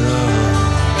Christmas at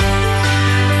all.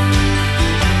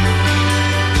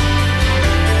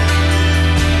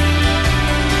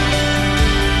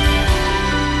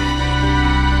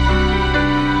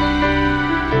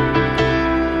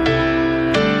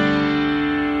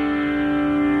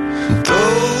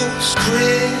 Those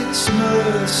Christmas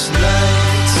Christmas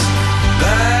lights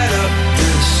light up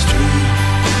the street,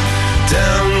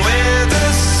 down where the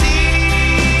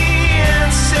sea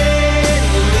and say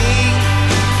to me,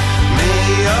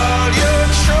 may all your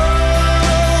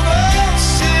troubles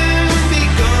soon be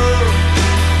gone.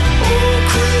 Oh,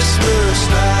 Christmas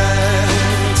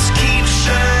lights keep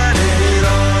shining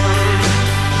on.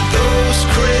 Those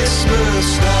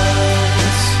Christmas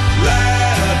lights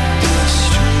light up the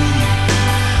street.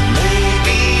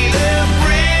 Maybe they'll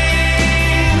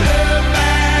bring her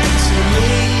back to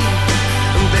me,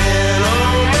 and then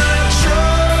all my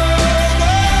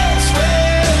troubles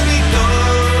will be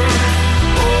gone.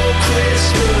 Oh,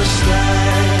 Christmas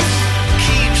lights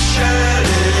keep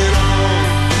shining on.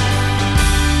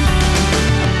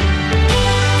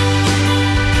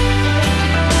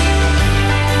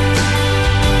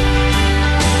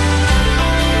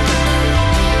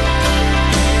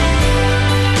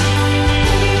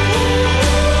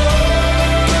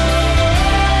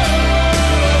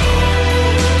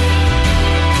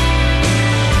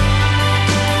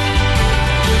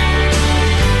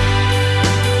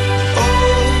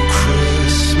 Oh,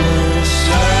 Christmas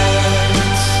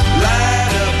lights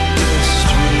light up the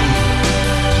street,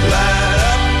 light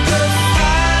up the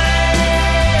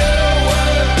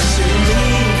fireworks in me.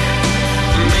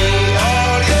 May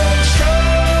all your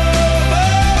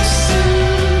troubles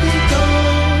soon be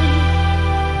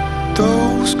gone.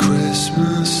 Those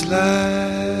Christmas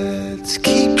lights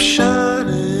keep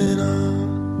shining on.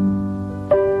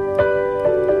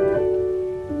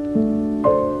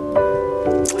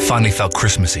 Finally felt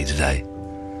Christmassy today.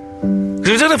 'Cause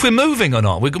we don't know if we're moving or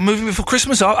not. We're moving before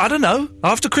Christmas? I don't know.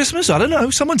 After Christmas? I don't know.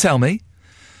 Someone tell me.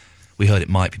 We heard it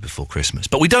might be before Christmas,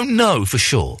 but we don't know for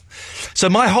sure. So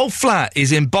my whole flat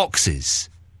is in boxes.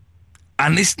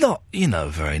 And it's not,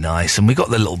 very nice. And we got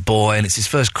the little boy, and it's his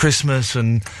first Christmas,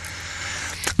 and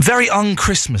very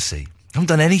un-Christmassy. I haven't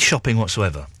done any shopping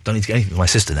whatsoever. Don't need to get anything with my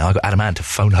sister now. I've got Adam Ant to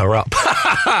phone her up.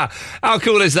 How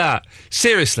cool is that?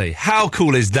 Seriously, how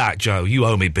cool is that, Joe? You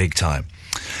owe me big time.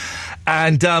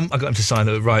 And I got him to sign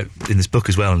it right in this book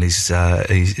as well, and he's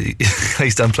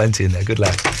done plenty in there. Good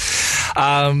lad.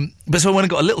 But so I went and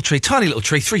got a little tree, tiny little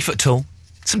tree, 3 foot tall,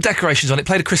 some decorations on it,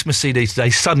 played a Christmas CD today.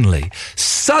 Suddenly,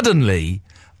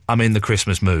 I'm in the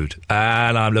Christmas mood,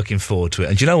 and I'm looking forward to it.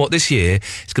 And do you know what? This year,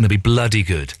 it's going to be bloody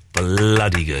good.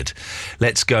 Bloody good.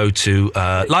 Let's go to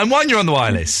line 1, you're on the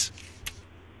wireless.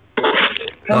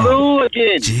 Hello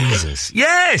again. Jesus.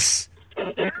 Yes!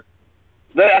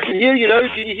 Right, I can hear you now.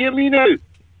 Can you hear me now?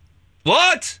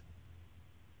 What?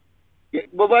 Yeah,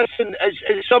 well, listen,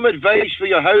 it's some advice for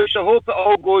your house. I hope it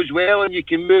all goes well and you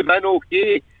can move in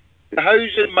okay. The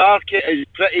housing market is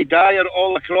pretty dire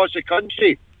all across the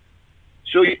country.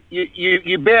 So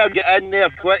you better get in there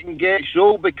quick and get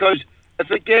sold, because if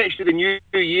it gets to the new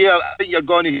year, I think you're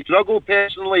going to struggle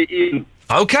personally, Ian.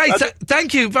 Okay,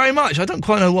 thank you very much. I don't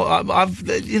quite know what I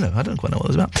don't quite know what it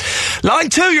was about. Line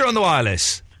 2, you're on the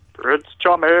wireless. Prince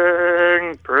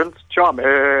Charming, Prince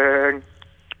Charming.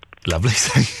 Lovely.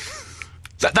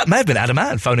 that may have been Adam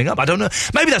Ant phoning up. I don't know.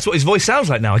 Maybe that's what his voice sounds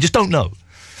like now. I just don't know.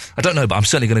 But I'm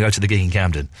certainly going to go to the gig in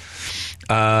Camden.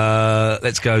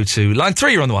 Let's go to line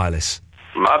 3, you're on the wireless.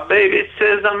 My baby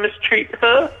says I mistreat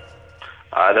her.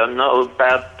 I don't know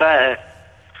about that.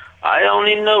 I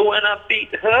only know when I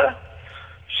beat her.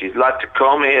 She'd like to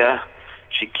call me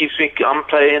she keeps me on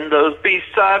playing those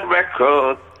B-side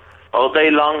records all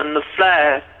day long in the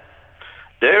flat.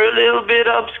 They're a little bit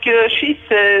obscure, she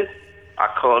says. I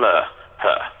call her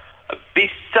a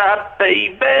B-side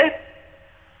baby.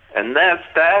 And that's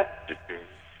that.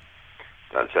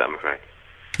 That's it, I'm afraid.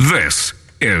 This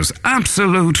is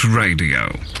Absolute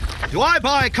Radio. Do I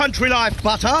buy Country Life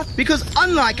butter? Because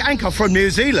unlike Anchor from New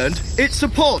Zealand, it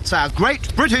supports our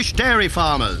great British dairy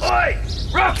farmers. Oi!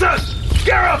 Rotters!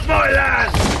 Get off my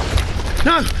land!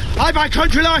 No, I buy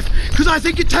Country Life because I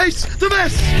think it tastes the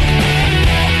best.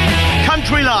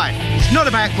 Country Life. It's not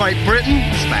about Great Britain,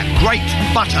 it's about great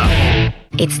butter.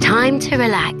 It's time to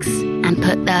relax and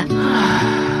put the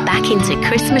back into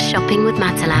Christmas shopping with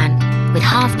Matalan. With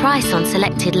half price on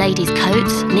selected ladies'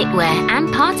 coats, knitwear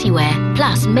and party wear,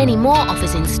 plus many more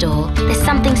offers in store. There's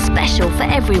something special for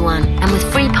everyone. And with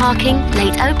free parking,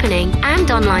 late opening and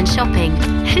online shopping,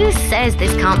 who says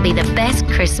this can't be the best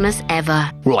Christmas ever?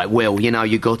 Right, well,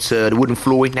 you got the wooden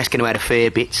flooring, that's going to add a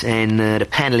fair bit, and the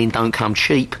panelling don't come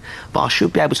cheap, but I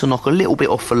should be able to knock a little bit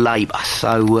off for labour,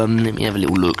 so let me have a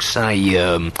little look, say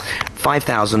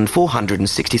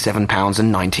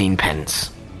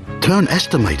 £5,467.19. Turn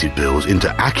estimated bills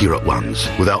into accurate ones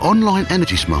with our online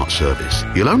Energy Smart service.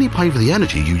 You'll only pay for the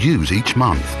energy you use each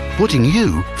month, putting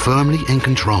you firmly in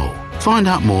control. Find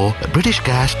out more at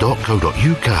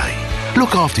britishgas.co.uk.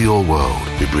 Look after your world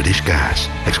with British Gas.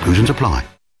 Exclusions apply.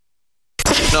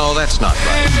 No, that's not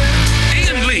right.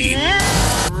 Ian Lee.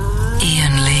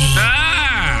 Ian Lee.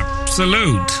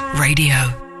 Absolute Radio.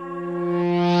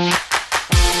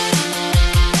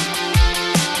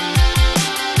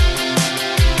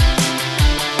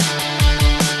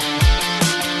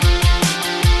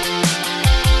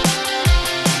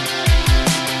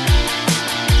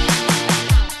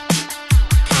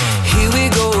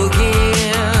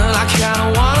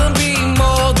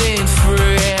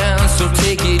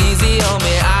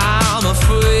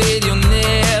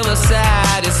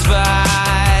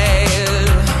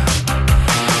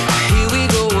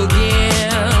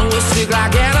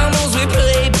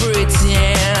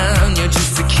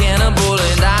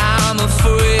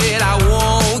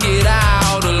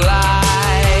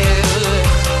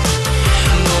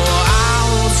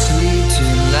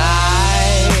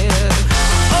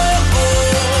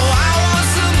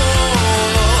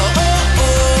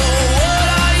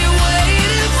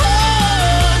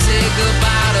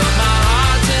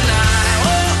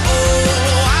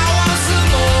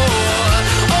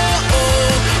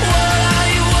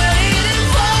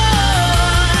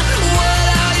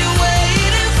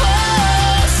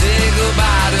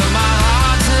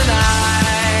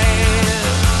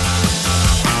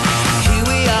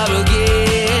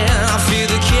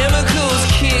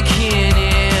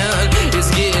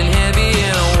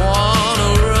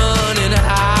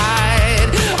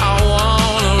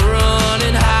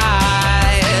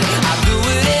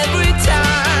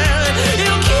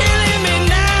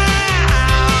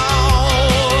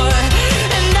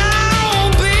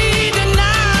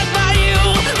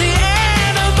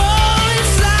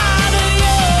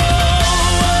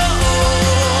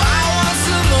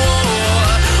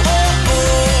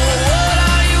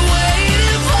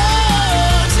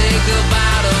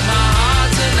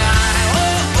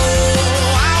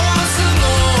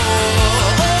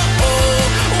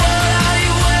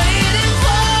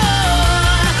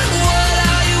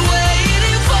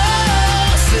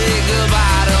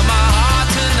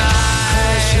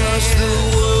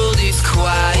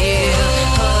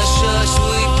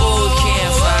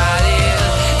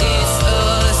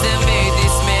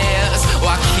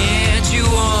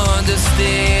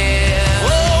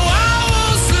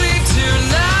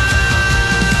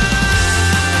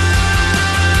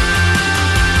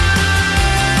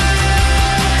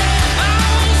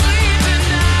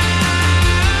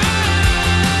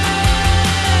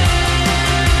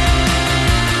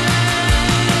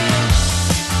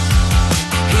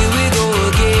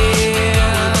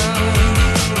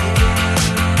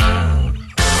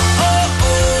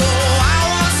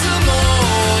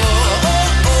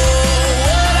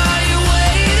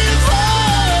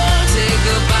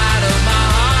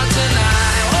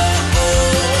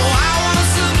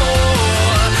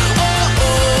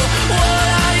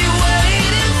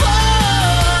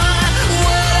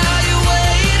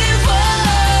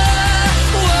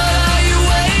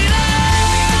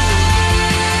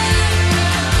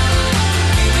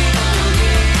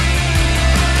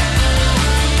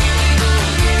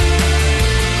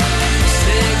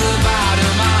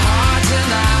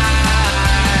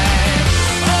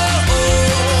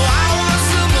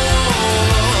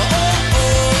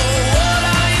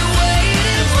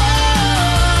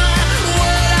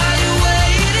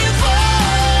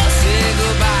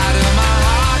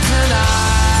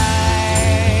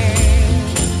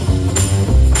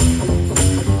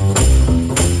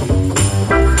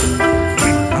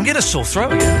 Sore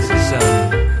throat again.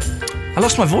 I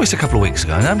lost my voice a couple of weeks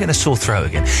ago, and now I'm getting a sore throat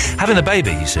again. Having a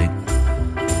baby, you see.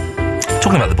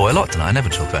 Talking about the boy a lot tonight. I never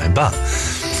talk about him, but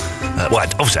well,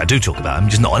 obviously I do talk about him,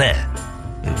 just not on air.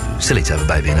 It's silly to have a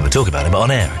baby and never talk about him, but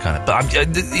on air, I kind of. But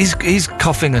he's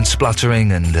coughing and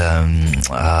spluttering, and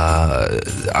I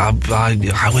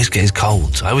always get his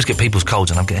colds. I always get people's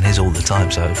colds, and I'm getting his all the time.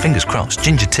 So fingers crossed.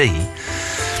 Ginger tea,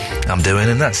 I'm doing,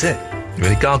 and that's it.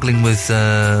 Really gargling with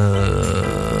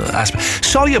aspirin.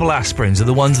 Soluble aspirins are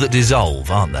the ones that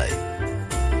dissolve, aren't they?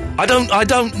 I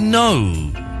don't know.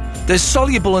 There's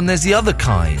soluble and there's the other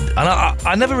kind, and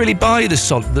I never really buy the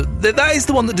that is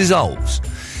the one that dissolves.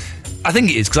 I think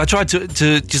it is, because I tried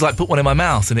to just like put one in my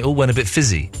mouth and it all went a bit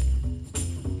fizzy.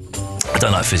 I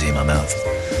don't like fizzy in my mouth.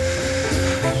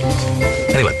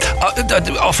 Anyway,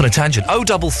 off on a tangent.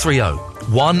 0330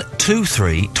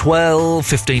 123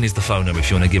 1215 is the phone number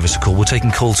if you want to give us a call. We're taking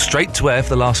calls straight to air for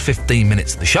the last 15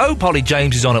 minutes of the show. Polly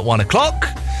James is on at 1 o'clock.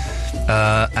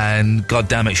 And God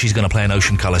damn it, she's going to play an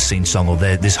Ocean Colour Scene song, or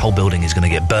this whole building is going to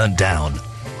get burnt down.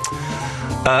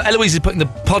 Eloise is putting the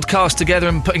podcast together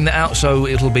and putting that out, so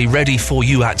it'll be ready for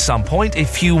you at some point.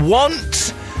 If you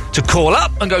want to call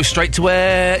up and go straight to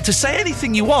air to say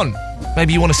anything you want.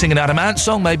 Maybe you want to sing an Adam Ant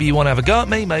song, maybe you want to have a go at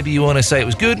me, maybe you want to say it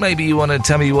was good, maybe you want to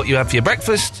tell me what you had for your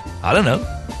breakfast. I don't know.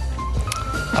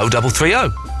 0330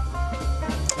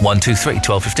 123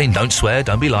 1215. Don't swear,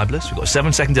 don't be libelous. We've got a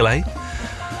 7-second delay.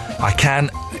 I can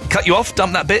cut you off,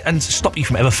 dump that bit, and stop you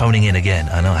from ever phoning in again.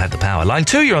 I know I had the power. Line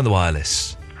 2, you're on the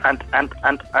wireless. And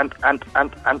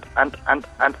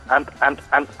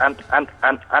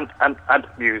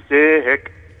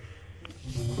music.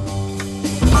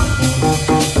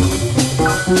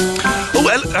 Oh,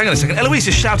 hang on a second. Eloise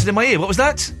just shouted in my ear. What was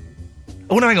that?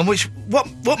 Oh, no, hang on.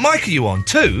 What mic are you on?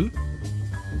 2?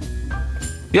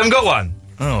 You haven't got one?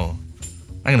 Oh.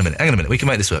 Hang on a minute. We can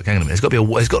make this work. Hang on a minute.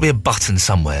 There's got to be a button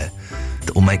somewhere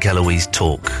that will make Eloise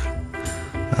talk.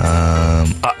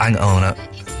 Hang on. No.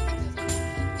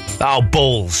 Oh,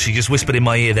 balls. She just whispered in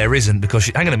my ear there isn't because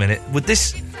she... Hang on a minute. Would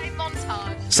this...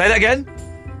 Say that again?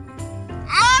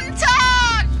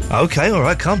 Montage! Okay, all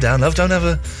right. Calm down, love. Don't have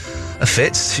a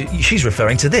fit. She's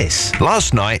referring to this.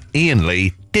 Last night, Ian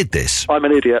Lee did this. I'm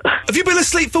an idiot. Have you been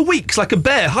asleep for weeks like a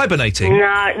bear hibernating?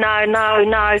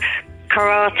 No.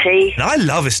 Karate. I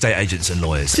love estate agents and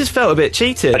lawyers. Just felt a bit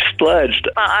cheated. I splurged.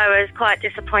 But I was quite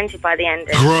disappointed by the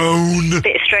ending. Groan.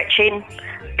 Bit of stretching,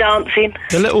 dancing.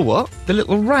 The little what? The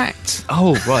little rat.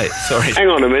 Oh, right, sorry. Hang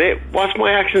on a minute. Why's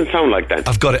my accent sound like that?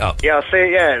 I've got it up. Yeah,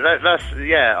 see,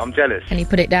 I'm jealous. Can you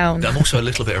put it down? I'm also a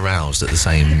little bit aroused at the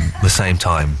same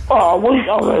time. Oh, what I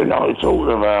don't know what you're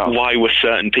talking about. Why were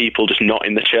certain people just not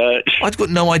in the church? I've got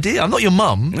no idea. I'm not your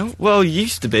mum. No, well, you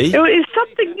used to be. It's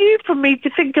something new for me to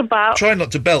think about. Try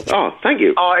not to belch. Oh, thank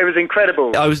you. Oh, it was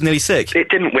incredible. I was nearly sick. It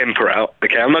didn't whimper out.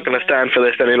 Okay, I'm not going to stand for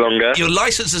this any longer. Your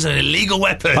licence is an illegal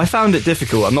weapon. I found it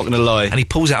difficult, I'm not going to lie. And he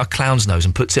pulls out a clown's nose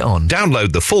and puts it on.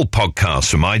 Download the full podcast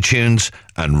from iTunes,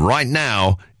 and right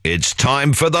now, it's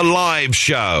time for the live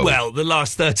show. Well, the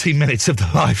last 13 minutes of the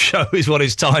live show is what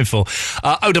it's time for.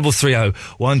 0330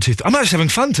 123. I'm actually having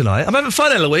fun tonight. I'm having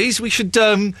fun, Eloise. We should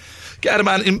get Adam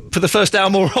Ant in for the first hour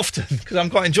more often, because I'm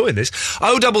quite enjoying this.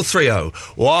 0330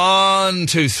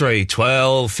 123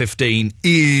 1215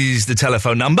 is the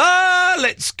telephone number.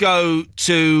 Let's go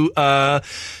to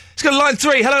line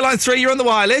 3. Hello, line 3. You're on the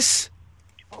wireless.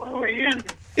 Hello, Ian.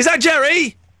 Is that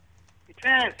Jerry? It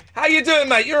is. How you doing,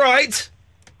 mate? You all right?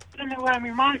 I don't know where my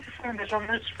microphone is on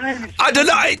this phone. I don't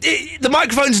know. The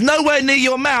microphone's nowhere near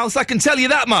your mouth, I can tell you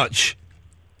that much.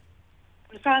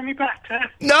 Is that any better?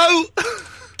 No! I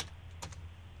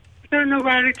don't know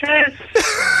where it is.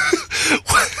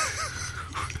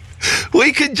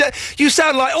 We can you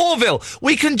sound like Orville.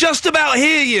 We can just about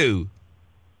hear you.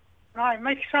 Right,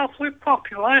 make yourself look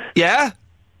popular. Yeah?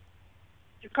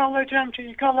 You've got loads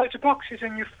of boxes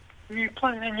in your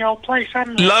place,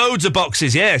 haven't you? Loads of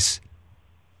boxes, yes.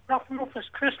 Wrap them up as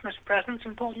Christmas presents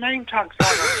and put name tags on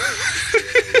them.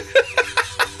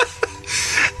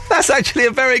 That's actually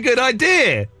a very good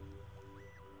idea.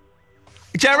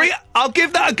 Jerry, I'll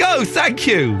give that a go, thank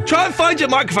you. Try and find your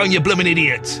microphone, you blooming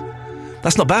idiot.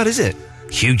 That's not bad, is it?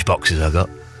 Huge boxes I got.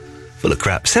 Full of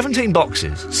crap. 17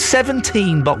 boxes.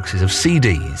 17 boxes of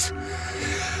CDs,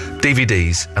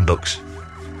 DVDs and books.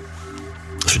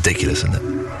 It's ridiculous, isn't it?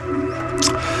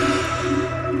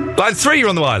 Line 3, you're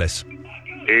on the wireless.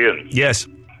 Ian. Yes.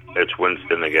 It's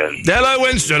Winston again. Hello,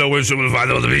 Winston. Hello, Winston. We'll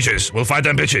find all the bitches. We'll find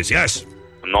them bitches, yes.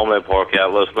 I'm not a poor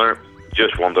cat listener.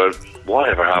 Just wondered,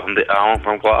 whatever happened to Alan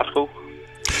from Glasgow?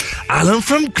 Alan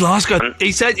from Glasgow.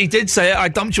 He did say it. I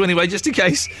dumped you anyway, just in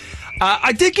case.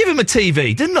 I did give him a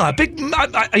TV, didn't I?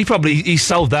 He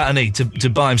sold that, and he to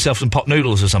buy himself some pot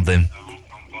noodles or something.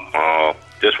 Oh,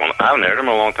 just one. I haven't heard him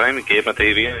in a long time. He gave me a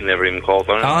TV and never even called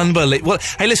on it. Unbelievable. Well,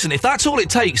 hey, listen, if that's all it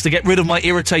takes to get rid of my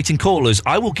irritating callers,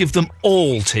 I will give them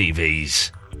all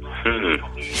TVs.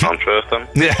 Interesting.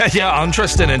 Yeah,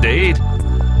 interesting indeed.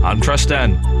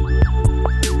 Interesting.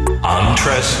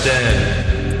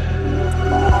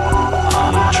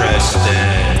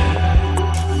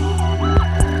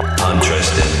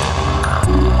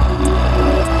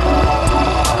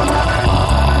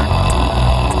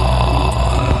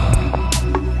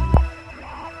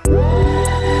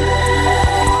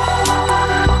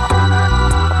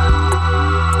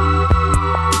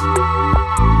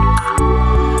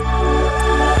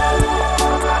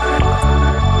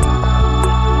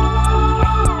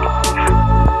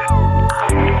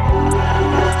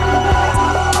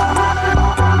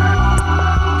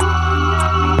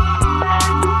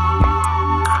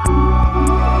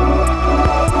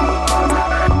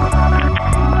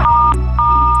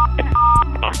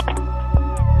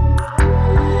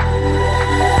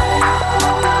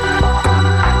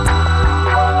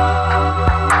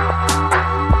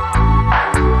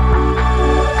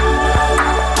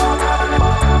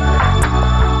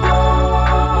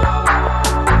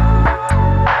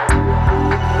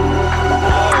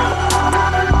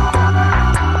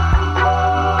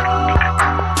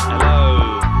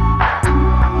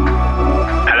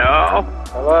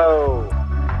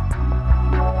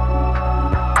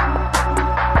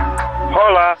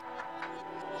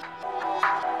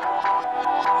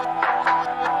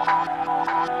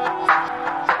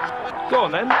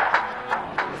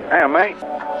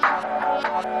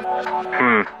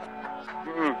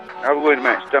 Have a word,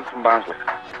 mate. It's Dan from Barnsley.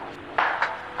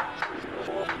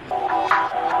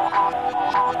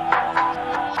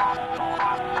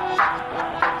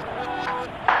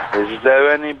 Is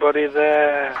there anybody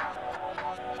there?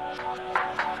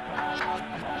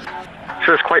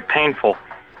 Sure, it's quite painful.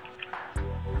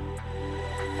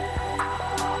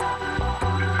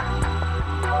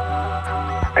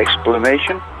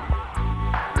 Explanation?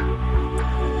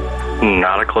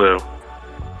 Not a clue.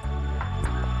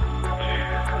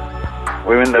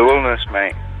 We're in the wilderness,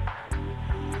 mate.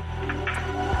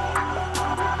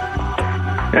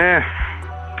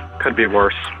 Could be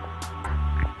worse.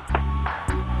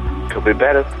 Could be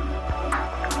better.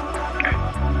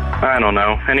 I don't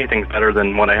know. Anything's better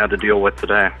than what I had to deal with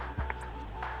today.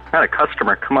 I had a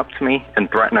customer come up to me and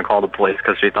threaten to call the police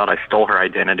because she thought I stole her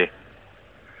identity.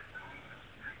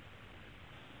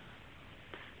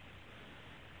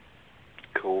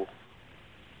 Cool.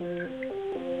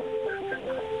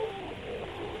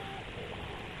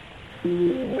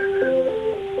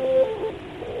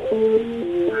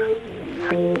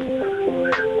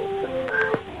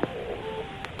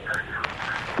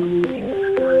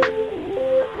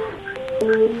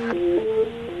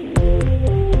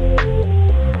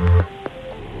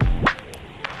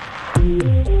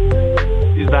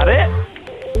 Is that it?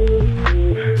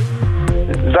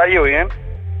 Is that you, Ian?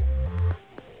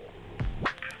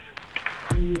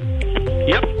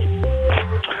 Yep.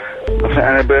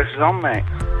 Anybody else is on, mate?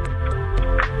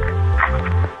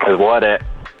 Is what it?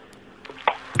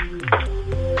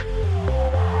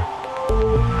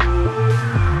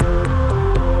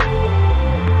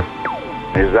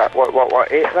 Is that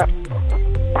what ate that?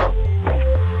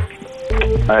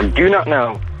 I do not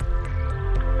know.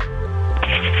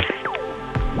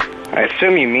 I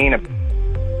assume you mean a...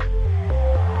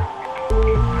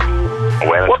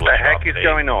 What the heck is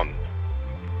going on?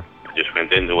 I just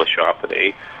went into a shop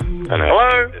today, and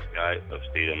I see this guy of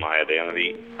stealing my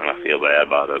identity, and I feel bad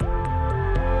about it.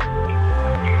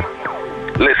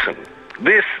 Listen,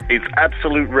 this is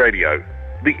Absolute Radio,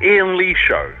 the Ian Lee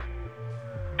Show.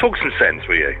 Talk some sense,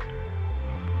 will you?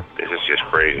 This is just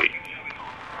crazy.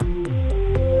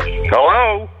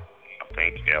 Hello? I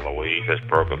think Eloise has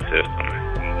broke up system.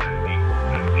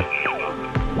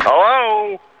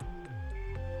 Hello?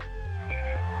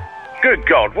 Good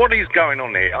God, what is going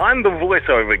on here? I'm the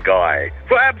voiceover guy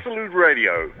for Absolute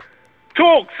Radio.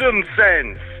 Talk some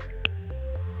sense.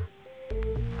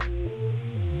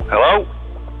 Hello?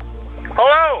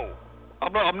 Hello?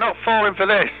 I'm not falling for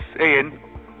this, Ian.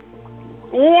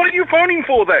 What are you phoning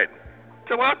for then?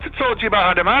 So I have to talk to you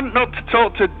about Adamant, not to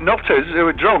talk to nutters who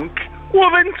are drunk. Well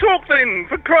then talk then,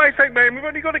 for Christ's sake, man, we've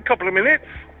only got a couple of minutes.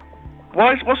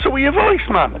 What's up with your voice,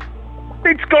 man?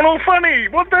 It's gone all funny,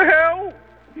 what the hell?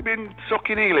 You been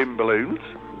sucking helium balloons?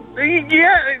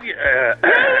 Yeah.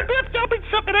 I've been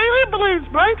sucking helium balloons,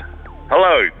 mate.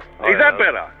 Hello. Is that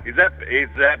better? Is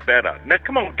that better? Now,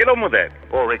 come on, get on with that.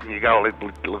 I reckon you go a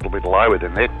little bit lower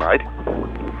than that, mate.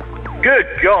 Good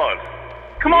God.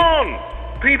 Come on.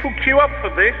 People queue up for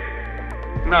this.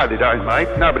 No, they don't, mate.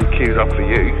 Nobody queues up for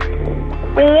you.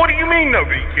 Well, what do you mean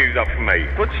nobody queues up for me?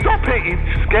 But stop it.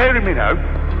 It's scaring me now.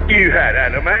 You had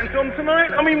Adamant on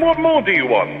tonight? I mean, what more do you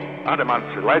want?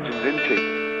 Adamant's a legend, isn't he?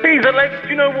 He's a legend.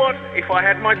 You know what? If I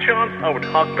had my chance, I would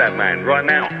hug that man right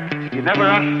now. You never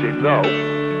asked him, though.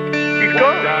 He's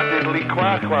gone. Diddly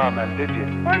quack, man, did you?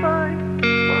 Bye-bye.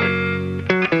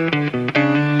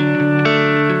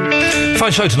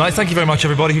 Fine show tonight. Thank you very much,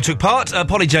 everybody who took part.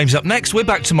 Polly James up next. We're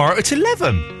back tomorrow at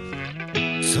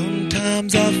 11.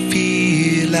 Sometimes I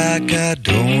feel like I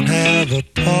don't have a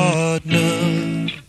partner.